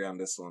 Disagree on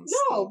this one.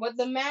 No, but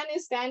the man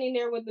is standing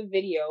there with the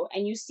video,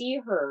 and you see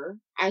her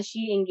as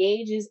she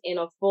engages in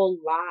a full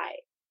lie,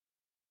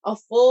 a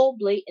full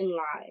blatant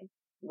lie.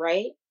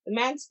 Right? The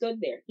man stood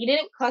there. He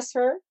didn't cuss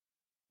her.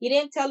 He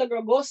didn't tell the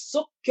girl go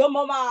suck your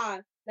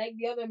mama like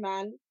the other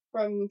man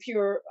from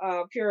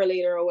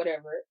Purelator or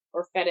whatever,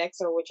 or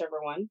FedEx or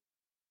whichever one.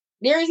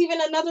 There is even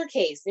another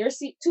case. There's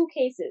 2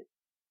 cases,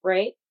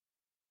 right?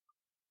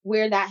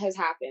 Where that has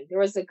happened. There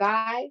was a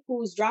guy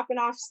who's dropping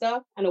off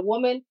stuff and a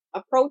woman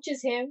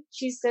approaches him.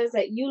 She says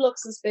that you look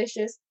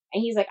suspicious.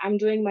 And he's like, I'm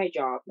doing my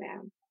job,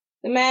 ma'am.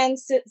 The man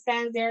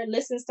stands there,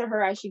 listens to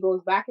her as she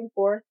goes back and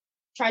forth,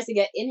 tries to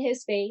get in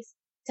his face,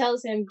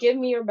 tells him, give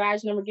me your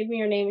badge number, give me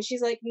your name. And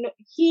she's like, no.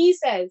 He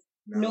says,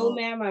 no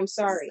ma'am, I'm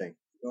sorry.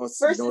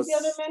 Versus the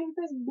other man who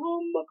says,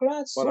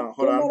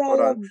 hold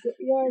on.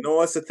 You know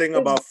what's the thing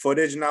about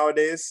footage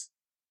nowadays?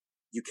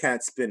 You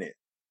can't spin it.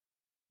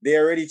 They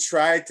already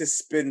tried to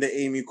spin the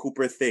Amy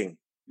Cooper thing.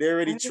 They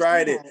already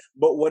tried it.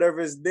 But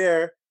whatever's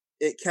there,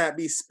 it can't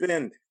be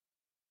spinned.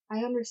 I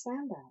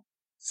understand that.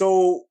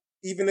 So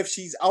even if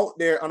she's out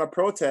there on a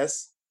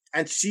protest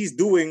and she's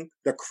doing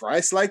the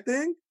Christ-like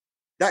thing,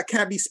 that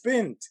can't be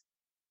spinned.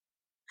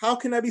 How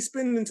can that be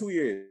spinned in 2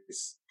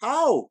 years?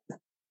 How?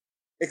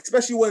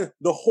 Especially when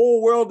the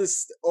whole world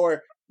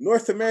or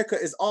North America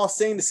is all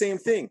saying the same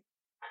thing.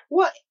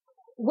 What?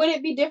 Would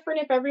it be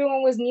different if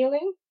everyone was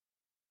kneeling?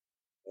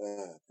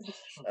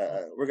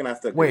 We're gonna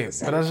have to wait,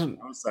 but doesn't.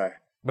 I'm sorry,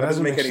 but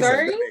doesn't make any sense.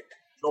 That makes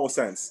no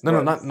sense.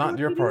 No, not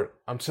your part.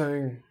 I'm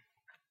saying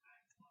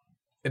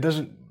it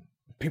doesn't.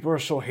 People are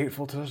so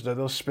hateful to us that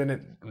they'll spin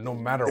it no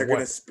matter what.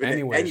 Gonna spin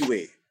it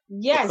anyway.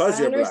 Yes,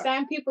 I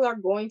understand people are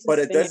going to. But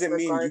it doesn't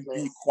mean you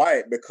be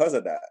quiet because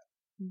of that.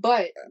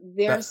 But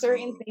there are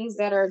certain things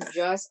that are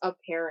just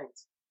apparent.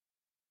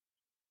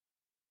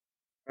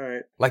 All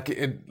right. Like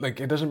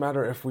it doesn't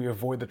matter if we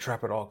avoid the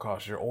trap at all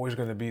costs. You're always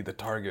going to be the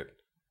target.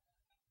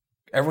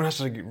 Everyone has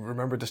to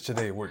remember this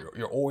today. Where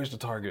you're always the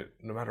target,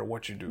 no matter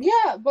what you do.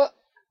 Yeah, but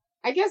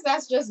I guess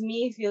that's just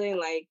me feeling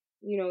like,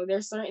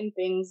 there's certain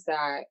things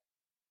that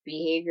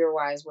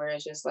behavior-wise where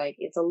it's just like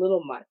it's a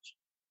little much.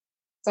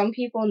 Some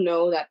people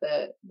know that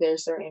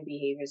there's certain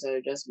behaviors that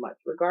are just much,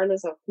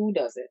 regardless of who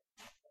does it.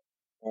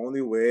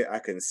 Only way I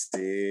can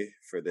stay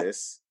for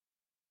this.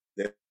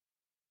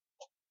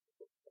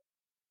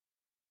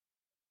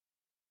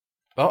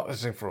 Oh,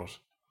 this thing froze.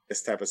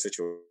 This type of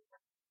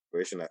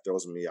situation that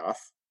throws me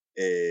off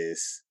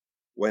is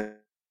when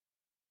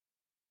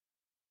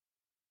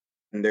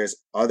there's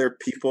other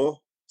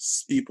people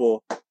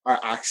are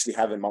actually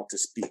having mouth to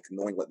speak,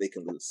 knowing what they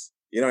can lose.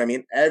 You know what I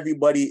mean?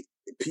 Everybody,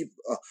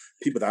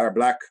 people that are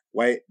black,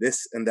 white,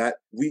 this and that.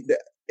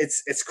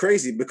 It's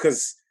crazy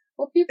because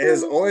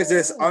there's always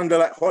this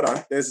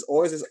There's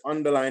always this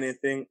underlining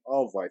thing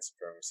of white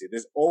supremacy.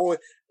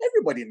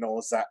 Everybody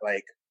knows that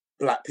like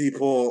black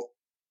people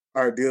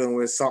are dealing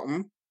with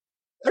something.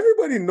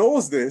 Everybody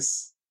knows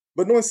this,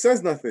 but no one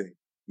says nothing.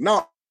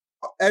 Now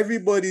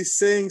everybody's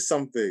saying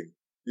something.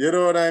 You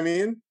know what I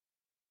mean?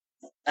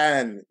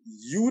 And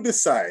you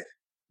decide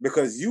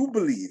because you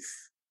believe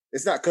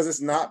it's not because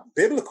it's not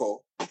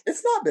biblical.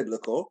 It's not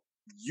biblical.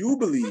 You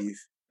believe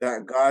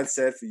that God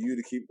said for you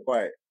to keep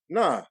quiet.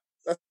 Nah,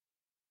 that's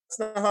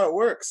not how it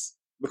works.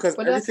 Because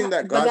everything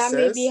that God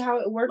says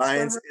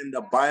lines in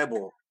the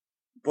Bible.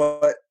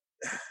 But okay.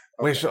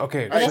 Wait, so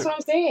okay. That's what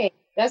I'm saying.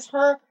 That's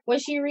her, when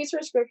she reads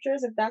her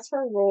scriptures, if that's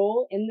her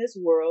role in this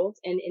world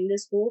and in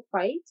this whole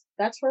fight,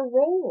 that's her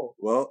role.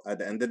 Well, at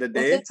the end of the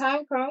day, when the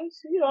time comes,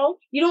 you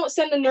don't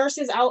send the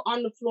nurses out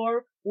on the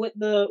floor with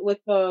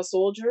the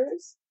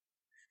soldiers.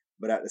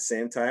 But at the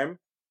same time,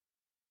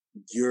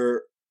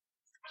 you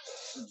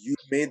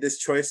made this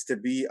choice to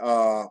be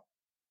a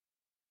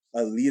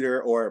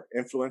leader or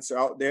influencer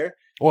out there.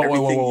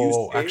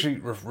 Whoa. Actually,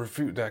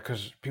 refute that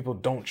because people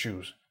don't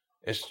choose.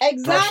 It's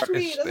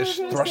exactly it's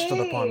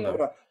thrusted upon them.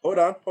 Hold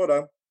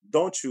on.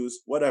 Don't choose,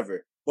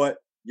 whatever. But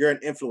you're an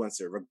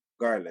influencer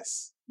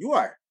regardless. You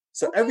are.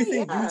 So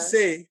everything you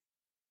say,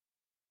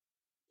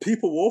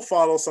 people will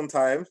follow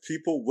sometimes.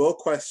 People will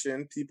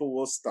question. People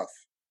will stuff.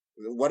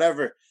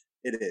 Whatever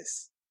it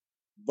is.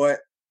 But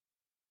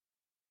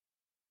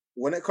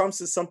when it comes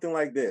to something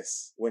like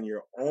this, when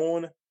your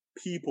own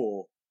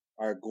people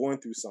are going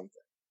through something,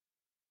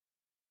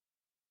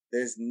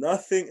 there's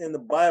nothing in the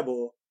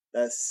Bible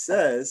that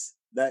says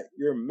that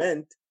you're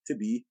meant to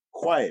be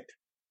quiet.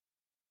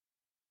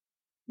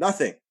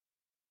 Nothing.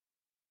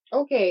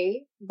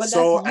 Okay, but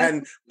So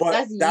that's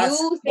you. That's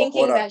you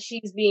thinking that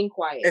she's being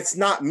quiet. It's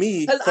not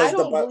me, because I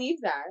don't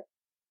believe that.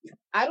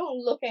 I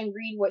don't look and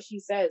read what she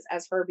says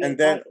as her being. And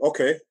then, quiet.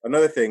 okay,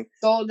 another thing.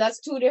 So that's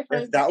two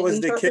different if that was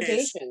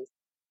interpretations. The case,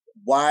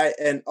 why?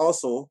 And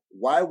also,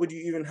 why would you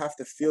even have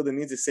to feel the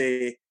need to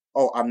say,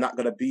 "Oh, I'm not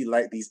gonna be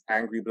like these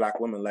angry black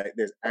women"? Like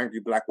there's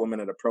angry black women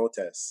at a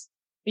protest.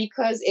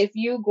 Because if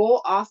you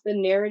go off the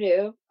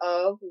narrative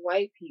of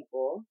white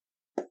people,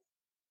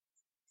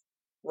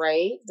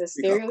 right, the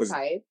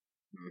stereotype,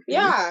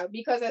 yeah,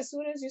 because as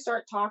soon as you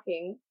start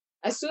talking,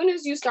 as soon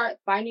as you start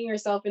finding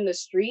yourself in the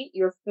street,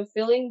 you're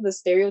fulfilling the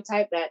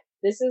stereotype that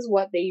this is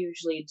what they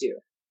usually do.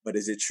 But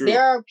is it true?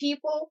 There are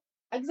people,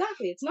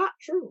 exactly, it's not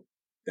true.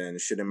 Then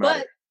it shouldn't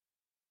matter.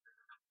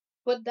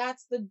 But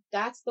that's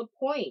the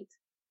point.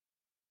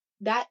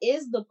 That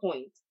is the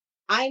point.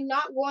 I'm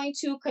not going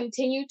to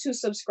continue to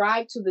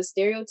subscribe to the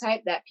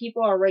stereotype that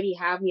people already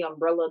have me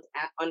umbrellaed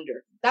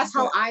under. That's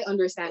how I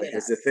understand it.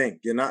 Here's the thing.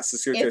 You're not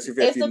subscribing to it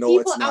if you the know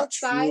people it's not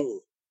outside,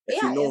 true.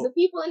 If if the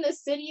people in the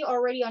city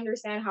already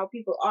understand how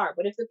people are,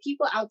 but if the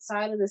people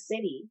outside of the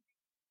city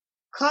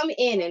come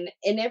in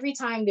and every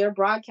time they're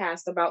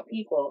broadcast about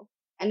people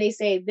and they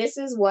say this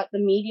is what the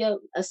media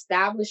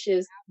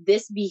establishes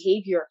this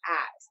behavior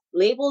as,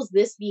 labels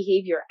this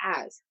behavior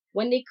as,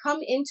 when they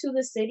come into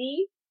the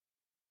city,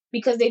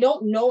 because they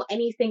don't know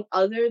anything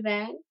other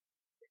than,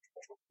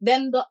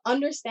 then the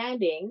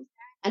understanding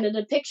and the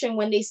depiction,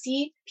 when they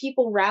see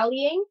people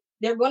rallying,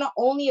 they're going to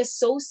only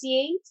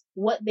associate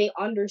what they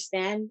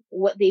understand,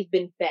 what they've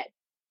been fed.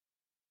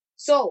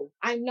 So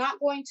I'm not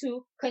going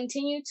to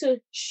continue to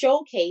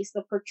showcase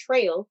the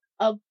portrayal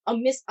of a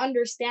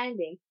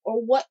misunderstanding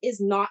or what is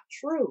not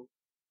true.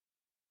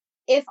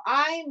 If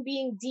I am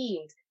being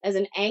deemed as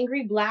an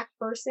angry black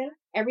person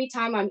every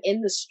time I'm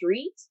in the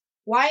street,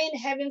 why in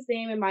heaven's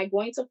name am I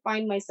going to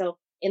find myself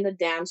in the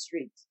damn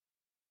street?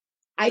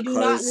 I do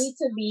not need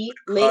to be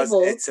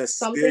labeled it's a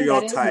something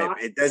that is stereotype.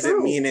 not It doesn't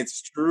true. mean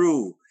it's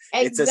true.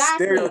 Exactly. It's a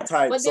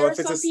stereotype. But there are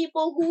some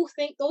people who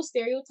think those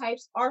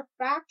stereotypes are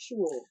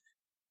factual.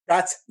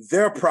 That's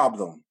their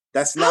problem.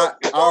 That's not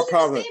our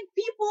problem.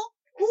 People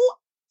who.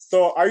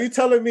 So are you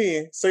telling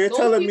me? So you're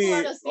telling me?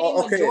 Are the same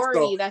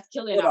majority that's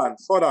killing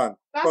us. Hold on.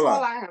 That's all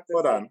I have to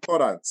say.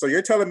 Hold on. So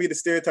you're telling me the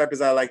stereotype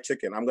is I like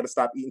chicken. I'm gonna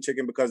stop eating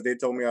chicken because they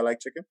told me I like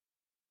chicken.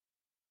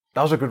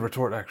 That was a good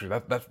retort, actually.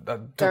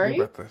 That took me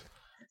breathless.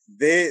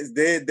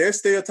 Their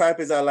stereotype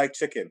is I like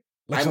chicken.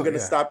 I'm gonna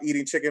stop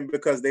eating chicken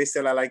because they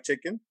said I like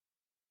chicken.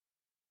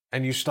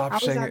 And you stop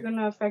saying it. How is that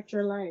gonna affect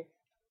your life?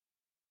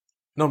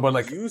 No, but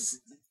like wait.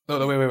 It's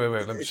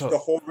the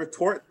whole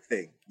retort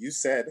thing. You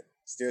said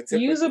stereotypically.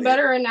 Use a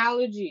better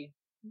analogy.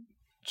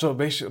 So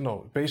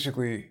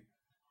basically,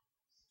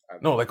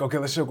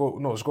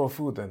 let's go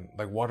food then,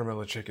 like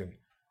watermelon chicken.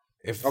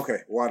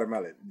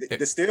 Watermelon.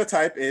 The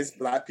stereotype is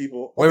black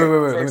people. Wait.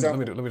 Let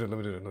me do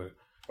it.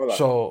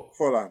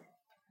 Hold on.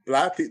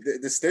 Black people.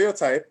 The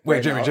stereotype.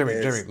 Wait,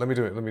 Jeremy. Let me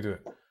do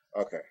it.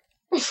 Okay.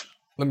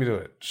 Let me do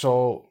it.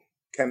 So.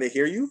 Can they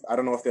hear you? I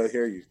don't know if they'll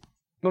hear you.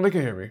 No, they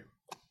can hear me.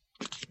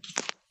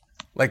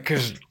 Like,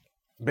 because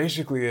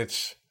basically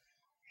it's,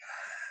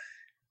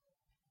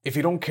 if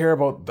you don't care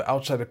about the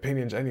outside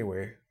opinions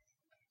anyway,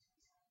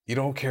 you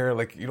don't care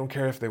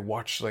if they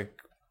watch,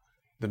 like,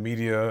 the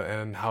media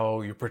and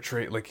how you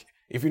portray, like,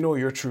 if you know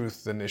your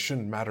truth, then it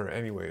shouldn't matter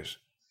anyways.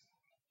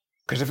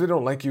 Because if they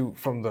don't like you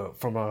from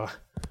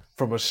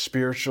a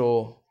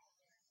spiritual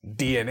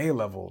DNA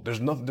level,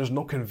 there's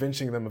no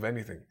convincing them of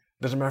anything.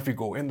 Doesn't matter if you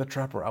go in the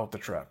trap or out the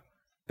trap.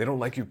 They don't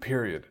like you,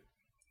 period.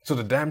 So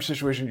the damn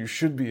situation you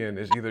should be in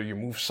is either you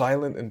move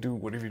silent and do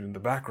whatever you do in the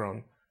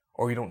background,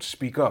 or you don't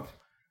speak up.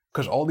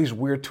 Because all these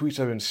weird tweets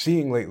I've been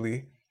seeing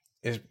lately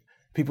is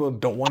people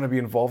don't want to be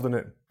involved in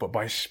it, but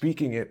by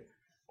speaking it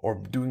or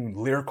doing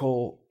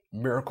lyrical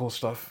miracle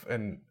stuff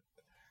and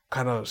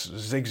kind of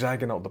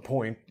zigzagging out the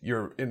point,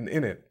 you're in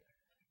it.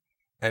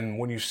 And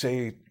when you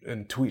say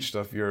and tweet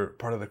stuff, you're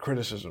part of the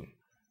criticism.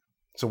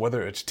 So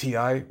whether it's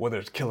T.I., whether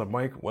it's Killer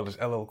Mike, whether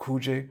it's LL Cool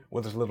J,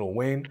 whether it's Lil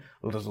Wayne,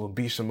 whether it's Lil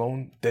B.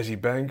 Simone, Desi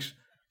Banks,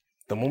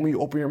 the moment you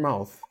open your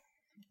mouth,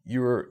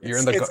 you're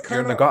in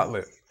the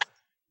gauntlet.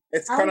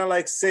 It's kind of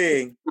like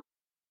saying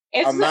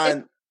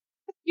if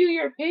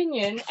your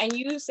opinion and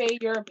you say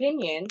your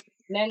opinion,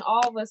 then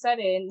all of a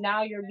sudden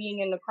now you're being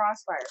in the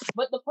crossfire.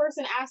 But the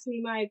person asked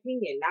me my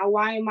opinion. Now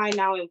why am I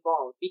now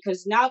involved?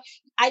 Because now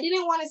I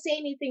didn't want to say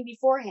anything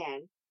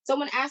beforehand.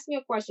 Someone asked me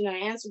a question and I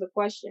answered the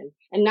question.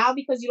 And now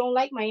because you don't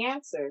like my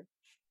answer,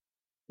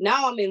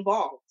 now I'm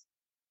involved.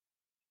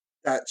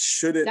 That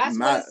shouldn't matter. That's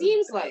what it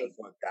seems like.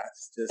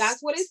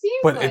 That's what it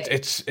seems like. But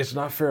it's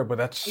not fair, but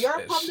that's... You're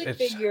a public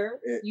figure.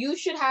 You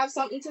should have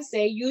something to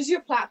say. Use your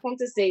platform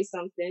to say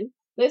something.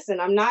 Listen,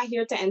 I'm not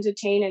here to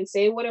entertain and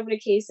say whatever the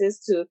case is,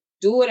 to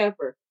do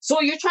whatever. So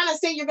you're trying to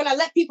say you're going to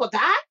let people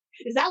die?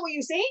 Is that what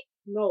you're saying?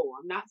 No,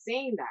 I'm not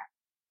saying that.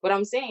 But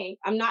I'm saying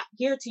I'm not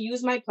here to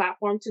use my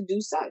platform to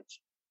do such.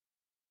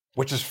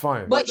 Which is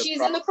fine. But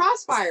she's in the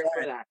crossfire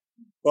for that.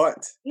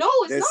 But no,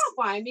 it's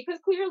not fine, because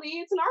clearly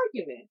it's an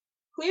argument.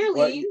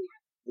 Clearly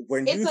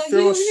when it's you a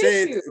throw huge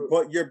shade, issue.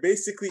 but you're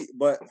basically,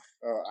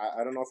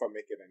 I don't know if I'm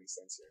making any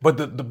sense here. But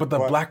the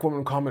black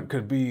woman comment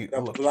could be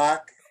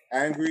the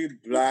angry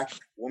black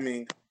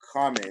woman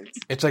comment.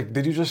 It's like,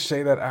 did you just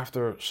say that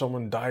after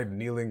someone died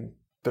kneeling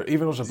there,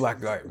 even though it was a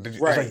black guy? It's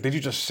like, did you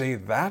just say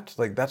that?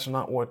 Like, that's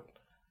not what.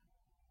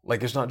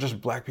 Like, it's not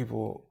just black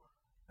people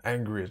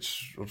angry.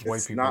 It's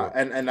white people. Not,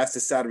 and that's the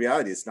sad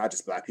reality. It's not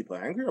just black people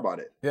angry about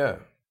it. Yeah.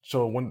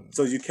 So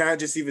you can't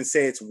just even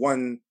say it's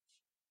one.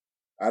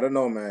 I don't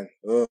know, man.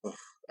 Ugh.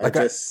 I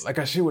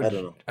see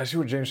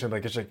what James said.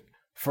 Like, it's like,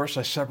 first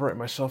I separate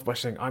myself by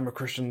saying I'm a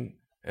Christian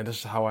and this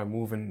is how I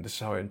move and this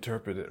is how I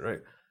interpret it, right?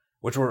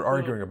 Which we're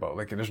arguing about.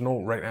 Like, there's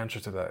no right answer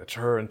to that. It's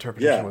her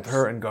interpretation with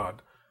her and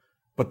God.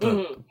 But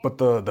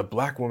the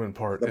black woman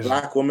part,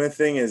 black woman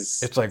thing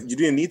is, it's like, you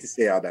didn't need to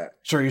say all that.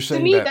 Sure, you're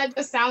saying to me that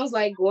just sounds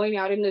like going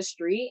out in the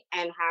street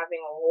and having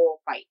a whole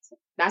fight.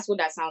 That's what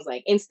that sounds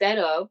like. Instead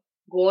of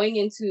going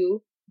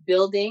into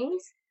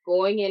buildings,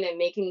 going in and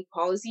making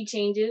policy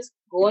changes,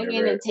 going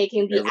in and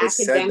taking the academic.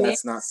 Said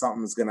that's not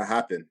something that's gonna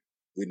happen.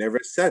 We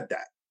never said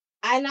that.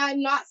 And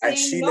I'm not saying and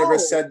she never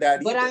said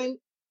that either.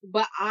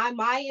 But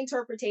my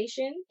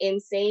interpretation in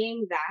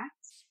saying that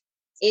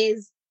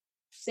is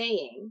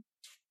saying,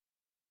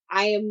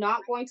 I am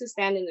not going to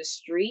stand in the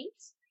street.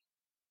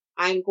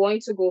 I'm going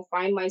to go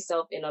find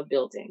myself in a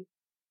building.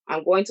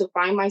 I'm going to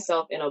find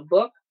myself in a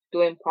book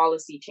doing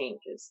policy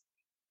changes.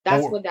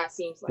 That's what that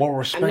seems like. Well,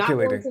 we're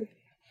speculating.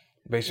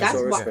 Basically,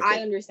 that's what my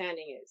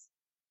understanding is.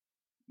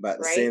 But at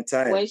the same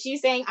time, when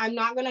she's saying, I'm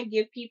not going to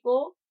give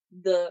people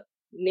the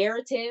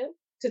narrative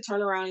to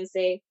turn around and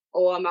say,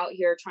 oh, I'm out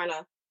here trying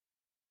to.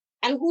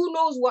 And who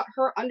knows what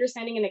her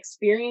understanding and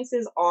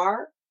experiences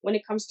are when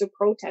it comes to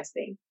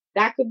protesting.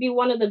 That could be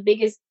one of the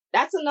biggest.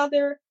 That's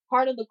another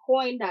part of the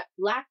coin that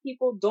Black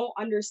people don't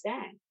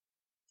understand.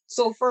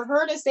 So for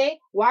her to say,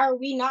 why are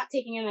we not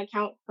taking into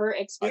account her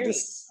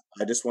experience?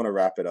 I just want to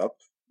wrap it up,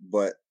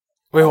 but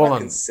wait, hold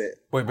on.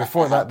 Wait,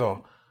 before that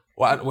though.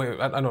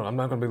 Well, I know I'm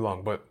not going to be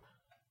long, but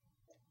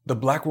the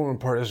black woman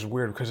part is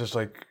weird because it's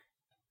like,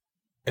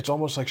 it's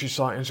almost like she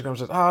saw Instagram and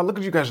says, look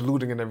at you guys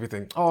looting and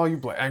everything. Oh, you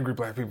angry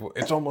black people.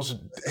 It's like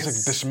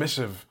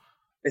dismissive.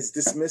 It's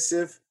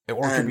dismissive.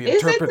 Or it could be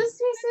interpreted. Is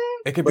it dismissive?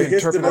 It could be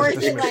interpreted as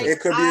dismissive. Like,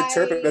 it could be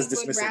interpreted as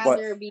dismissive. I would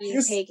rather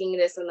be taking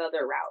this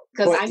another route.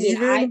 Because I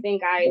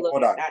think I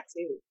look at that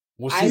too.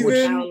 We'll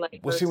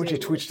see what she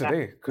tweets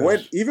today.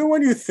 Even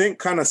when you think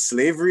kind of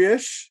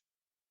slavery-ish,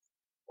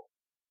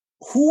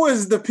 who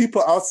is the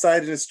people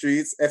outside in the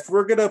streets? If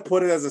we're going to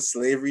put it as a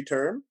slavery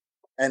term,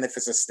 and if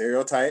it's a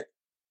stereotype,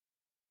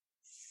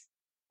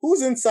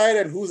 who's inside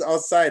and who's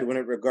outside when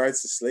it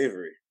regards to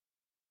slavery?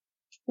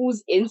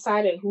 Who's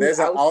inside and who's outside? There's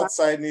an outside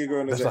outside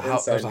Negro and there's an inside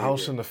Negro. There's a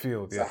house in the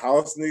field. There's a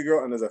house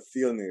Negro and there's a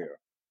field Negro.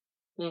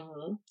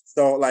 Mm-hmm.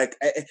 So, I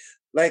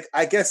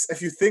guess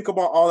if you think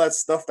about all that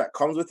stuff that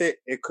comes with it,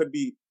 it could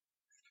be,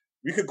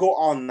 we could go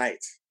all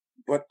night,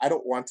 but I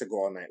don't want to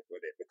go all night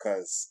with it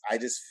because I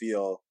just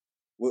feel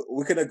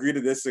we can agree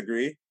to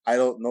disagree. I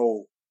don't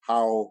know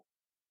how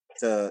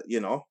to, I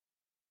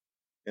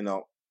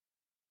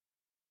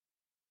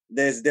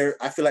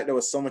feel like there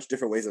was so much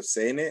different ways of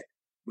saying it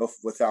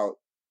without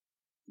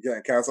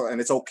getting canceled,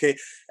 and it's okay.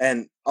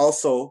 And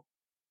also,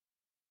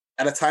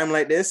 at a time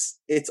like this,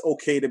 it's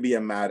okay to be a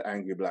mad,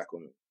 angry black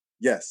woman.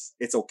 Yes,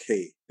 it's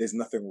okay. There's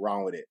nothing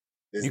wrong with it.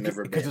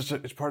 Because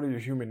it's part of your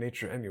human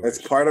nature anyway.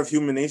 It's part of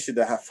human nature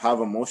to have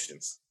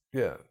emotions.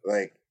 Yeah.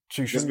 Like,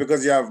 just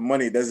because you have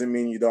money doesn't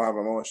mean you don't have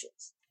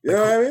emotions. You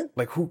know what I mean?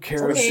 Like, who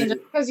cares? Okay,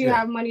 just because you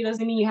have money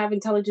doesn't mean you have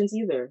intelligence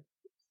either.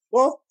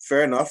 Well,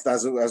 fair enough.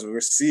 As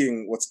we're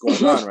seeing what's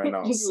going on right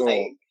now.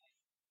 So,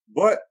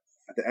 but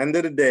at the end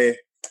of the day,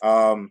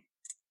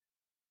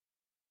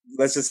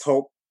 let's just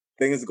hope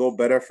things go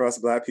better for us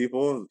black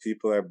people.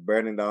 People are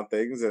burning down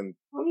things, and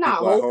I'm not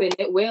hoping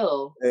it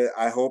will.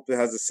 I hope it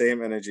has the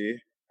same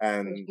energy,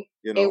 and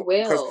it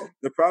will.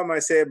 The problem I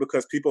say it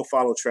because people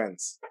follow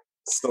trends.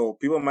 So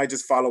people might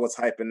just follow what's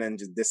hype and then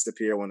just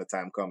disappear when the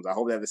time comes. I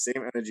hope they have the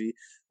same energy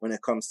when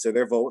it comes to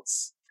their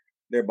votes,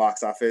 their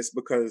box office,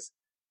 because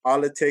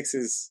all it takes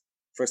is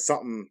for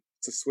something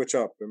to switch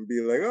up and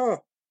be like,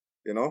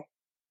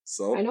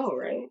 So I know,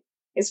 right?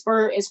 It's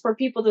for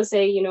people to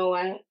say, you know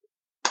what,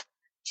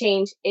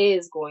 change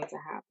is going to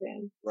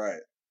happen.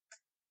 Right.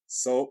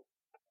 So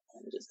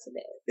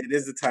it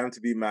is the time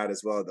to be mad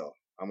as well, though.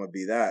 I'm gonna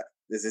be that.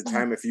 This is the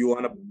time if you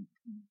want to.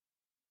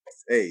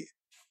 Hey.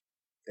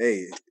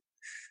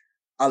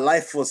 A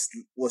life was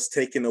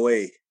taken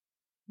away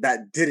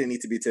that didn't need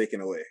to be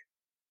taken away.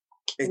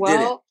 It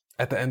didn't.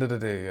 At the end of the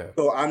day, yeah.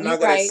 So I'm not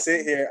going to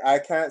sit here. I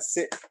can't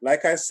sit.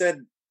 Like I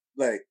said,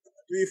 3-4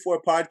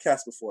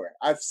 podcasts before,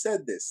 I've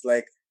said this.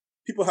 Like,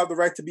 people have the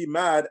right to be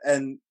mad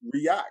and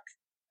react.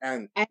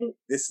 And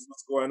this is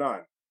what's going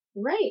on.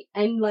 Right.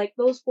 And like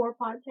those 4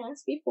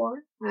 podcasts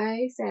before,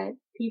 I said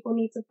people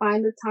need to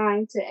find the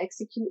time to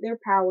execute their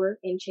power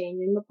in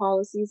changing the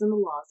policies and the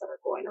laws that are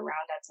going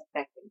around that's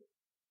affecting them.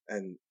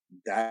 And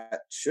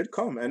that should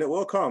come, and it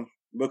will come,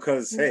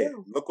 because,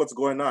 look what's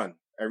going on.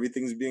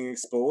 Everything's being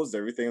exposed.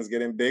 Everything's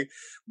getting big.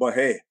 But,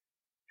 hey,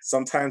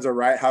 Sometimes you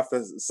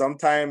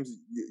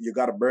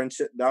got to burn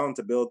shit down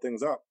to build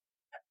things up.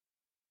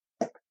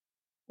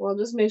 Well,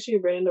 just make sure you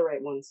bring the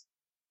right ones.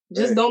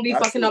 Just don't be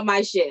fucking up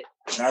my shit.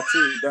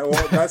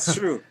 That's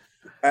true.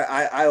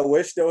 I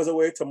wish there was a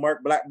way to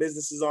mark black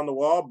businesses on the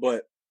wall,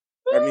 but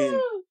I mean,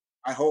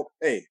 I hope.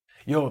 Hey,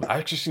 yo, I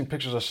actually seen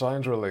pictures of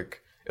signs where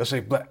like it'll say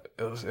black.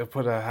 It'll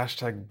put a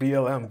hashtag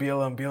BLM,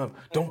 BLM, BLM.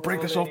 Don't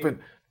break us open.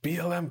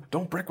 BLM.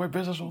 Don't break my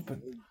business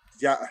open.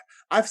 Yeah,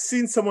 I've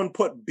seen someone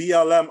put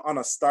BLM on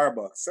a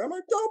Starbucks. I'm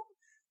like,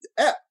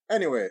 dope.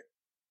 Anyway,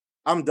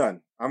 I'm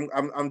done.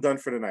 I'm done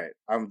for the night.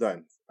 I'm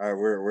done.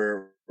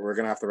 We're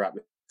gonna have to wrap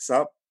this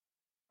up.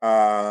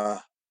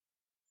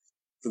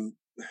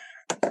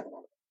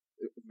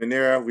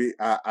 Manera,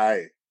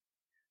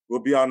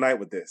 we'll be all night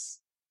with this.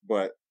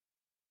 But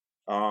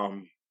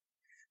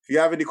if you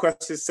have any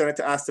questions, send it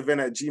to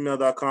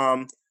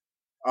askthevent@gmail.com.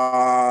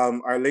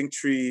 Our link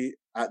tree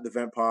at the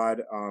Vent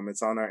Pod.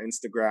 It's on our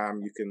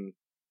Instagram. You can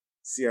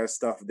see our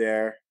stuff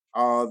there.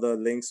 All the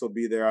links will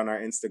be there on our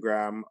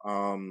Instagram.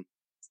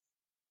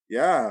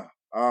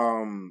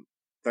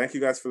 Thank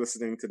you guys for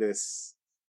listening to this.